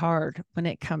very hard when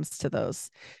it comes to those,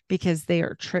 because they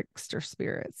are trickster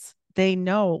spirits. They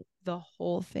know the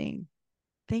whole thing.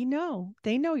 They know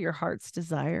your heart's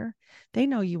desire. They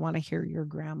know you want to hear your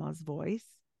grandma's voice.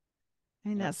 I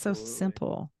mean, that's so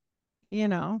simple,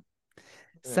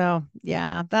 So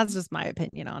yeah, that's just my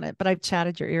opinion on it. But I've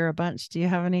chatted your ear a bunch. Do you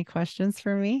have any questions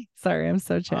for me? Sorry, I'm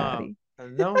so chatty.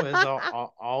 No, it's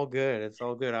all good. It's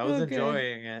all good. I was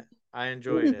enjoying it. I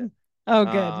enjoyed it. Oh,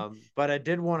 good. But I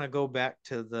did want to go back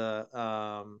to the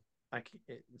I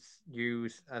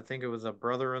think it was a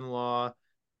brother-in-law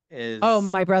Oh,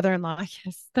 is my brother-in-law.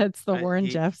 Yes, that's the Warren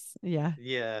he Jeffs. Yeah.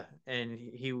 yeah, and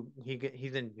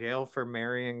he's in jail for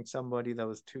marrying somebody that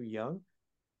was too young.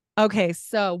 Okay,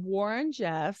 so Warren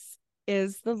Jeffs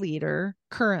is the leader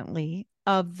currently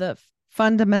of the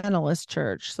fundamentalist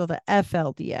church, so the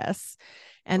FLDS,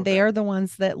 and they are the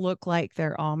ones that look like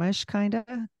they're Amish, kind of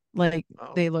like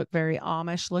they look very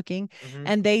Amish looking,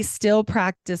 and they still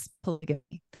practice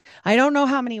polygamy. I don't know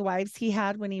how many wives he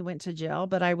had when he went to jail,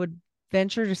 but I would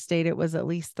venture to state it was at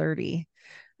least 30.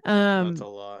 That's a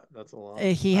lot. That's a lot.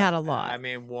 He had a lot. I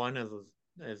mean, one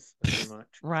is too much.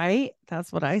 Right?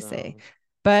 That's what I say.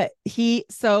 But he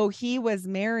was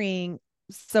marrying.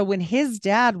 So when his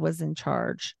dad was in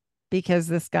charge, because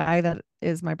this guy that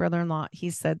is my brother-in-law, he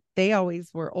said they always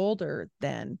were older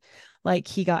then. Like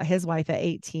he got his wife at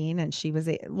 18 and he was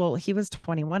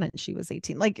 21 and she was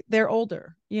 18. Like they're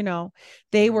older,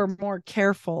 they were more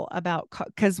careful about,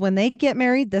 because when they get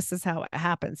married, this is how it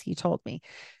happens. He told me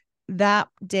that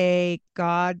day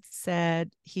God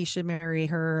said he should marry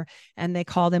her, and they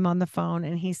called him on the phone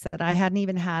and he said, I hadn't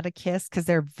even had a kiss, because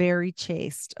they're very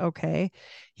chaste. Okay.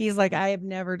 He's like, I have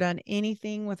never done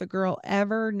anything with a girl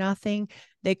ever, nothing.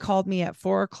 They called me at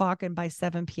 4:00 and by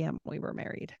 7 p.m. we were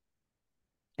married.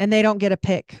 And they don't get to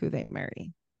pick who they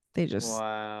marry. They just,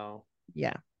 wow.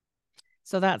 Yeah.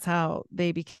 So that's how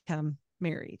they become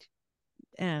married.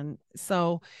 And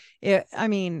so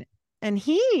and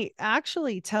he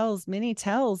actually tells many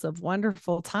tales of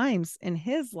wonderful times in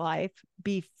his life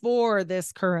before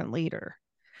this current leader.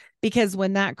 Because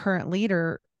when that current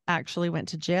leader actually went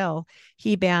to jail,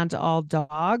 he banned all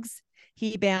dogs,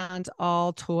 he banned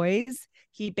all toys,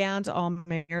 he banned all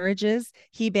marriages,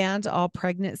 he banned all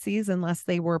pregnancies unless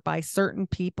they were by certain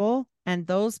people. And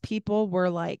those people were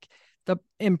like the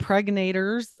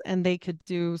impregnators, and they could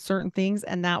do certain things,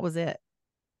 and that was it.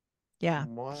 Yeah.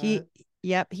 What?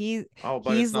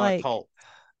 But he's not like, a cult.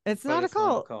 It's not a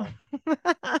cult. What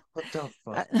the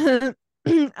fuck?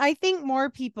 I think more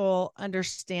people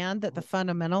understand that the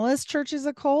fundamentalist church is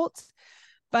a cult,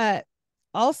 but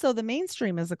also the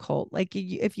mainstream is a cult. Like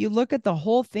if you look at the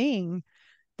whole thing,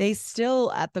 they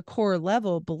still at the core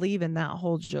level believe in that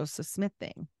whole Joseph Smith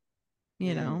thing,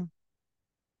 And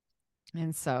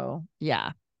so,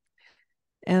 yeah.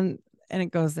 And it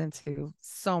goes into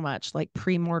so much, like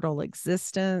premortal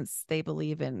existence. They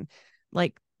believe in,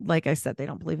 like I said, they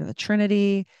don't believe in the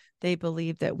Trinity. They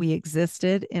believe that we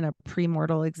existed in a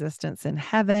premortal existence in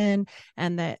heaven,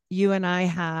 and that you and I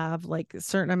have like a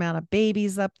certain amount of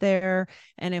babies up there.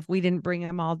 And if we didn't bring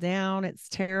them all down, it's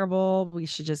terrible. We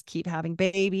should just keep having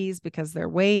babies because they're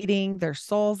waiting, their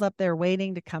souls up there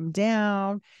waiting to come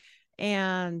down.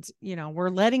 And, we're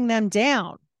letting them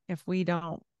down if we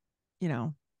don't,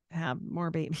 have more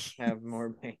babies.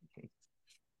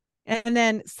 And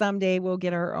then someday we'll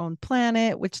get our own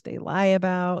planet, which they lie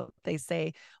about. They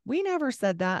say, we never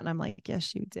said that. And I'm like,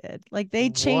 yes, you did. Like they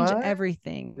change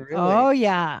everything. Really? Oh,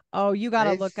 yeah. Oh, you got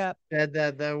to look up that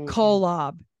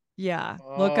Kolob. Yeah.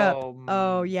 Look up.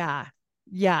 Oh, yeah.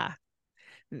 Yeah.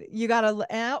 You got to.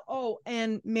 Oh,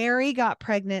 and Mary got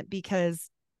pregnant because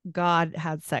God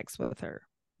had sex with her.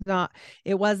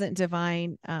 It wasn't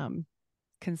divine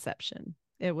conception.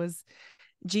 It was,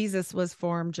 Jesus was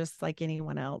formed just like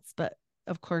anyone else, but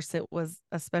of course it was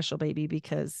a special baby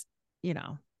because,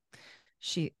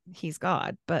 he's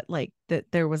God, but like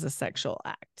that there was a sexual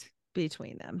act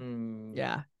between them.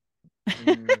 Yeah.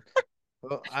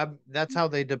 Well, that's how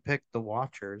they depict the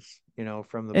Watchers,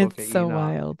 from the book of Enoch. It's so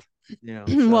wild.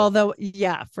 So. Well, though,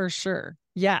 yeah, for sure.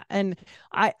 Yeah. And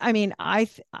I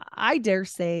dare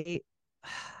say,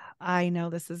 I know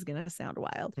this is going to sound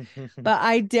wild, but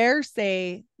I dare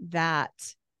say that,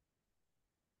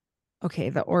 okay,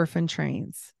 the orphan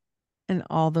trains and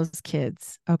all those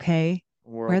kids, okay,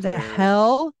 where the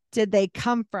hell did they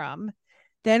come from?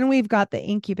 Then we've got the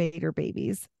incubator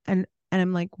babies, and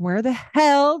I'm like, where the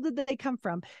hell did they come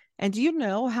from? And do you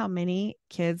know how many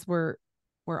kids were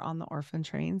on the orphan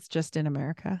trains just in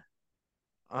America?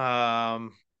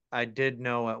 I did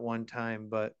know at one time,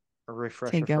 but a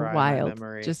refresher Take a for wild, my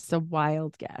memory. just a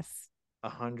wild guess.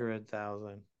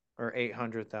 100,000 or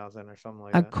 800,000 or something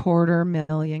like that. A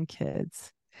 250,000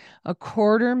 kids.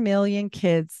 250,000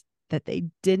 kids that they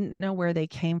didn't know where they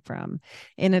came from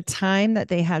in a time that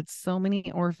they had so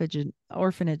many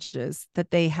orphanages,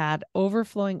 that they had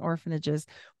overflowing orphanages.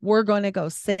 We're going to go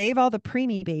save all the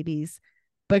preemie babies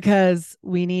because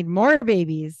we need more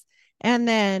babies. And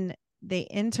then they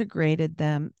integrated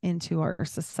them into our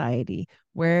society.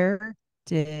 Where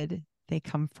did they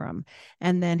come from?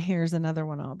 And then here's another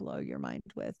one I'll blow your mind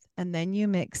with. And then you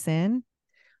mix in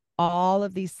all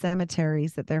of these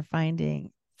cemeteries that they're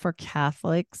finding for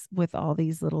Catholics with all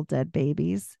these little dead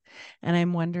babies. And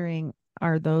I'm wondering,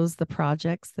 are those the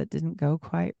projects that didn't go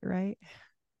quite right?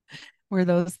 Were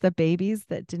those the babies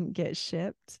that didn't get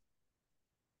shipped?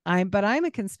 But I'm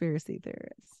a conspiracy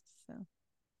theorist.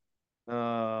 So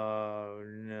Oh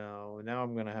no. Now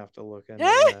I'm gonna have to look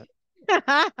into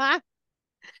that.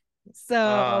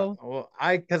 So well,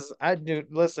 because I do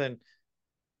listen,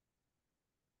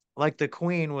 like the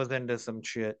Queen was into some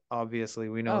shit. Obviously,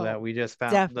 we know that. We just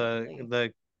found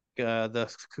definitely. the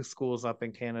schools up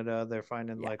in Canada. They're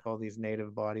finding like all these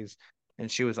native bodies,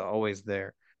 and she was always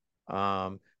there.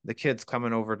 The kids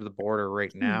coming over to the border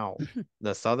right now,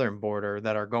 the southern border,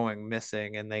 that are going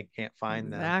missing and they can't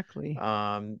find them. Exactly.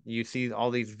 You see all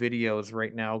these videos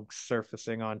right now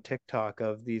surfacing on TikTok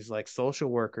of these like social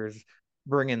workers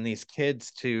bringing these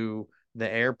kids to the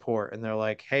airport, and they're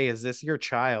like, hey, is this your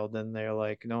child? And they're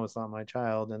like, no, it's not my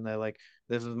child. And they're like,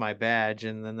 this is my badge.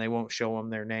 And then they won't show them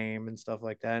their name and stuff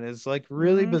like that. It's like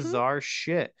really bizarre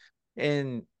shit.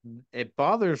 And it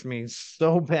bothers me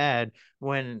so bad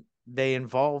when they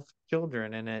involve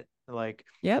children in it. Like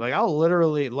I'll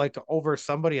literally, like, over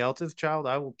somebody else's child,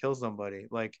 I will kill somebody.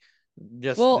 Like,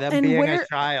 just them being a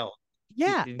child.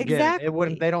 Yeah, Again, exactly. it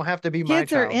wouldn't, they don't have to be my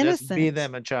Kids are child. Just be innocent.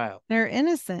 them a child. They're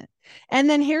innocent. And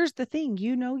then here's the thing,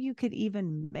 you could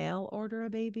even mail order a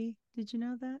baby. Did you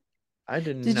know that? I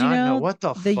did you not know. know What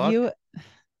the fuck?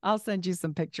 I'll send you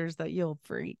some pictures that you'll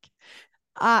freak.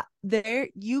 There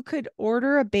you could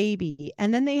order a baby,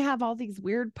 and then they have all these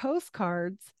weird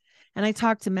postcards. And I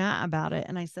talked to Matt about it,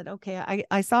 and I said, okay,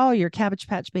 I saw your Cabbage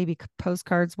Patch Baby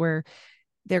postcards where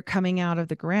they're coming out of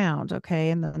the ground.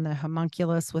 Okay. And then the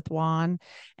homunculus with Juan.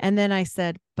 And then I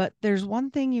said, but there's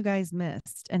one thing you guys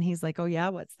missed. And he's like, oh, yeah,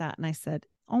 what's that? And I said,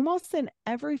 almost in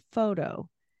every photo,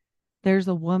 there's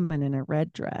a woman in a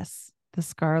red dress, the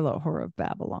Scarlet Whore of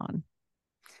Babylon,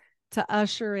 to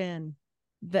usher in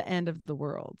the end of the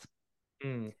world.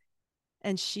 And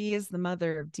she is the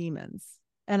mother of demons.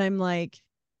 And I'm like,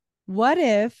 what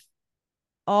if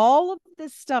all of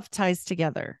this stuff ties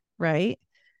together, right?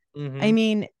 I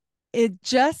mean, it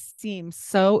just seems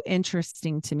so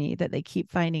interesting to me that they keep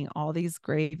finding all these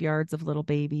graveyards of little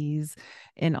babies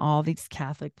in all these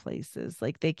Catholic places.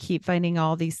 Like, they keep finding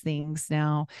all these things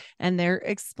now, and they're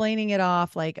explaining it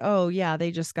off like, oh yeah,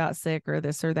 they just got sick or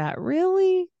this or that.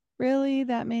 Really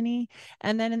that many?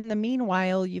 And then in the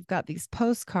meanwhile, you've got these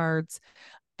postcards,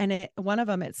 and one of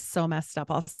them, it's so messed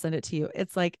up. I'll send it to you.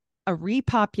 It's like a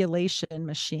repopulation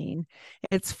machine.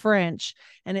 It's French,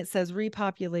 and it says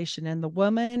repopulation, and the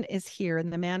woman is here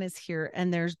and the man is here,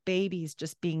 and there's babies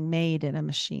just being made in a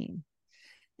machine.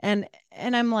 And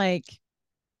I'm like,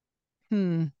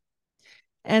 And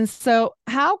so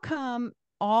how come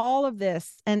all of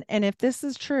this, and if this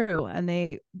is true, and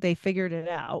they figured it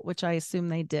out, which I assume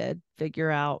they did figure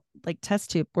out, like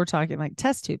test tube, we're talking like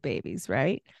test tube babies,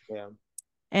 right? Yeah.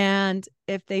 And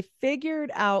if they figured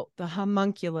out the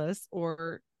homunculus,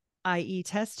 or i.e.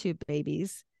 test tube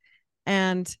babies,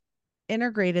 and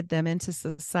integrated them into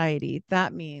society,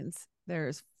 that means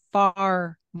there's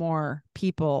far more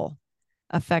people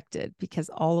affected, because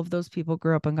all of those people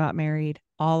grew up and got married.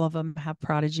 All of them have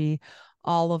prodigy.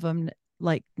 All of them,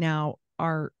 like, now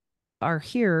are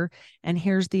here. And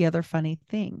here's the other funny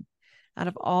thing. Out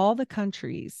of all the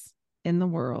countries in the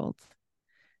world,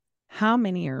 how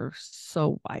many are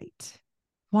so white?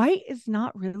 White is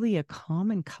not really a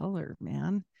common color,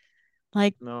 man.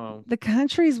 Like, no, the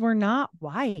countries were not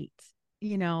white,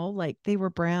 like they were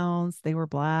browns, they were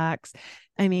blacks.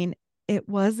 I mean, it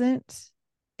wasn't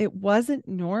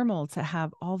normal to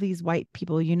have all these white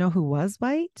people. You know who was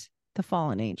white? The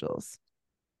fallen angels.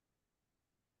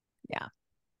 Yeah.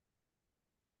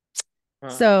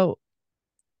 So,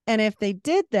 and if they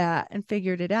did that and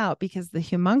figured it out, because the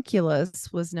homunculus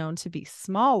was known to be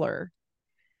smaller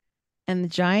and the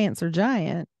giants are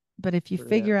giant, but if you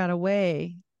figure out a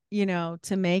way,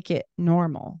 to make it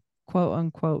normal, quote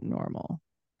unquote normal.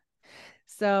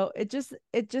 So it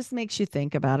just makes you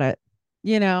think about it.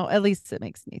 At least it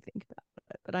makes me think about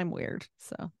it, but I'm weird.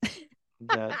 So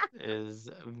that is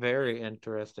very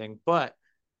interesting. But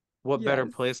what better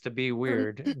place to be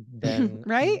weird than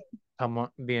right?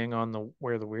 Being on the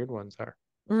where the weird ones are.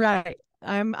 Right.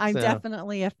 I'm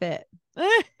definitely a fit.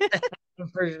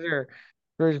 For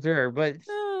sure. But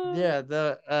yeah,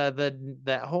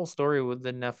 that whole story with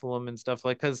the Nephilim and stuff,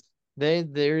 like, because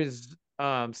there's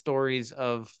stories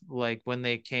of like when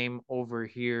they came over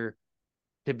here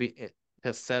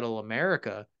to settle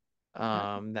America,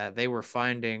 that they were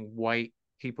finding white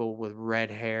people with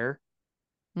red hair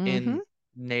in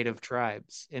native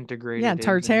tribes, integrated in the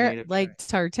native tribes.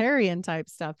 Tartarian type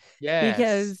stuff.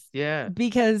 Yes.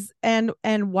 Because and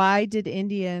why did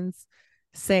Indians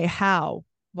say how?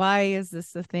 Why is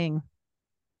this a thing?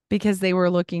 Because they were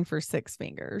looking for 6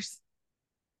 fingers.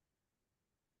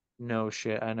 No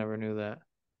shit, I never knew that.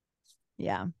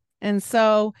 Yeah. And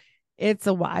so it's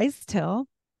a wise tale.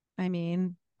 I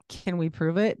mean, can we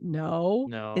prove it?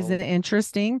 No. Is it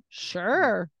interesting?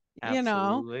 Sure.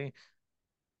 Absolutely.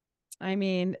 I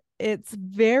mean, it's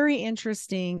very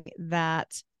interesting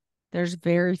that there's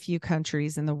very few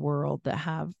countries in the world that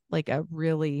have like a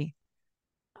really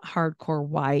hardcore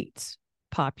white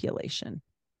population,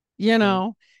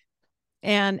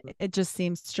 and it just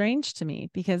seems strange to me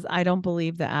because I don't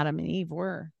believe that Adam and Eve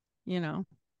were, No,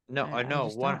 I know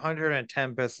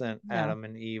 110% Adam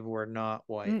and Eve were not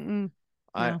white. No.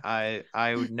 I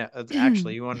would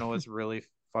actually, you want to know what's really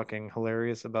fucking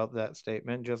hilarious about that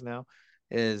statement just now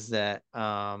is that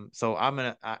so I'm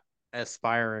an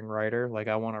aspiring writer, like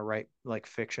I want to write like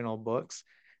fictional books,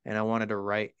 and I wanted to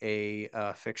write a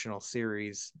fictional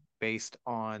series based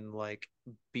on like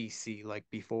BC, like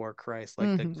before Christ,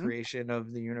 like the creation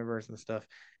of the universe and stuff.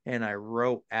 And I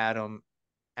wrote Adam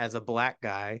as a black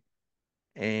guy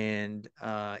and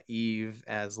Eve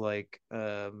as like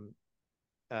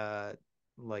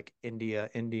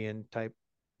Indian type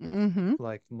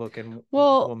like looking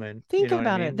woman. Think you know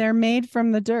about what I mean? it. They're made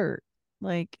from the dirt.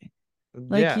 Like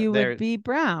you would be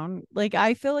brown. Like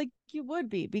I feel like you would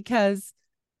be because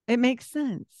it makes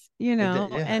sense, and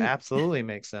absolutely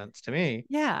makes sense to me.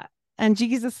 Yeah. And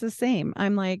Jesus the same.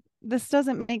 I'm like, this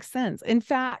doesn't make sense. In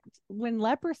fact, when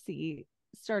leprosy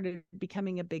started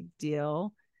becoming a big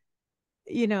deal,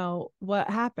 what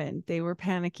happened? They were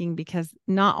panicking because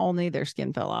not only their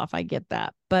skin fell off, I get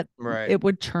that, but it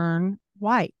would turn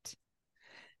white.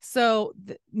 So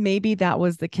maybe that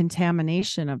was the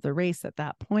contamination of the race at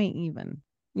that point, even,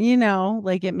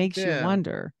 like it makes you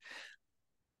wonder,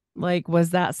 like,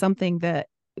 was that something that,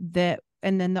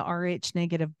 and then the Rh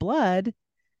negative blood,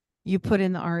 you put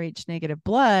in the Rh negative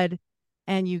blood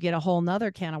and you get a whole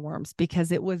nother can of worms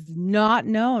because it was not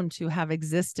known to have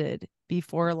existed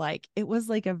before. Like it was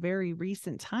like a very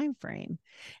recent time frame.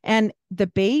 And the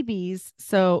babies,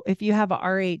 so if you have a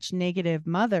Rh negative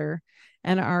mother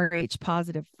and a Rh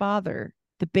positive father,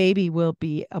 the baby will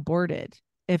be aborted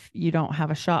if you don't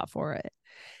have a shot for it.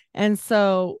 And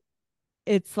so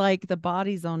it's like the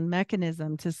body's own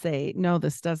mechanism to say, no,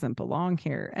 this doesn't belong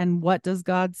here. And what does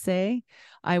God say?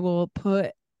 I will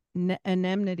put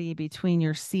enmity between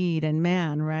your seed and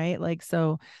man, right? Like,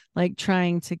 so like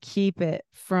trying to keep it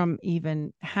from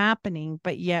even happening,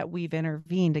 but yet we've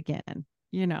intervened again,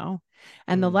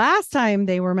 and the last time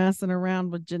they were messing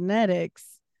around with genetics,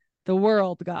 the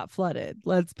world got flooded.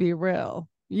 Let's be real,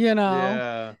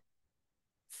 Yeah.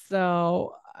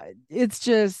 So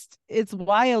it's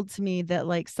wild to me that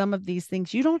like some of these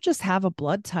things, you don't just have a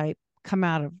blood type come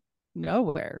out of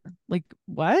nowhere. Like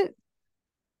what?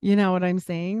 You know what I'm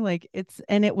saying? Like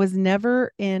it was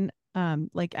never in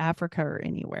like Africa or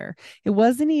anywhere. It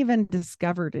wasn't even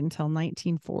discovered until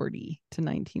 1940 to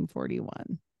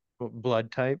 1941.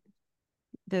 Blood type?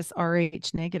 This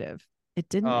Rh negative. It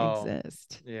didn't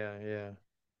exist. Yeah.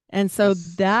 And so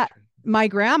my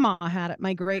grandma had it,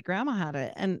 my great grandma had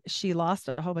it, and she lost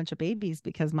a whole bunch of babies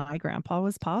because my grandpa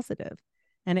was positive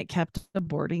and it kept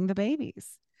aborting the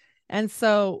babies. And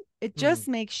so it just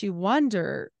makes you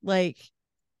wonder, like,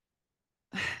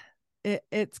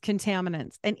 it's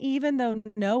contaminants. And even though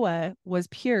Noah was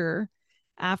pure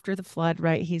after the flood,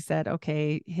 right? He said,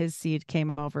 okay, his seed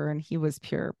came over and he was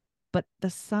pure, but the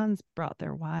sons brought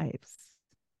their wives.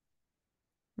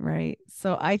 Right.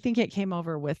 So I think it came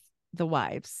over with the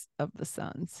wives of the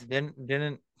sons.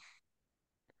 Didn't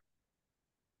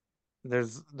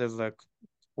there's a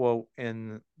quote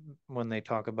in when they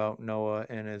talk about Noah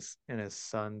and his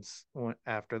sons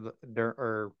after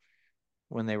or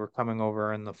when they were coming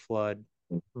over in the flood.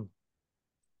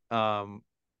 I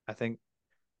think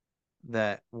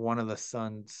that one of the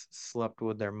sons slept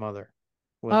with their mother.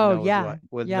 With Noah's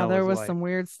there was wife. Some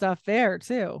weird stuff there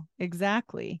too.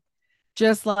 Exactly.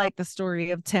 Just like the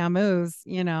story of Tammuz,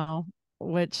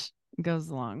 which goes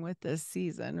along with this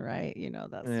season, right?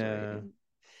 That story. Yeah.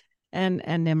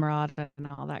 And Nimrod and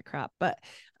all that crap. But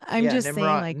I'm just saying,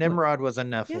 like, Nimrod was a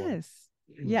Nephilim. Yes.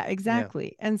 Yeah,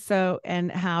 exactly. Yeah. And so,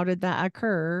 and how did that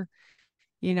occur?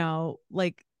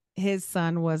 Like his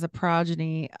son was a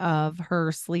progeny of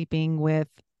her sleeping with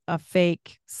a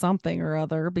fake something or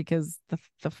other because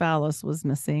the phallus was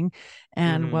missing.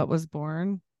 And what was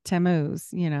born?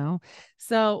 Tammuz,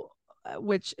 So,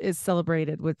 which is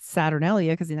celebrated with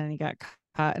Saturnalia because then he got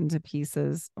cut into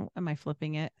pieces. Oh, am I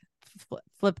flipping it?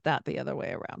 Flip that the other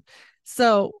way around.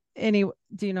 So, anyway,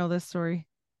 do you know this story?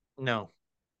 No.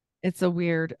 It's a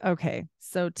weird. Okay.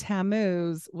 So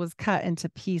Tammuz was cut into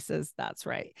pieces. That's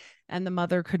right. And the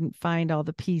mother couldn't find all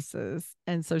the pieces.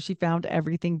 And so she found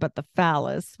everything but the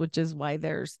phallus, which is why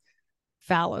there's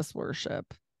phallus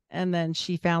worship. And then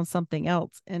she found something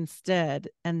else instead.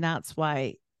 And that's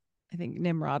why I think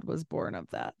Nimrod was born of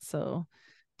that. So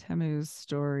Tammuz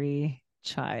story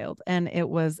child. And it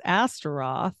was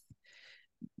Astaroth,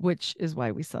 which is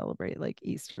why we celebrate like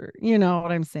Easter. You know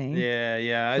what I'm saying?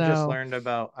 Yeah. I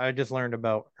just learned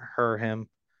about him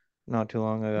not too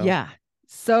long ago. Yeah.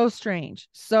 So strange.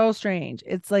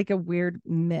 It's like a weird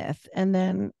myth. And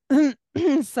then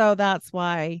so that's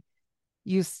why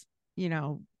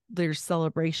there's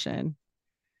celebration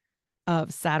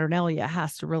of Saturnalia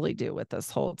has to really do with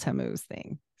this whole Tammuz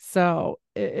thing. So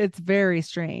it's very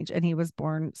strange. And he was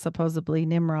born, supposedly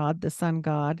Nimrod, the sun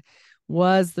god,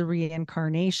 was the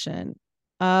reincarnation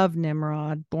of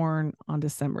Nimrod, born on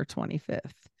December 25th.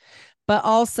 But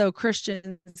also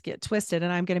Christians get twisted.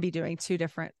 And I'm going to be doing 2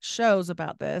 different shows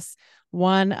about this.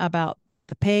 One about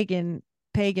the pagan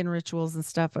rituals and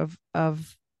stuff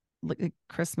of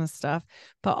Christmas stuff,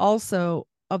 but also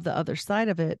of the other side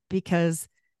of it, because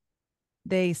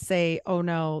they say, oh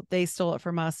no, they stole it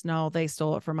from us. No, they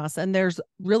stole it from us. And there's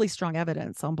really strong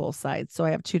evidence on both sides. So I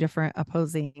have 2 different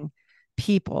opposing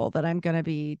people that I'm going to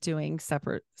be doing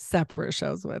separate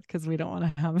shows with, because we don't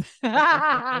want to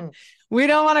have we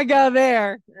don't want to go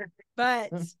there.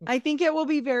 But I think it will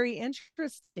be very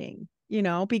interesting,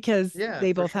 because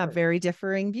they both have very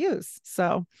differing views.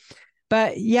 So,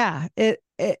 but yeah, it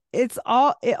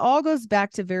all goes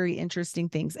back to very interesting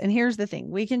things. And here's the thing: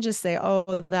 we can just say,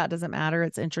 oh, that doesn't matter,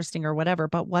 it's interesting or whatever.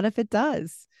 But what if it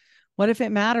does? What if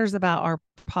it matters about our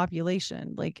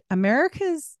population? Like,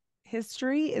 America's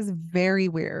history is very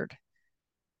weird.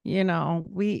 We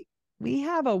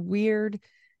have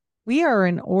we are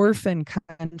an orphan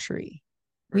country.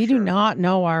 We do not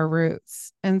know our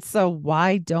roots. And so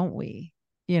why don't we?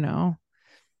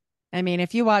 I mean,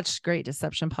 if you watch Great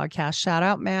Deception podcast, shout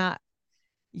out Matt,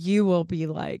 you will be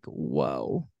like,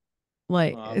 whoa.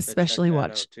 Like, especially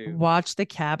watch the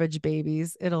Cabbage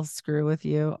Babies. It'll screw with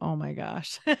you. Oh my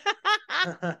gosh.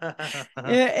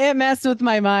 it messed with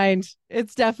my mind.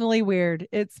 It's definitely weird.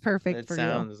 It's perfect for you. It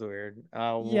sounds weird.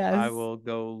 Yes. I will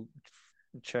go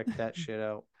check that shit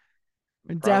out.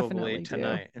 Definitely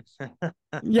tonight.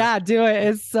 Yeah, do it.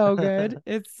 It's so good.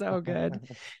 It's so good.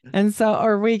 And so,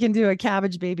 or we can do a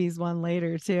Cabbage Babies one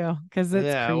later too, because it's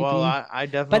creepy. Well, I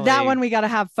definitely. But that one we got to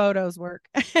have photos work.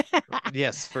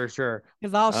 Yes, for sure.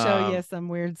 Because I'll show you some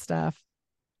weird stuff.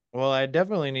 Well, I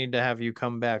definitely need to have you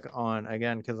come back on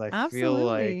again, because I feel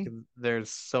like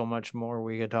there's so much more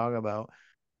we could talk about.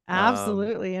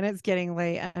 Absolutely. And it's getting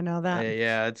late. I know that.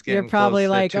 Yeah, it's getting. You're probably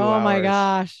like, oh hours. my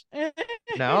gosh.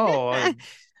 No,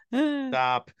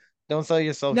 stop. Don't sell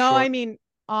yourself short. No, I mean,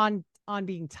 on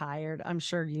being tired. I'm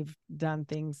sure you've done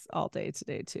things all day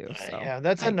today too. So yeah,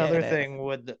 that's another thing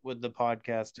with the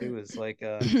podcast too, is like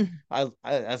I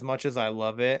as much as I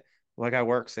love it, like I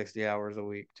work 60 hours a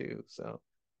week too. So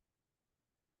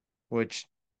which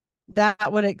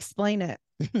that would explain it.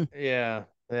 Yeah.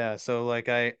 So like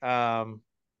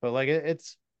but like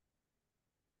it's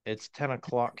 10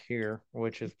 o'clock here,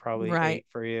 which is probably 8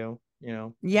 for you,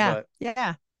 Yeah. But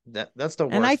yeah. That's the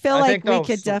worst. And I feel like we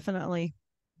could definitely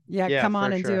come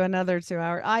on and do another 2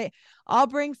 hours. I'll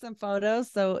bring some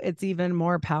photos so it's even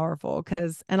more powerful,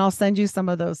 and I'll send you some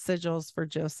of those sigils for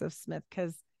Joseph Smith,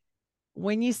 because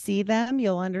when you see them,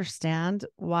 you'll understand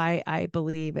why I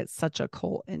believe it's such a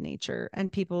cult in nature.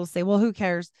 And people will say, well, who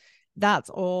cares?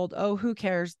 That's old. Oh, who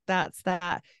cares? That's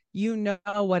that.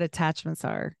 What attachments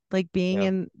are like,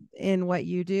 being in what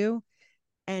you do.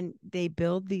 And they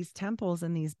build these temples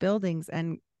and these buildings,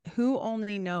 and who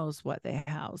only knows what they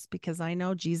house, because I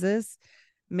know Jesus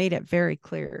made it very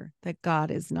clear that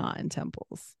God is not in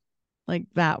temples. Like,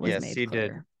 that was made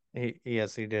clear.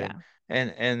 Yes, he did. Yeah.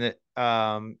 And the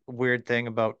weird thing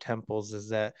about temples is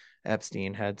that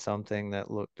Epstein had something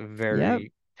that looked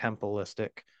very temple-istic.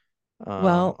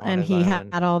 And he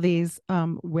had all these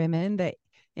women that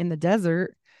in the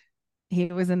desert. He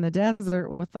was in the desert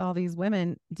with all these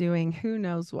women doing who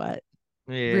knows what.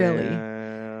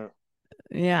 Really.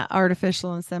 Yeah,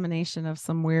 artificial insemination of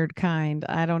some weird kind.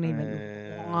 I don't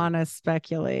even want to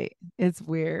speculate. It's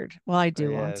weird. Well, I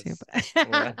do want to.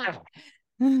 But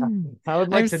I would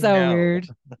like I'm to so know. weird,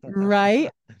 right?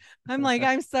 I'm like,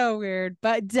 I'm so weird,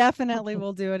 but definitely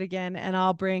we'll do it again, and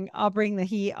I'll bring the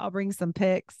heat. I'll bring some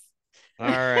pics. All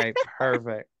right,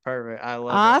 perfect. I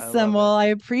love Awesome. it. Well, I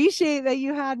appreciate that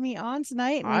you had me on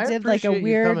tonight, and we I did like a appreciate you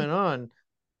weird. coming on.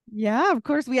 Yeah, of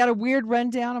course, we had a weird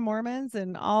rundown of Mormons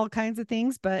and all kinds of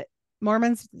things, but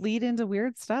Mormons lead into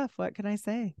weird stuff. What can I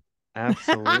say?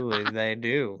 Absolutely, they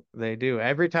do.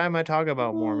 Every time I talk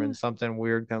about Mormons, something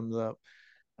weird comes up.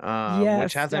 Which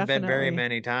Yes, hasn't been very definitely.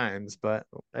 many times, but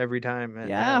every time it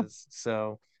Yeah, has.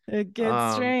 So, it gets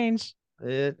um, strange.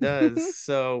 it does.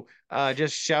 So,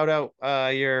 just shout out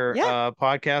your Yeah.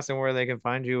 podcast and where they can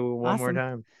find you one more Awesome.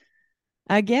 time.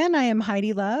 Again, I am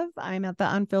Heidi Love. I'm at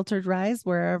the Unfiltered Rise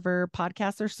wherever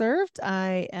podcasts are served.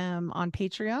 I am on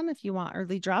Patreon if you want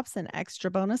early drops and extra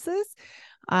bonuses.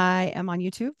 I am on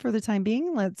YouTube for the time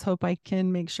being. Let's hope I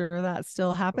can make sure that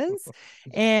still happens.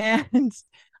 And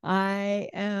I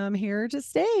am here to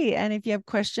stay. And if you have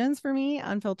questions for me,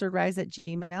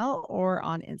 unfilteredrise@gmail or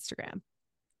on Instagram.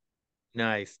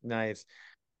 Nice.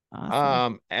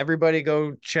 Awesome. Everybody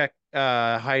go check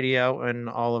Heidi out and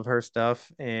all of her stuff,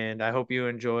 and I hope you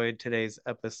enjoyed today's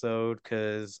episode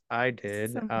because I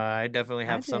did. I definitely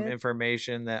have some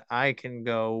information that I can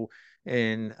go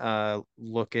and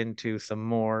look into some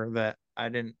more that I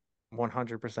didn't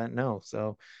 100% know.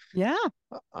 So yeah.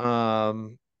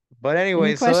 But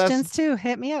anyway, any questions too,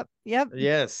 hit me up. Yep.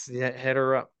 Yes, yeah, hit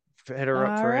her up for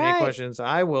right. any questions.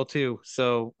 I will too.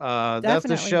 So that's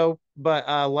the show.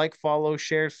 But like, follow,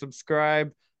 share,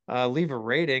 subscribe, leave a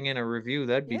rating and a review.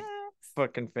 That'd be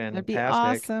fucking fantastic. That'd be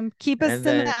awesome. Keep us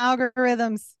in the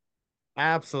algorithms.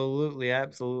 Absolutely.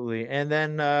 And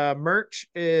then merch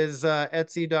is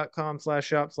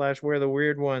etsy.com/shop/where the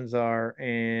weird ones are.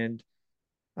 And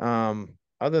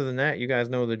other than that, you guys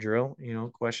know the drill.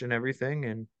 Question everything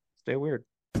and stay weird.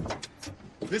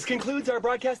 This concludes our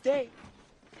broadcast day.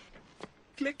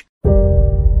 Click.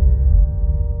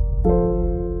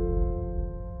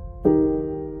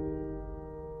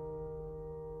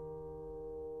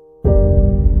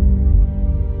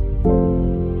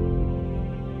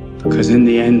 Because in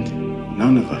the end,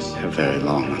 none of us have very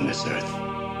long on this earth.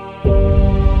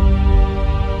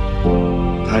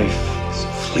 Life is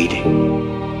fleeting.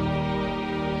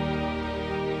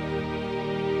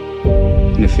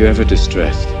 And if you're ever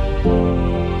distressed,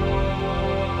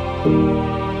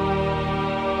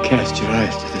 cast your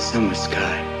eyes to the summer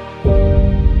sky,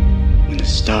 when the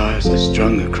stars are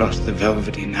strung across the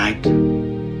velvety night,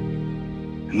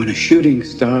 and when a shooting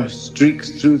star streaks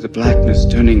through the blackness,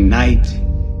 turning night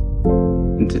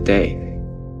into day.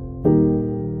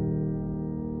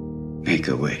 Make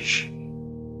a wish.